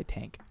 I'd buy a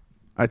tank.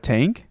 A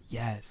tank?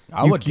 Yes.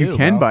 I would You too,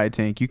 can bro. buy a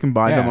tank. You can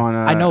buy Yeah. them on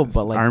I know,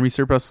 but, like- army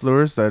surplus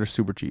lures that are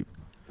super cheap.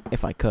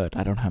 If I could,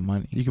 I don't have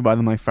money. You can buy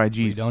them like 5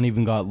 We Gs. don't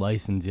even got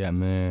license yet,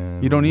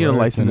 man. You don't need a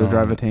license to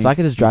drive a tank. So I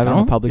could just drive it on a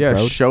don't? public Yeah,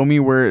 road. show me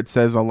where it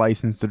says a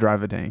license to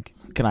drive a tank.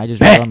 Can I just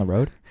drive it on the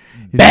road?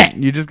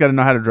 You just got to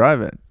know how to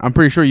drive it. I'm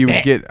pretty sure you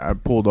would get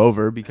pulled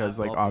over because,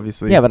 like,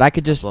 obviously. Yeah, but I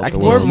could just. Well, I if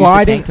could we're just use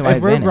the tank to my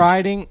if we're advantage.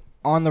 riding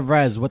on the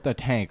res with the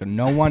tank,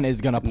 no one is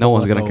gonna pull No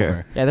one's us gonna over.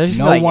 care. Yeah, there's just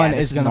No like, one yeah,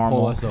 is this gonna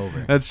pull normal. us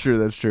over. That's true.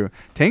 That's true.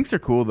 Tanks are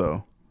cool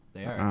though.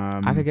 They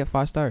are. I could get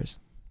 5 stars.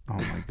 Oh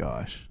my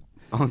gosh.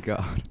 Oh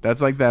god.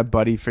 That's like that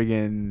buddy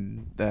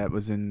friggin' that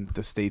was in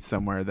the States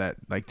somewhere that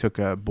like took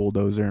a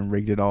bulldozer and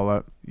rigged it all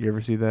up. You ever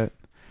see that?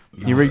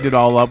 He rigged it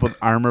all up with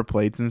armor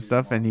plates and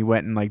stuff, and he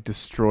went and like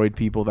destroyed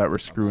people that were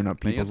screwing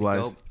up Man, you have people's to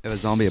go lives. If a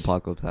zombie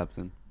apocalypse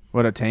happened.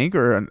 What, a tank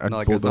or a No,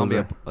 like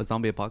bulldozer? a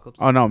zombie apocalypse.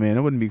 Oh no, man,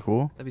 it wouldn't be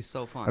cool. That'd be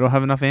so fun. I don't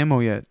have enough ammo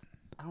yet.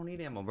 I don't need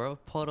ammo, bro.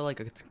 Pull out like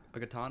a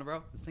katana,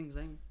 bro. Zing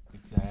zing.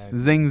 Exactly.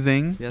 Zing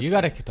zing. Yes, You bro.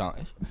 got a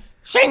katana.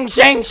 Shing,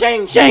 shing,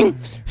 shing, shing,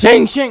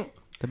 shing, shing.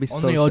 That'd be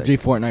Only so OG sick.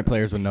 Fortnite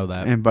players would know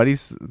that. And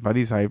buddy's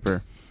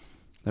hyper.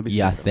 That'd be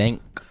Yeah, I sick, bro.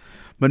 think.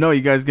 But no,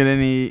 you guys get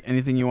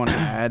anything you want to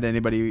add?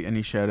 Anybody,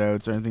 any shout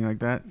outs or anything like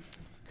that?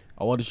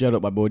 I want to shout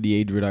out my boy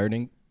Deidre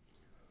Harding.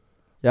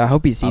 Yeah, I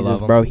hope he sees love this,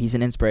 him. bro. He's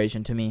an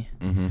inspiration to me.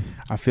 Mm-hmm.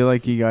 I feel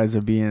like you guys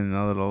are being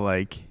a little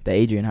like. The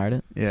Adrian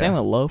Harden. Yeah. Same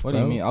with Loaf, What bro.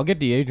 do you mean? I'll get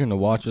Deidre to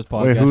watch this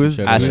podcast. Wait, who and is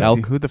shout Ash out.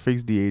 Elk? Who the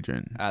freak's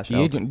Deidre? Ash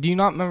Elk. Deidre, do you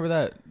not remember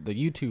that the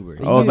YouTuber?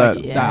 Oh, that-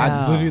 That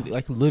Yeah.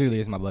 I literally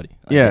is my buddy.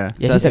 Like, Yeah.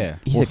 Yeah, he's Yeah. a,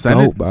 he's Well, a send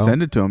goat, it, bro.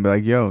 send it to him. Be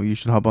like, yo, you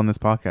should hop on this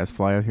podcast.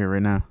 Fly out here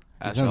right now.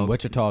 He's Ash in Elk.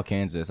 Wichita,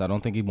 Kansas. I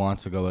don't think he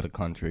wants to go out of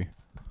country.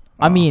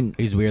 I mean,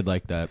 He's weird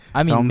like that.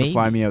 Tell him maybe. to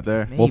fly me out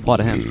there. Maybe. We'll fly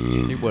to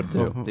him. He would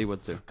too. Oh. He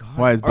would too.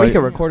 Why is Or you Buddy?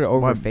 could record it over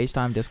Why-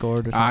 FaceTime,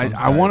 Discord, or I something.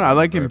 I want. I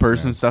like in Burps,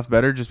 person man. stuff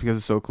better just because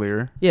it's so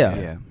clear.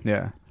 Yeah.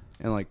 Yeah.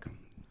 And like,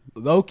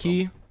 Low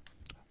key,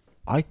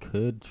 I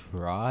could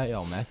try.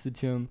 I'll message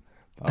him.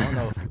 But I don't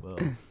know if he will.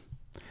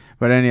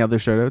 But any other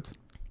shout outs?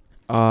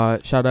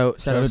 Shout out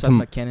to Seth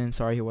McKinnon.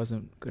 Sorry he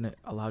wasn't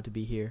allowed to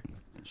be here.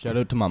 Shout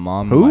out to my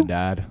mom Who? and my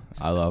dad.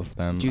 I love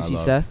them. Juicy I love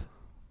Seth,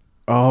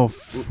 Oh,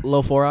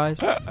 Low 4 Eyes.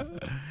 Shout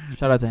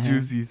out to him.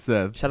 Juicy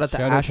Seth. Shout out to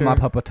Shout out to Asher. my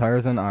Papa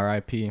Tarzan,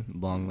 R.I.P.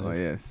 Long live. Oh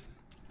yes.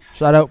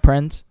 Shout out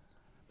Prince.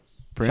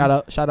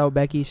 Prince? Shout out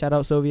Becky. Shout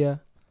out Sylvia.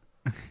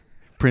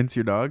 Prince,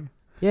 your dog.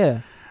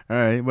 Yeah. All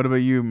right. What about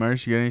you,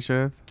 Marsh? You got any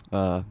shout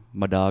outs?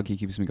 my dog, he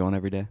keeps me going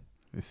every day.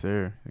 Yes,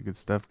 sir. Good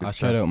stuff. Good I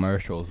stuff. shout out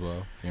Marshall as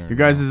well. Your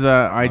guys' day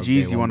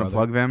IGs, you one want to brother.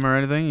 plug them or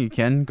anything? You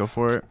can. Go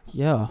for it.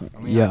 Yeah. I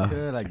mean, Yeah. I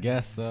could, I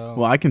guess so.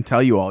 Well, I can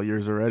tell you all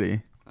yours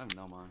already. I don't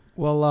know, man.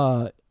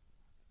 Well,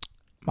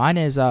 mine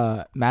is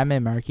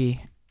Madman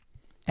Markey,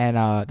 and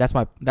that's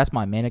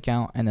my main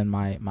account, and then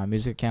my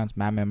music account's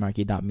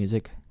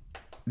madmanmarkey.music.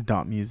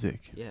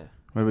 .music. Yeah.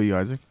 What about you,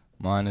 Isaac?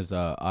 Mine is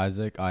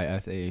Isaac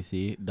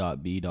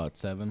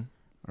ISAAC.B.7.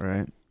 All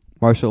right.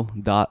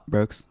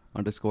 Marshall.Brooks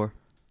 _.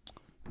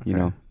 You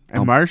know.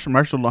 And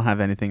Marshall don't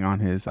have anything on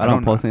his. I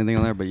don't post anything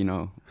on there, but you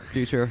know,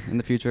 in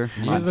the future.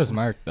 Yours is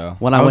Mark though.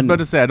 When I I was went, about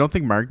to say I don't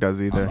think Mark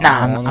does either. Nah. Nah,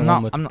 I'm the I'm one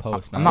not. with I'm the not.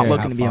 post. I'm Now not you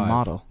looking have to be a 5.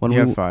 model. when You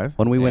we have 5.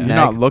 when we went You're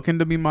nag, not looking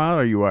to be model,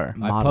 or you are? I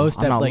Model. post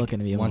I'm at not like looking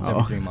to be a once model.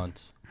 every 3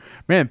 months.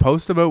 Man,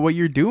 post about what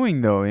you're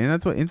doing though, and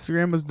that's what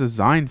Instagram was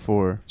designed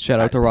for.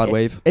 shout out to Rod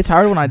Wave. It's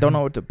hard when I don't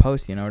know what to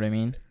post. You know what I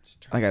mean?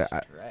 Like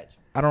I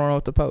don't know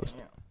what to post.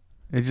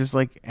 It's just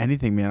like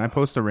anything, man. I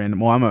post a random.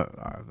 Well,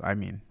 I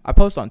mean. I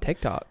post on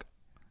TikTok.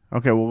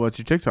 Okay, well, what's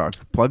your TikTok?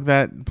 Plug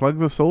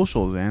the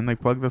socials, man.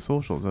 Like, plug the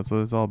socials. That's what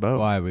it's all about.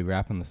 Why are we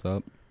wrapping this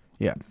up?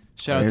 Yeah.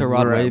 Shout out to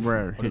Rod Wave.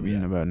 We're What are we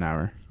hitting at? about an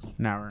hour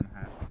and a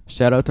half.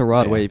 Shout out to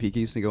Rod Yeah. Wave. He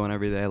keeps me going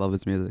every day. I love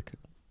his music.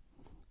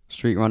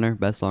 Street Runner,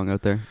 best song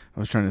out there. I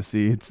was trying to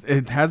see.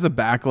 It has a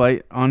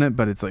backlight on it,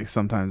 but it's like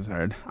sometimes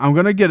hard. I'm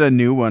gonna get a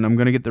new one. I'm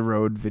gonna get the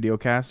Rode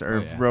Videocaster or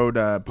Oh, yeah. Rode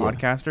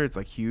Podcaster. It's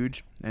like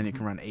huge, and you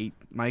can run 8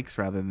 mics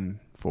rather than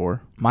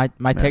 4. My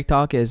Yeah.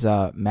 TikTok is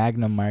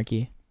Magnum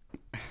Markey.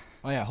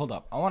 Oh yeah, hold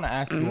up. I want to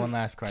ask you one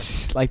last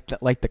question.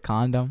 like the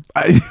condom.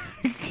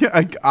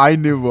 I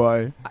knew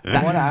why.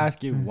 I want to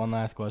ask you one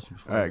last question.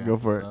 Before All right, we go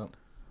wrap for this it. up.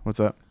 What's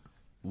up?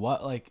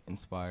 What like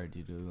inspired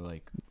you to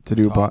like To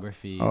do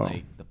photography, oh.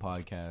 like the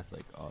podcast,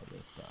 like all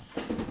this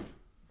stuff?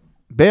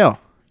 Bale,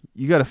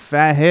 you got a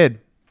fat head.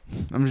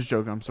 I'm just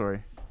joking. I'm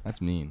sorry.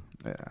 That's mean.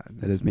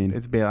 That is mean.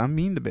 It's Bailey. I'm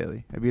mean to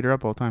Bailey. I beat her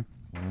up all the time.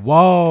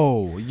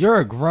 Whoa, you're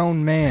a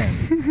grown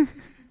man.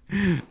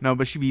 No,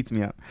 but she beats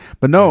me up.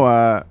 But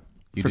no,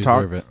 You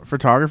deserve it.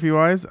 photography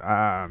wise,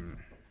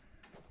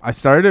 I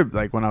started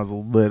like when I was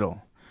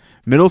little.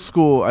 Middle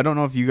school, I don't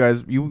know if you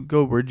guys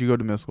where'd you go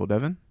to middle school,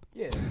 Devin?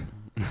 Yeah.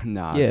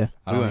 Nah. Yeah.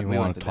 I don't We even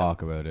went want to to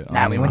talk about it. I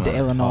Nah, don't we even went to wanna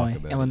talk Illinois.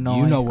 about it. Illinois.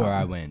 You know where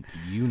I went.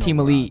 You know Team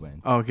where Elite. I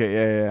went. Okay,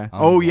 yeah. I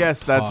don't Oh wanna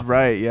yes, that's talk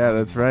right. about Yeah, it.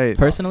 that's right.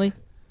 Personally,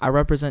 I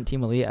represent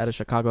Team Elite out of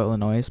Chicago,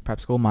 Illinois prep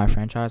school. My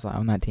franchise, I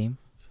own that team.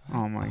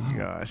 Oh my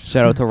gosh.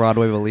 Shout out to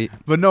Rodwave Elite.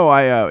 But no,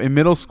 I in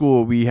middle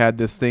school we had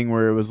this thing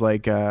where it was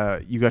like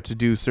you got to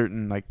do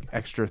certain like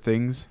extra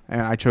things,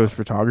 and I chose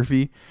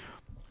photography.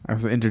 I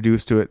was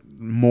introduced to it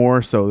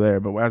more so there,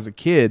 but as a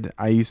kid,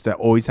 I used to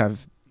always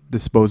have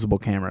disposable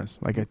cameras.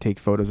 Like I take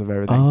photos of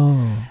everything.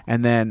 Oh.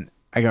 And then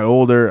I got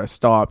older, I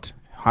stopped.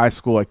 High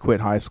school, I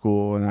quit high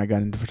school, and I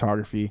got into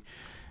photography.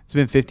 It's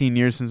been 15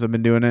 years since I've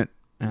been doing it,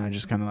 and I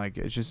just kind of like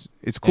it's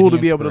cool Any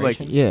to be able to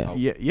like inspiration?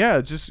 Yeah. yeah,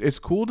 it's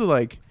cool to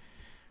like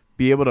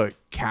be able to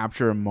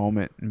capture a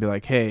moment and be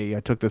like, hey, I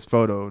took this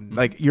photo.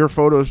 Like your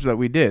photos that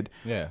we did,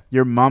 Yeah.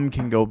 your mom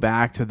can go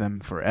back to them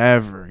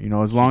forever, you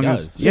know, as long She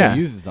as does. She yeah.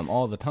 uses them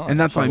all the time. And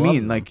that's what I She loves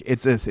mean. them. Like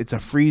it's a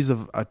freeze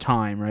of a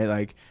time, right?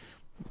 Like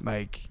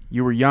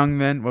you were young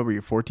then. What were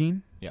you,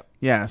 14? Yep.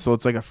 Yeah, so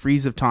it's like a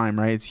freeze of time,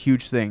 right? It's a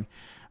huge thing.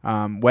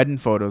 Wedding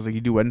photos, like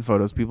you do wedding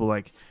photos, people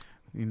like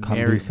come do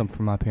marry. some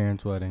for my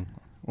parents' wedding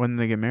When did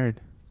they get married?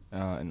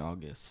 in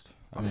August.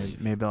 I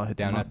believe. Maybe I'll hit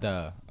Down them at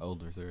the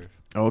Old Reserve.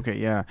 Oh, okay,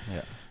 yeah.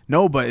 Yeah.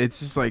 No, but it's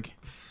just like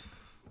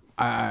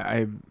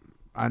I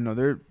don't know.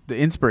 The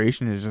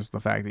inspiration is just the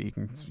fact that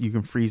you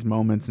can freeze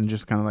moments and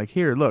just kind of like,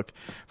 here, look.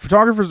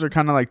 Photographers are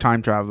kind of like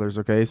time travelers,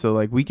 okay? So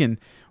like we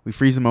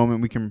freeze a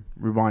moment, we can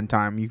rewind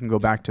time. You can go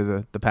back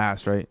to the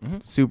past, right?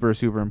 Mhm.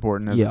 Super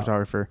important as a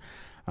photographer.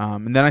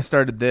 And then I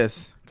started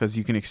this because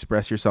you can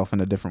express yourself in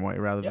a different way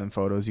rather than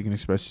photos. You can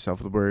express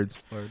yourself with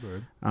words. Word.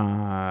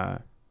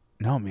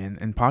 No, man,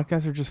 and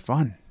podcasts are just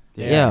fun.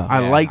 Yeah.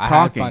 I like I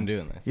talking. had fun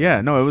doing this.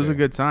 Yeah, no, it was a Sure.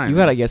 good time. You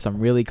gotta get some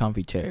really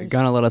comfy chairs. You're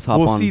gonna let us hop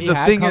Well, on. see, He the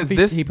had thing is comfy-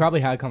 this- he probably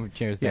had comfy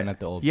chairs down Yeah. at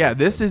the old. Yeah, place,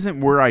 this but- isn't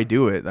where I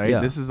do it. Right? Yeah.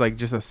 This is like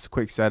just a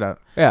quick setup.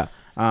 Yeah.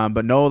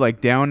 But no, like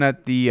down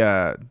at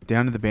the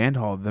band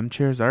hall, them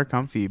chairs are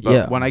comfy. But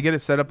Yeah. when I get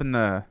it set up in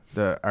the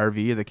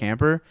RV or the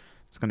camper,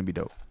 it's gonna be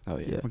dope oh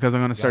yeah. Yeah. because I'm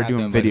gonna You're start have to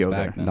doing invite us video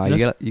back there. now. No,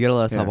 you gotta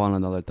let us hop Yeah. on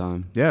another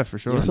time. Yeah, for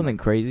sure. You know something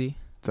crazy?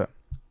 What's up?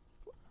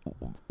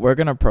 We're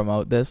gonna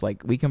promote this.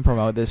 Like we can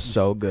promote this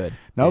so good.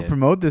 No, Yeah.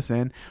 promote this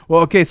in.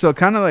 Well, okay, so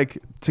kind of like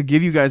to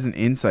give you guys an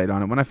insight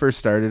on it. When I first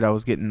started, I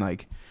was getting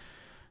like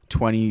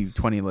 20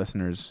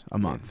 listeners a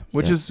month,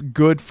 which Yeah. is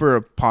good for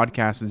a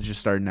podcast that's just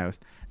starting out.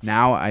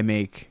 Now I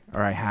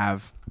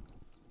have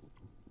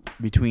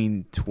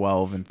between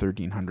 12 and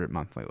 1,300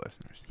 monthly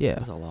listeners. Yeah.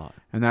 That's a lot.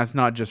 And that's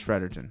not just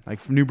Fredericton.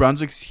 Like New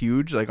Brunswick's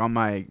huge. Like on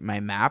my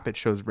map, it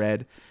shows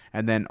red,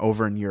 and then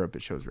over in Europe,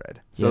 it shows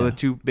red. So Yeah. the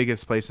two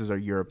biggest places are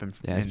Europe and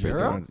Yeah, it's and pretty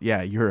Europe? Brunswick.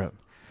 Yeah, Europe.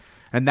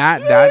 And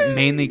that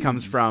mainly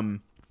comes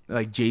from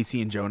like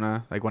JC and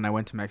Jonah. Like when I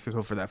went to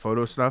Mexico for that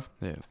photo stuff,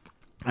 Yeah.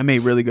 I made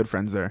really good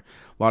friends there.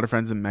 A lot of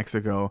friends in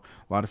Mexico,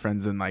 a lot of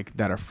friends in like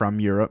that are from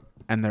Europe,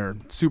 and they're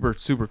super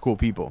cool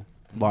people.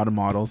 A lot of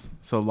models.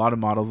 So a lot of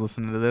models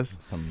listening to this.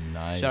 Some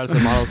nice. Shout out to the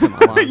models from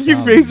Alliance. You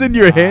raising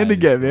your hand nice.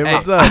 again, man. Hey,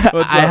 What's up?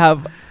 What's I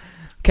up?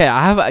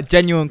 have a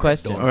genuine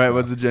question. All right,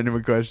 what's a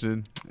genuine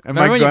question? Am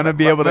Remember I when you- gonna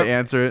be able to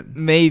answer it?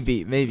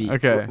 Maybe.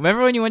 Okay.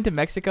 Remember when you went to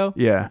Mexico?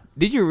 Yeah.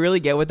 Did you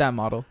really get with that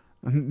model?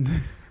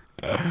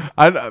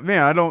 I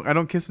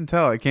don't kiss and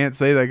tell. I can't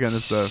say that kind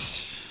of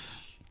stuff.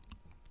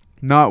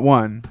 Not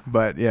one,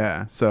 but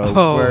yeah. So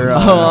we're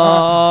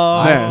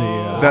Oh.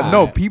 man,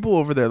 no, people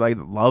over there like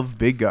love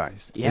big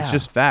guys. Yeah. It's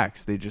just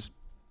facts.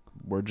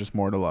 We're just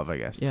more to love, I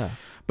guess. Yeah.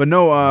 But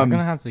no, I'm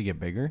gonna have to get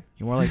bigger.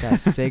 You're more like that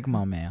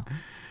Sigma male.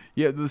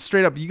 yeah,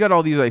 straight up, you got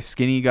all these like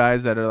skinny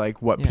guys that are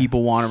like what Yeah.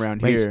 people want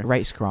around Right, here.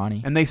 right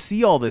scrawny. And they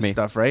see all this Me.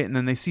 stuff, right? And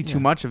then they see too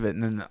Yeah. much of it,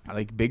 and then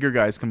like bigger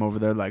guys come over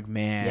there, like,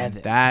 man,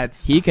 Yeah,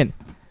 that's He can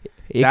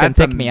that's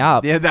pick me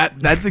up. Yeah,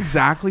 that's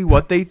exactly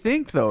what they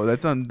think, though.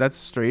 That's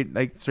straight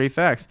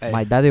facts. Hey.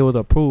 My daddy would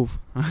approve.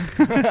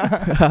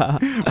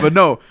 But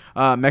no,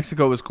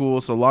 Mexico was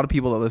cool. So a lot of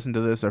people that listen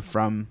to this are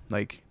from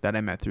like that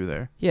I met through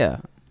there. Yeah.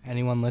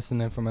 Anyone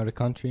listening from out of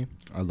country,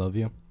 I love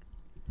you.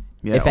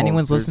 Yeah, If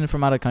anyone's there's- listening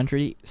from out of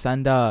country,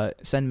 send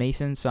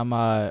Mason some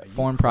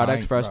foreign You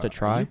products crying, for us bro. to Are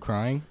try. you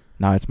crying?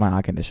 No, it's my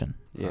eye condition.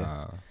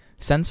 Yeah.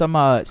 Send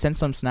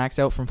some snacks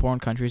out from foreign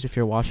countries if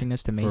you're watching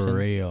this to For Mason.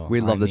 real.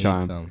 We'd love I to need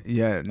try 'em. some.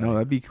 yeah, no,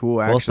 that'd be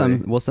cool. Actually,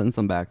 We'll send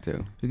some back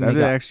too. We can that'd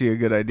make be a actually a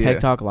good idea.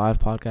 TikTok live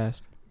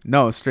podcast.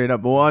 No, straight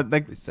up. Well,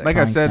 like Be sick. I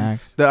Trying said,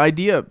 snacks. the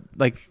idea,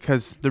 like,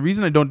 because the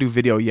reason I don't do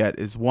video yet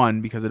is one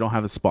because I don't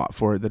have a spot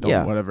for it.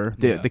 Whatever.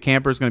 Yeah. The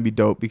camper is gonna be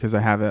dope because I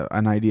have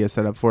an idea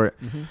set up for it.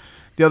 Mhm.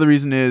 The other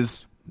reason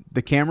is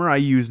the camera I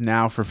use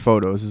now for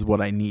photos is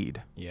what I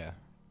need. Yeah.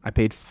 I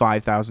paid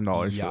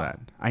 $5,000 Yeah. for that.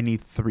 I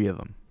need 3 of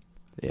them.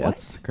 Yeah, What?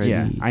 that's crazy.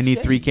 Yeah, I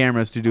need 3 Shit.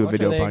 cameras to do How a much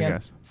are video they again?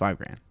 podcast.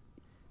 $5,000.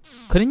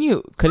 Couldn't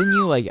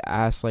you like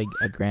ask like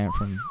a grant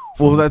from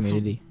Well, the that's-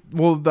 community?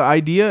 Well, the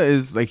idea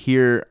is like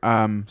here.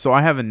 So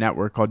I have a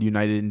network called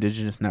United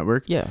Indigenous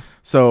Network. Yeah.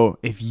 So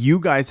if you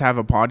guys have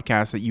a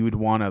podcast that you would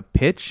want to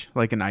pitch,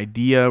 like an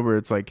idea where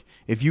it's like,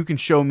 if you can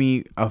show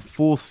me a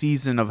full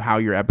season of how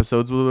your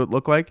episodes will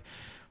look like,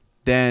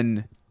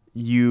 then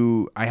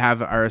I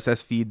have an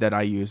RSS feed that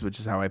I use, which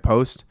is how I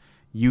post.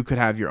 You could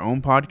have your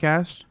own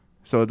podcast.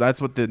 So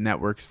that's what the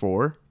network's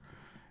for.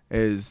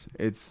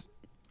 It's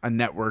a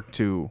network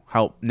to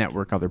help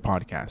network other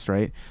podcasts,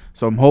 right?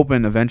 So I'm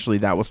hoping eventually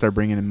that will start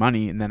bringing in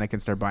money, and then I can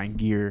start buying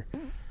gear,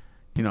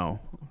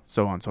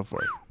 so on and so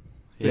forth.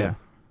 Yeah.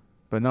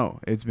 But no,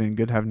 it's been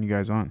good having you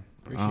guys on.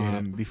 Appreciate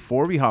it.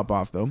 Before we hop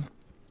off, though,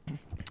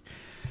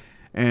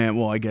 and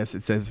well, I guess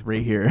it says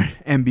right here,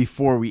 and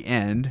before we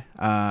end,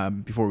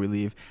 before we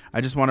leave, I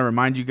just want to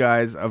remind you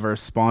guys of our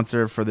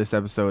sponsor for this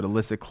episode,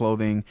 Illicit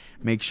Clothing.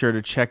 Make sure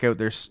to check out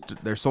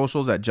their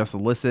socials at Just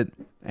Illicit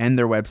and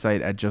their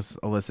website at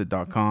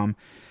justillicit.com.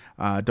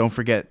 Don't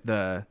forget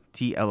the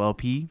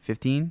TLLP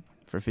 15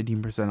 for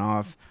 15%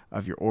 off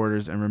of your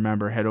orders, and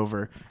remember, head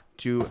over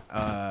to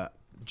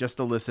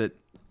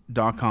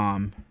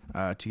justillicit.com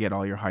to get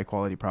all your high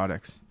quality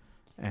products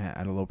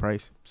at a low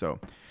price. So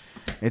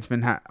it's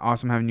been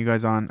awesome having you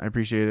guys on. I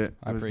appreciate it.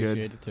 I was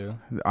appreciate it too.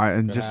 good.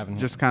 And Good having you.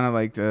 just kind of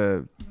like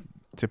to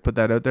put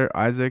that out there,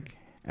 Isaac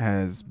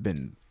has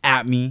been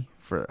at me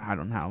for I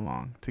don't know how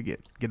long to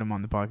get him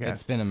on the podcast.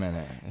 It's been a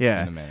minute. It's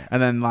Yeah. been a minute.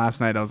 And then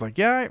last night I was like,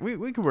 yeah,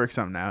 we could work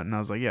something out. And I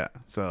was like, yeah.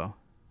 So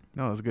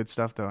no, it was good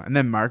stuff though. And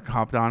then Mark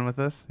hopped on with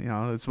us.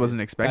 This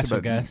wasn't expected.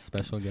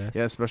 Special guest.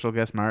 Yeah, special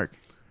guest Mark.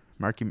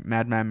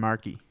 Madman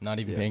Marky. Not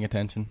even Yeah. paying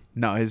attention.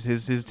 No, his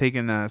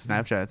taking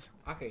Snapchats.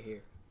 I can hear.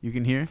 You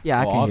can hear?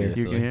 Yeah, Well, I can hear.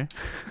 obviously. You can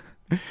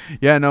hear?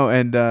 Yeah, no,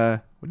 and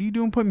what are you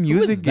doing putting Who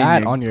is music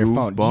that in on your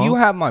phone? Do goofball? you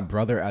have my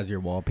brother as your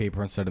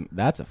wallpaper instead of...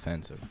 That's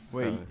offensive.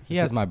 Wait, He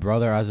has my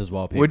brother as his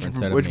wallpaper which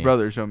instead of which me.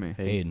 brother? Show me.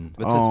 Hayden.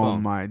 It's his Oh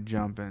phone. my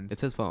jumping.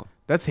 It's his phone.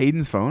 That's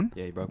Hayden's phone?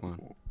 Yeah, he broke one.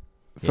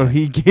 So Yeah.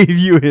 he gave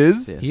you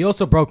his? Yeah. He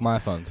also broke my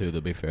phone too, to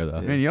be fair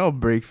though. Man, y'all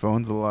break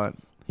phones a lot.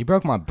 He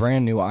broke my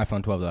brand new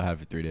iPhone 12 that I had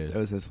for 3 days. It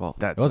was his fault.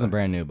 That It wasn't sucks.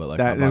 brand new, but like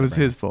That I it bought was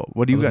brand his fault.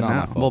 What do It you was got not my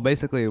now? fault. Well,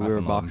 basically, we new.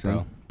 were iPhone 11 boxing.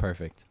 Pro.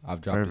 Perfect. I've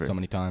dropped it so Perfect.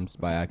 many times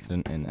by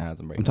accident and it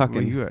hasn't broken. I'm What do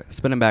talking you got?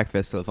 spinning back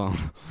fist to the phone.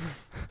 Try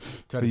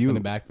What to do you- spin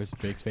it back for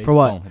Drake's face. For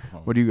what? Boom, hit the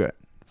phone. What do you got?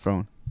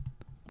 Phone.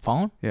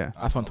 Phone? Yeah.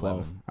 iPhone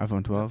 12. 11.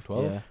 iPhone 12.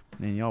 12? Yeah.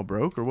 And y'all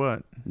broke or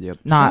what? Yep.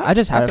 Nah, I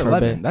just had That's it for a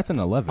 11. bit. That's an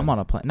 11. I'm on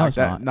a plane. No, Like it's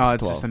that? not. No,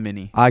 it's 12. just a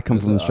mini. I come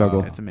from the Is it,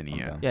 struggle. It's a mini,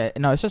 yeah. Okay. Yeah,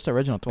 no, it's just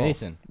original 12.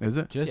 Mason, Is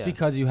it? just Yeah.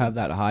 because you have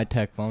that high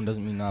tech phone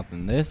doesn't mean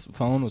nothing. This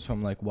phone was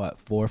from like what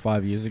 4 or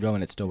 5 years ago,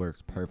 and it still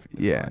works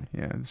perfectly. Yeah, fine.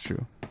 yeah, it's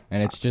true.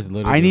 And it's just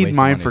literally. I a need waste of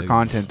mine money for to-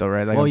 content though,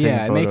 right? Like well, I'm taking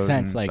yeah, it makes photos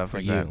sense and like stuff for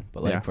like you, that.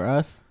 but like Yeah. for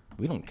us,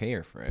 we don't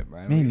care for it,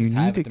 right? Man, We you just need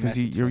have it to because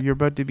message you're it. you're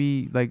about to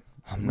be like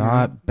I'm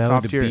not about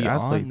top to tier be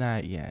athletes. on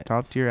that yet.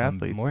 Top tier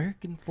athletes. I'm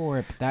working for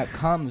it, but that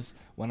comes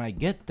when I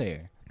get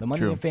there. The money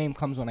True. and fame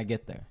comes when I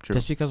get there. True.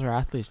 Just because we're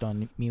athletes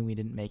don't mean we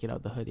didn't make it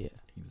out the hood yet.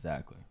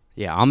 Exactly.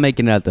 Yeah, I'm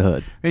making it at the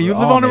hood. Man, you We're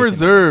live all on a making it.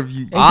 reserve.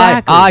 You,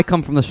 Exactly. I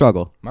come from the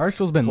struggle.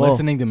 Marshall's been Whoa.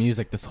 listening to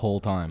music this whole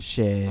time.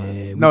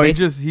 Shit. no, we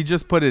he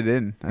just put it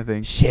in. I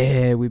think.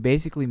 Shit, we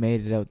basically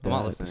made it out I'm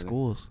not the listening.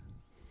 schools.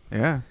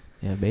 Yeah.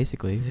 Yeah,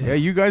 basically. Yeah,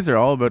 you guys are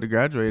all about to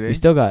graduate. Eh? We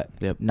still got.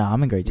 Yep. Nah,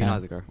 I'm in grade Me and 10.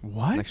 Isaac are.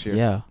 What? Next year.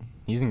 Yeah.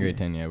 He's in grade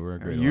 10, yeah. We're in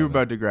grade You're 11.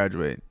 about to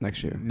graduate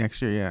Next year.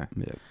 next year. Yeah,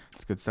 Yep.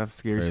 it's good stuff.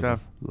 Scary Crazy.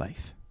 stuff.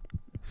 Life.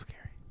 Scary.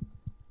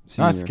 It's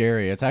not Senior.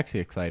 scary. It's actually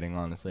exciting,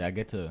 honestly. I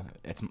get to.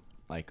 It's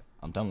like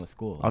I'm done with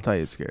school. I'll tell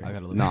you, it's scary. I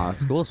gotta live. Nah,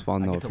 school's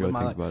fun I though get if to you live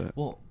really my think life. about it.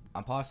 Well,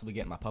 I'm possibly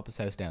getting my papa's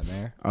house down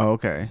there, Oh,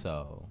 okay.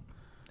 so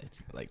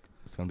it's like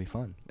it's gonna be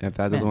fun. If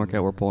that doesn't Man. work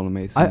out, we're pulling a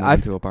Mason I-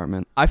 into an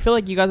apartment. I feel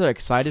like you guys are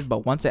excited,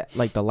 but once it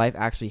like the life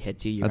actually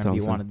hits you, you're That's gonna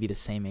what I'm want to saying. be the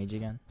same age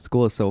again.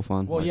 School is so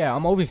fun. Well, Like, yeah,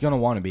 I'm always gonna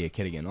want to be a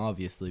kid again,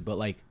 obviously, but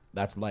like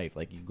that's life.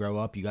 Like you grow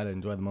up, you gotta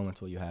enjoy the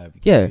moments what you have.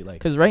 You Yeah, can't be, like,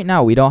 because right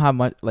now we don't have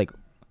much. Like,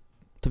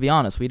 to be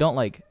honest, we don't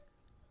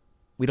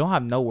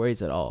have no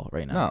worries at all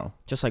right now. no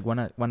Just like when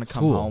I come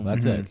school. home,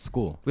 That's Mhm. it. It's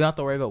school. we don't have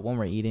to worry about when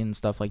we're eating and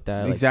stuff like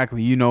that. Like,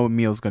 Exactly. You know,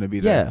 meal's gonna be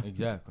there. Yeah.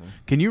 Exactly.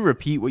 Can you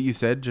repeat what you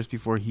said just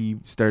before he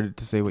started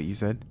to say what you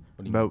said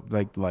What do you mean? about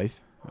like life?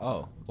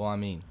 Oh, well, I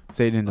mean,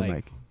 Say it into Like,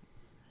 mic.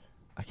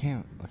 I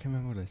can't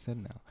remember what I said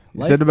now.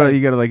 You Life, said about like,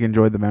 you gotta like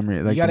enjoy the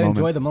memory. Like you gotta the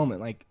enjoy moments. the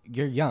moment. Like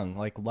you're young.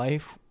 Like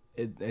life,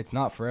 it's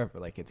not forever.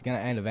 Like it's gonna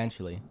end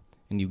eventually,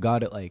 and you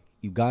gotta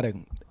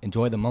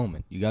enjoy the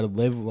moment. You gotta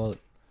live well.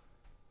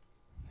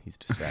 He's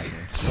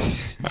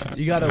distracting.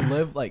 You gotta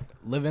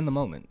live in the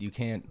moment. You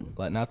can't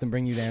let nothing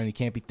bring you down. You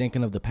can't be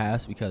thinking of the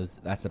past because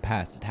that's the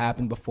past. It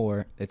happened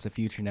before. It's the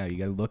future now. You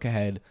gotta look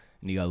ahead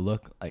and you gotta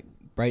look like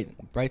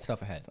bright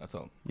stuff ahead. That's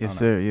all. I Yes,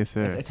 don't know. sir. Yes,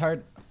 sir. It's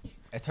hard.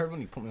 It's hard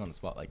when you put me on the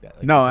spot like that.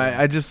 Like, No,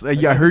 I just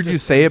Like, yeah, I I heard was you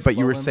just say it, but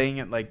you were flowing. saying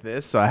it like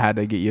this, so I had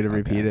to get you to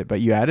repeat Okay. it.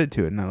 But you added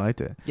to it, and I liked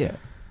it. yeah.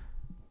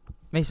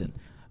 Mason,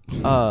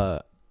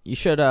 you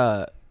should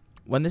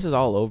when this is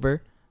all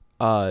over,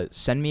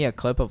 send me a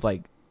clip of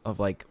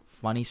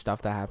funny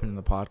stuff that happened in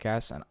the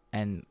podcast,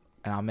 and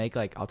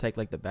I'll take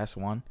like the best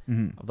one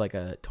of like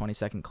a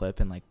 20-second clip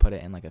and like put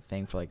it in like a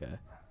thing for like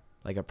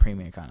a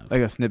premiere kind of.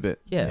 Like a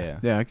snippet. Yeah.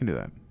 Yeah, I can do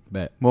that.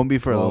 Bet. Won't be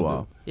for a We'll little do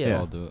while. it. Yeah.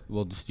 I'll do it.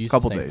 We'll just use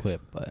Couple the same days.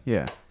 clip, but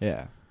Yeah.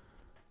 yeah.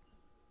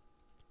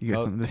 You got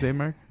Oh. something to say,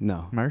 Mark?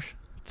 No. Marsh?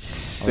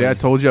 See, I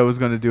told you I was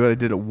going to do it. I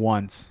did it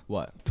once.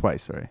 What?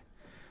 Twice, sorry.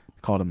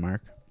 Called him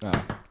Mark.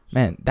 Oh.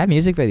 Man, that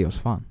music video was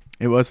fun.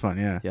 It was fun,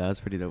 yeah. Yeah, that's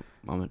a pretty dope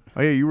moment.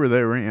 Oh, yeah, you were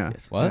there, weren't you?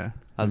 Yes. What? Yeah.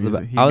 I was He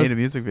I made was- a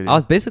music video. I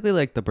was basically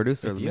like the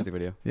producer of With the you? music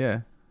video.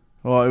 Yeah.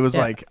 Well, it was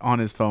Yeah. like on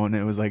his phone.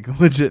 It was like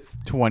legit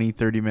 20,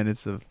 30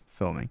 minutes of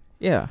filming.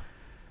 Yeah.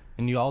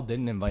 And you all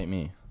didn't invite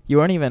me. You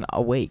weren't even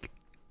awake.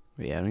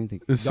 But yeah, I don't even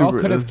think. It was Y'all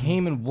super- could it have was-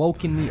 came and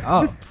woken me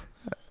up.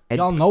 And-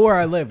 Y'all know where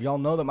I live. Y'all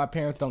know that my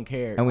parents don't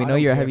care. And we I know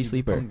don't you're a care heavy if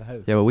you just sleeper. come to the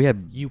house. Yeah, but we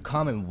had. You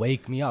come and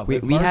wake me up. We-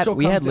 If we had- Marshall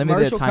we had comes in-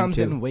 limited Marshall time comes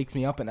in too. and wakes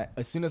me up, and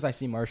as soon as I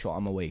see Marshall,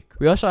 I'm awake.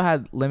 We also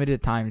had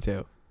limited time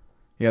too.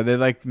 Yeah, they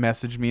like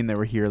messaged me and they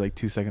were here like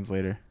 2 seconds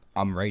later.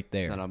 I'm right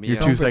there. No, no, me, You're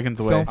yeah. 2 seconds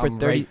away. Film for I'm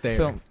 30 right there.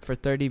 film for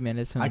 30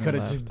 minutes. And I then could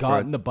have left. just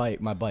gotten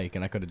my bike,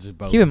 and I could have just.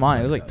 Keep in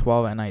mind, it was like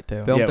 12 at night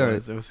too. Film Yeah, thir-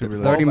 it was super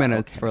late. 30 Well,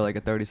 minutes okay. for like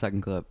a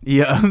 30-second clip.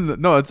 Yeah,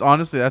 no, it's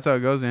honestly that's how it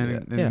goes,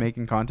 man. In Yeah.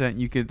 making content,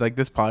 you could like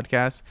this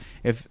podcast.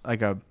 If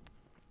like a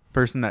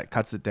person that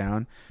cuts it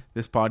down,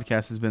 this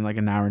podcast has been like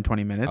an hour and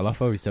 20 minutes. I love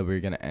how we said we were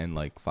gonna end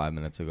like 5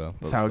 minutes ago.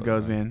 That's how it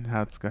goes, man.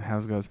 How it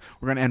goes.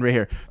 We're gonna end right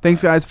here.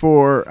 Thanks, guys,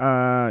 for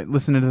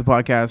listening to the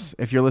podcast.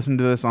 If you're listening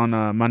to this on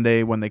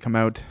Monday when they come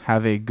out,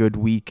 have a good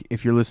week.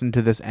 If you're listening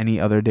to this any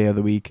other day of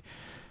the week,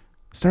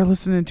 start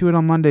listening to it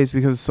on Mondays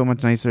because it's so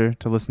much nicer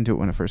to listen to it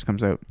when it first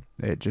comes out.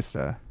 It just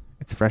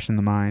it's fresh in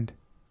the mind,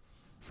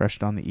 fresh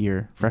on the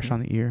ear,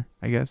 on the ear.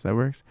 I guess that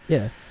works.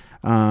 Yeah.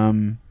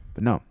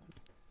 But no,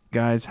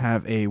 guys,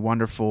 have a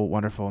wonderful,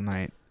 wonderful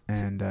night.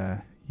 And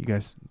you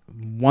guys,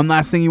 one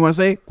last thing you want to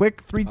say?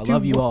 Quick, 3, I 2,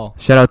 love you 1. all.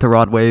 Shout out to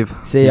Rod Wave.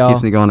 See He y'all.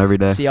 keeps me going every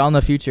day. See y'all in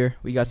the future.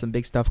 We got some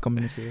big stuff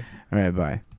coming this year. All right, bye.